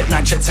sound. Check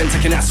 9, check 10,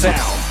 taking that sound.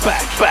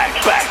 Back, back,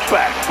 back,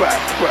 back,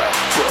 back, back,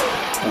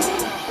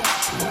 back.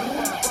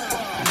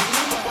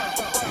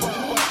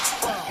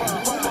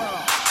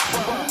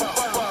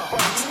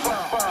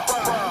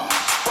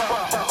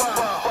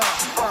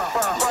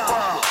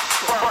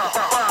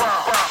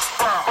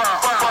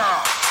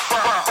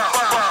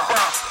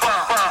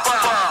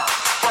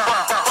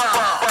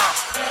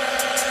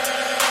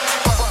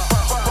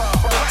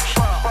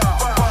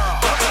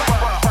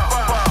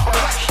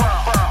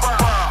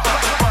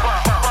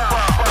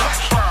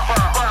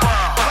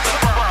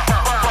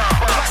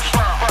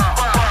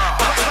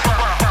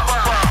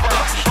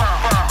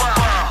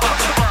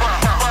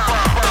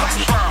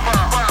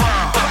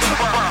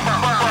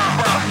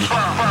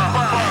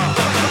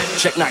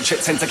 Check 9, check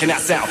 10, taking that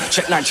sound.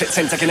 Check 9, check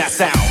 10, taking that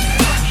sound.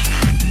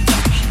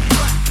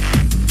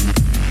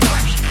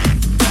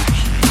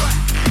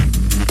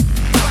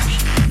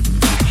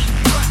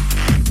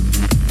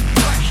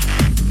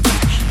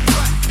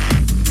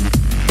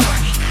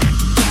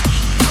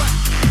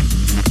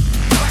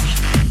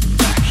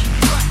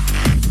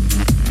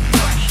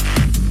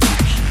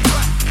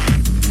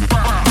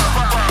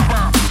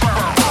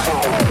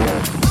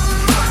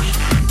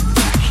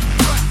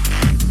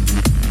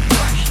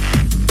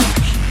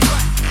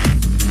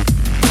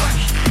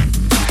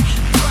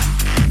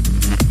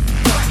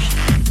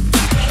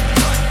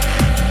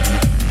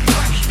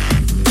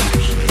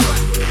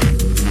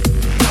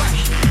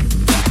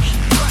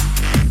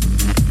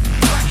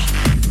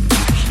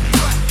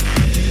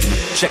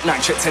 Check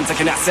 9, check 10,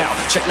 taking that sound.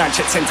 Check 9,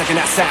 check 10, taking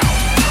that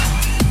sound.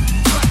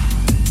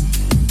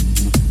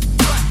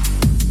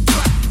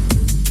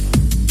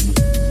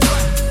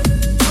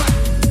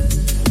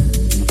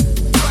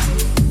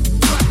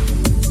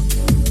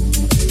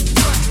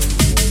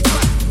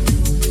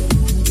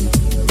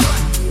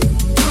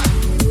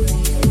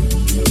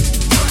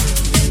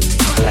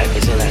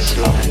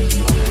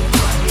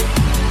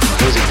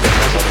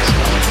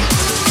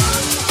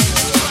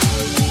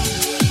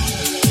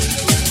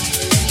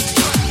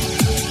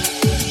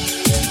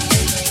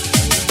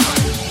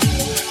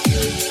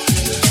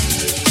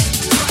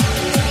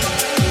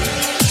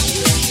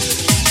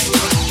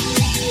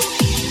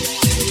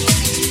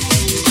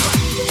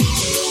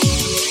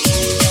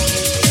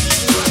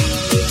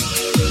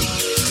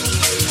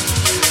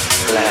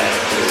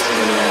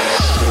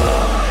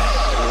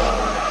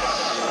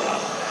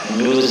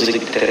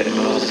 Music that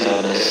moves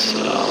on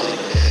slowly.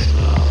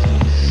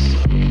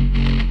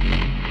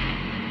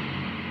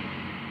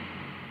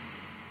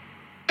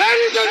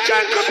 Ladies and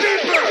gentlemen,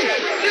 people,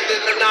 this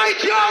is the night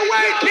you're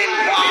waiting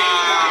for.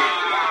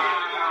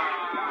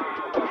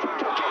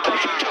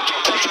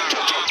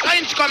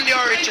 Hence come the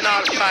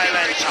original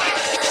silence.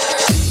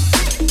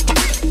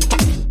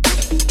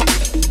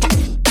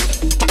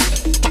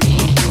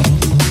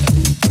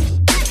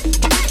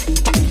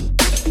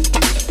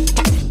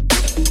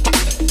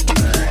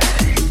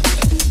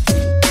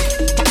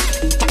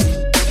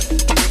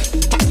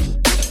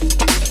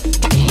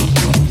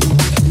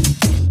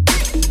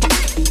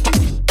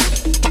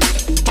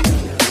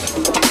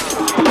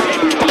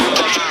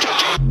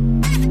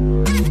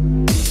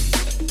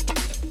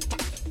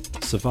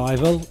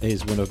 Survival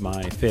is one of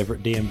my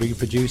favourite D&B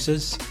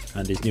producers,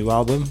 and his new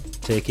album,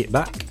 Take It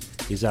Back,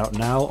 is out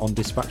now on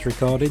Dispatch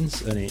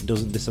Recordings, and it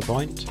doesn't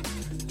disappoint.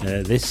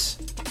 This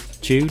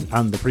tune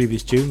and the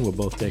previous tune were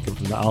both taken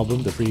from the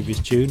album. The previous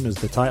tune was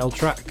the title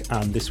track,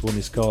 and this one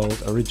is called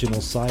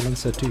Original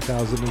Silencer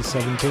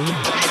 2017.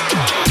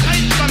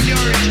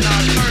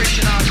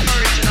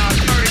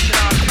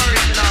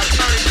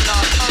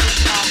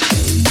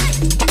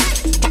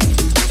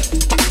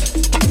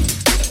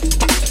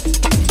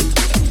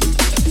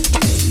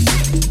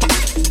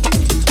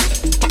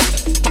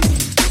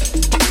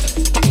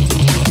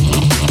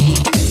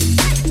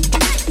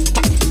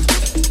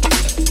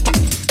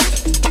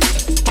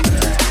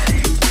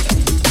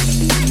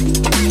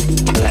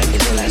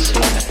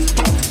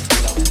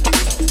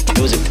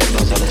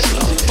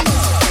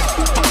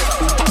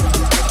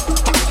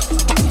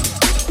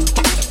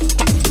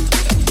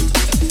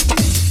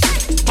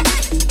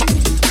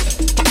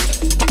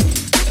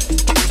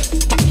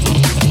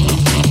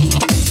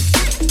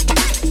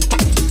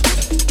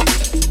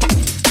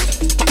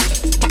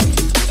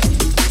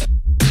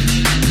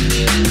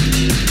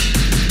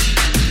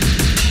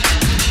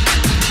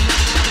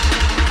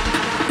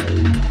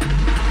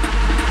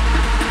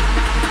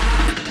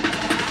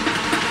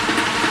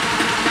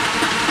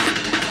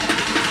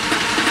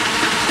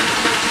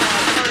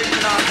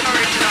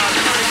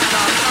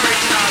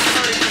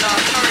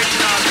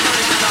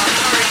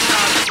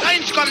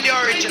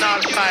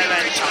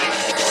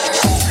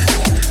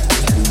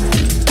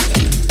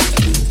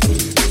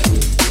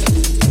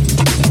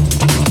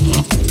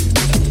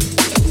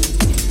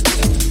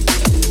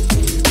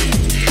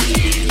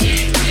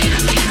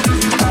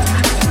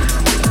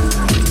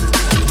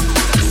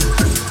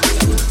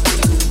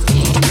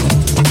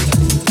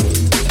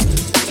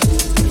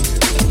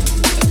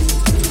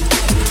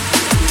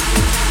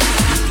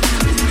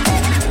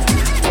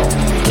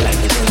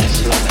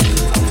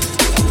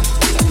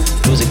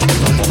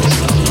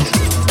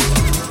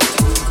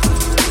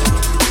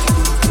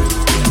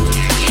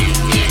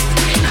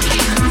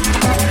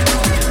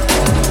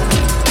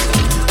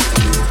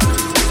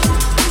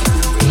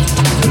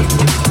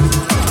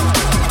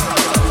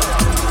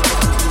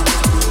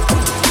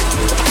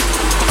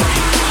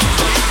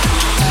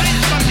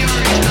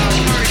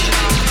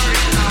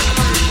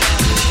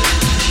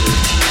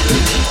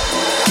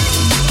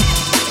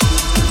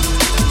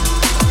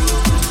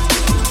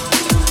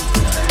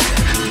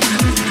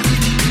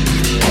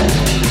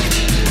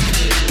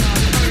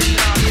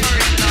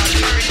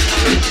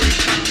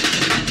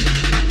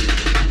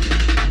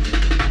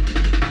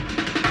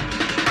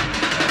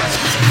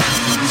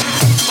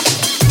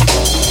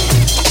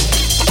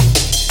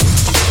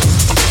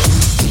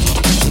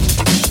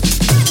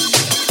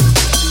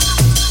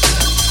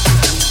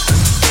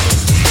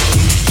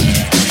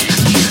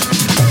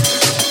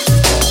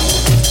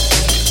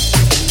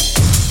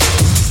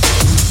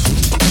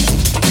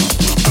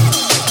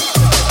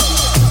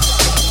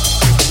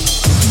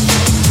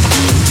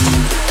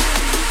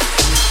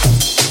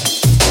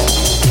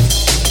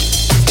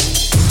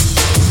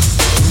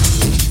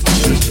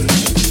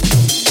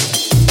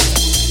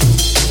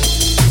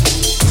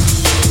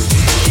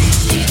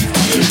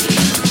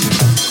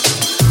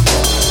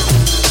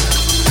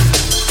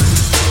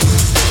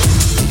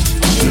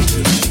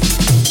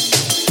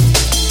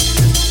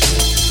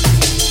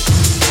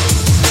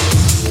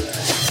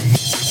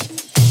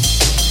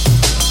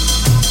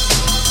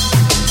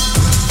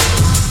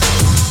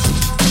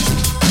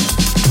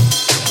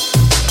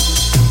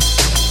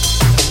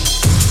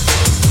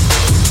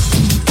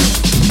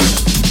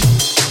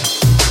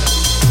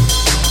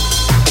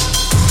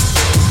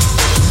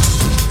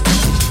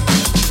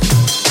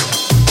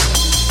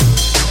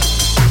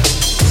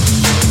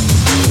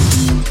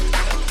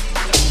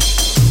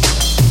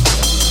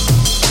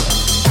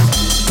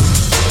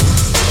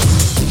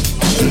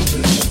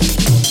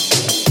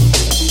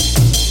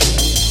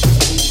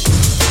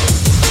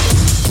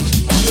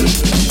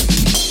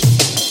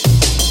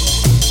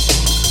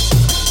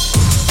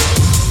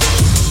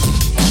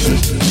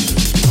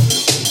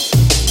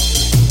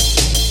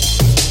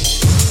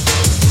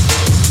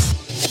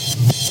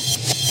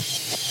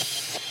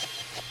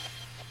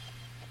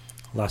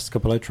 Last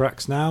couple of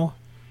tracks now.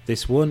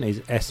 This one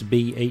is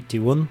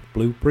SB81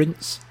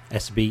 Blueprints,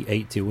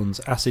 SB81's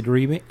Acid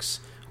Remix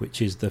which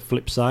is the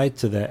flip side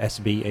to the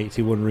SB81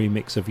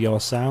 remix of Your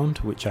Sound,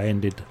 which I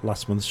ended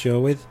last month's show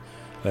with.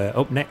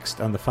 Up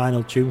next, and the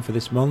final tune for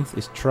this month,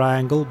 is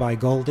Triangle by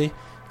Goldie,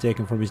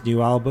 taken from his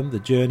new album, The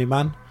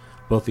Journeyman.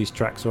 Both these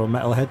tracks are on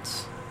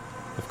Metalheadz,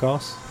 of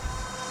course.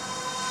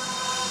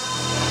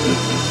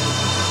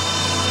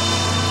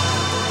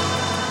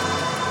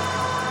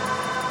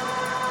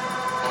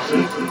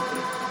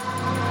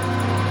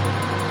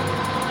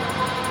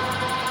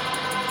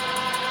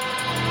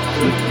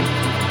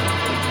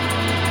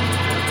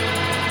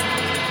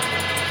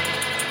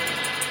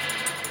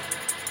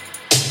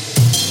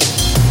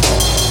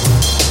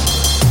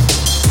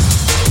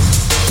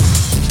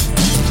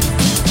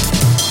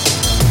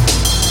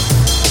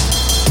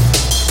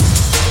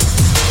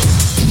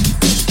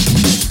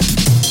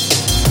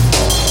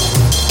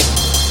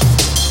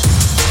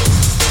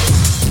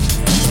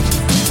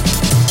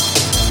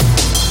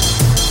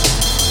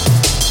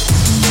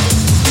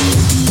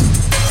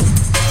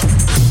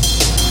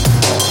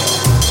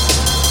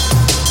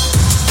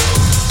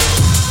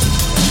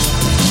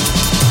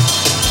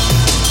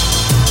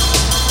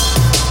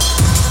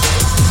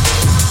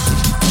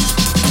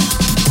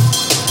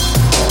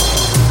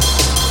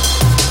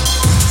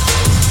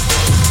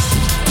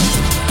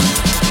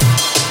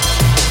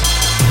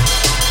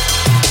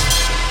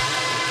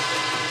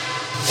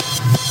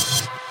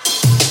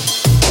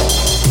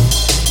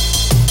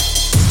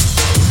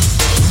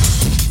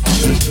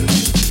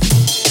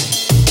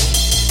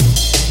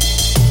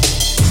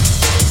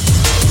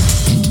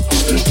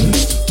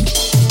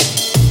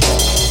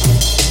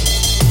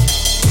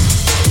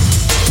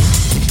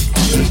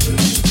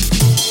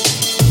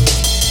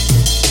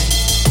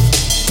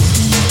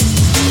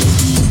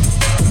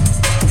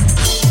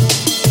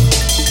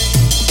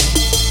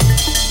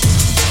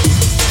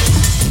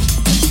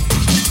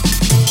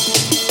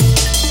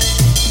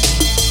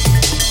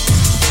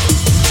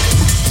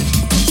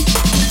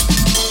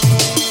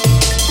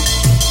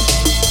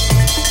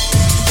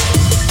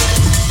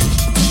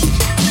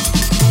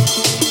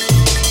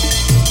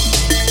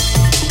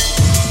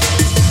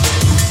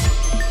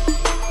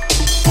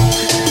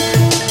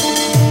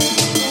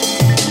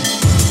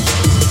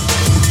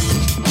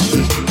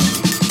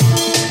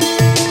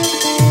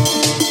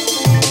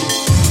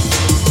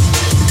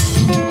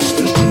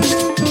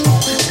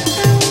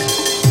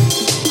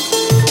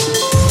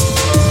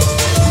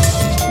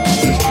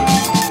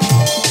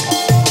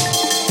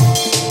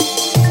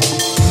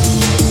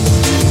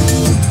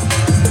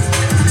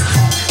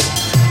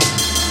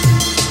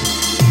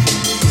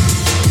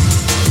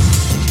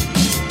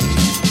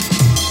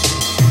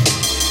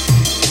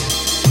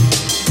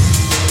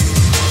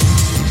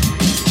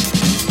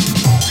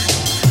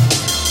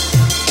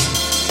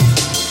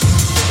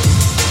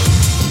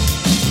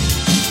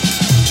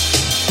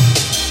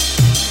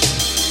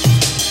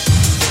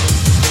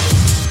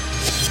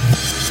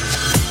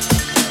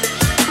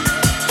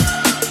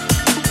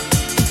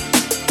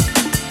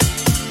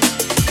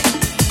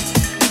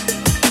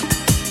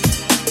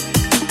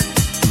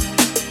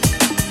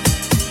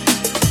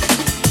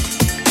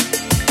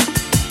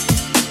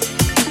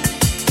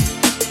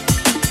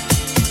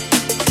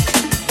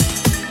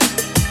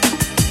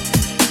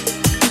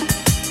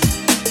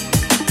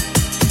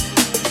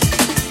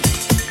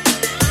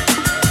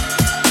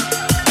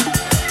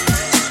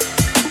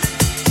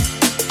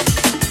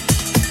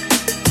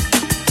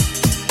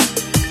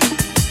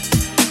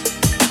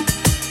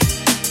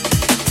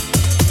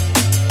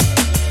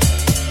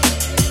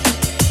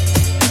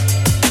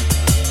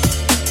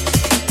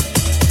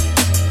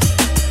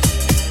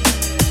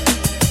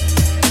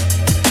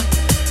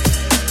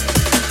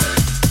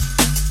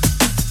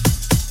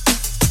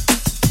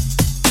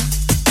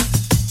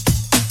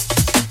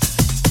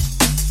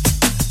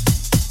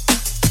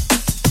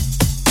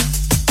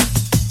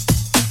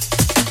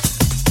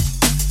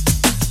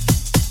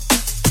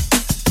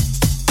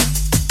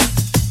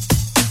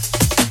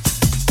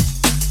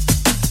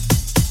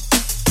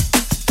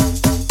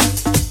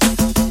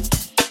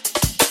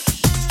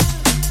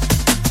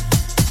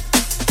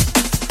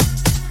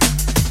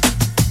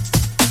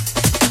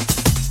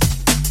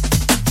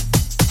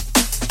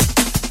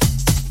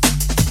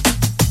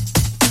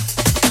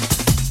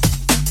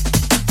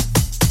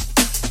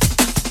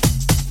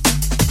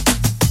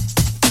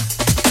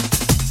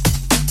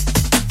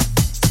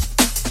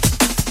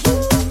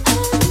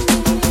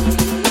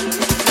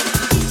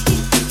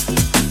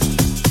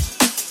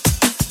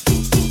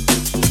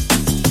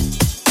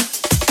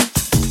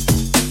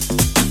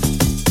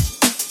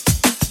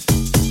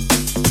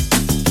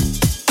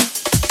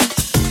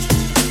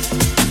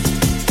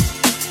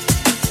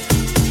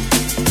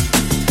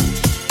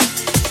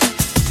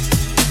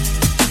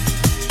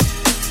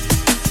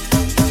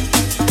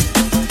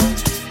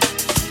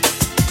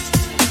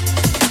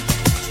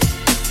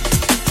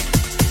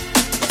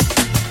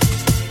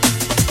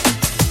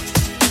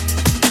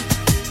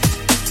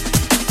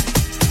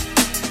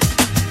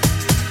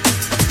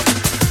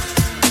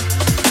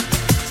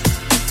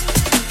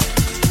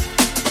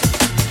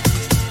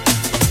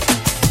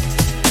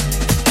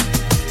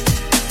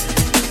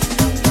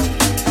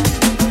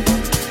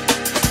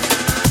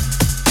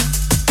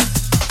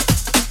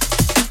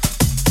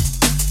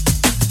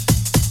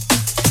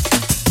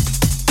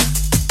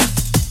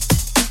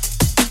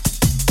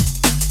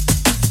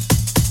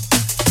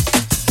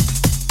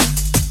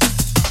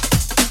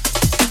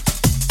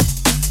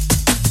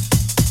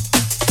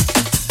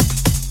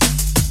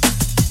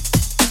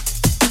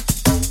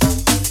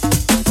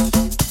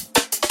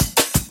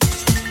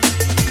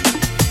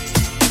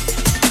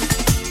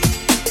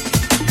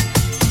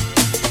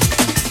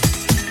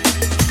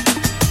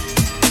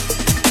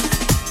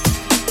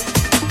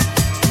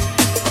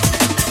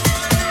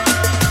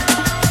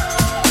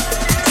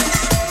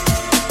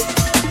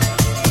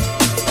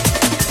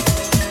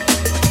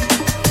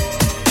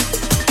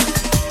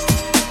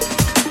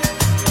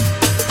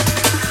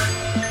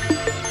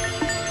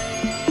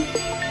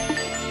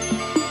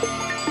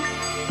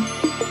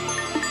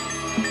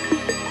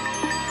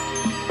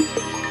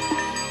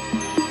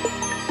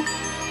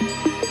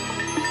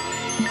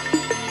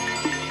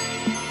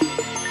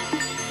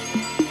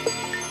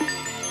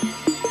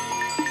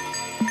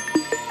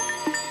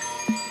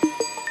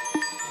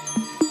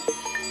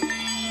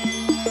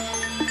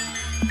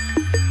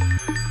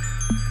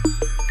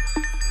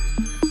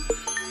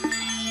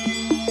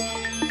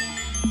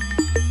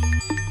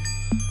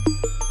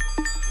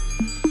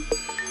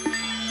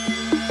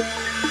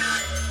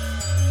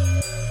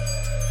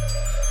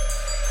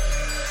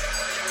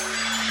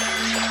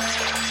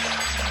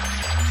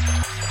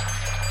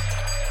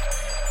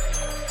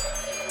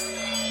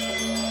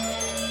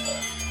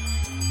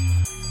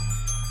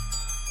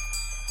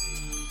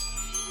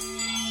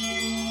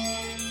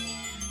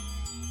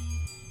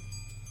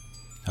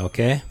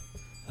 Okay,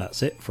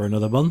 that's it for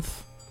another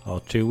month,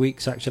 or 2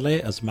 weeks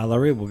actually, as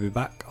Mallory will be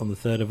back on the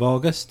 3rd of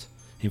August.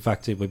 In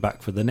fact, he'll be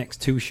back for the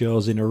next 2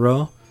 shows in a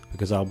row,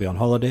 because I'll be on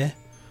holiday.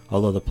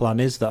 Although the plan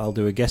is that I'll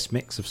do a guest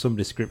mix of some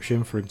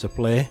description for him to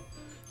play,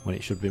 when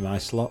it should be my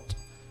slot.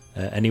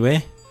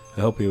 Anyway,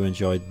 I hope you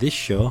enjoyed this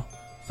show.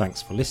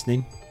 Thanks for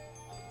listening.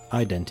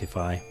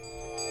 Identify.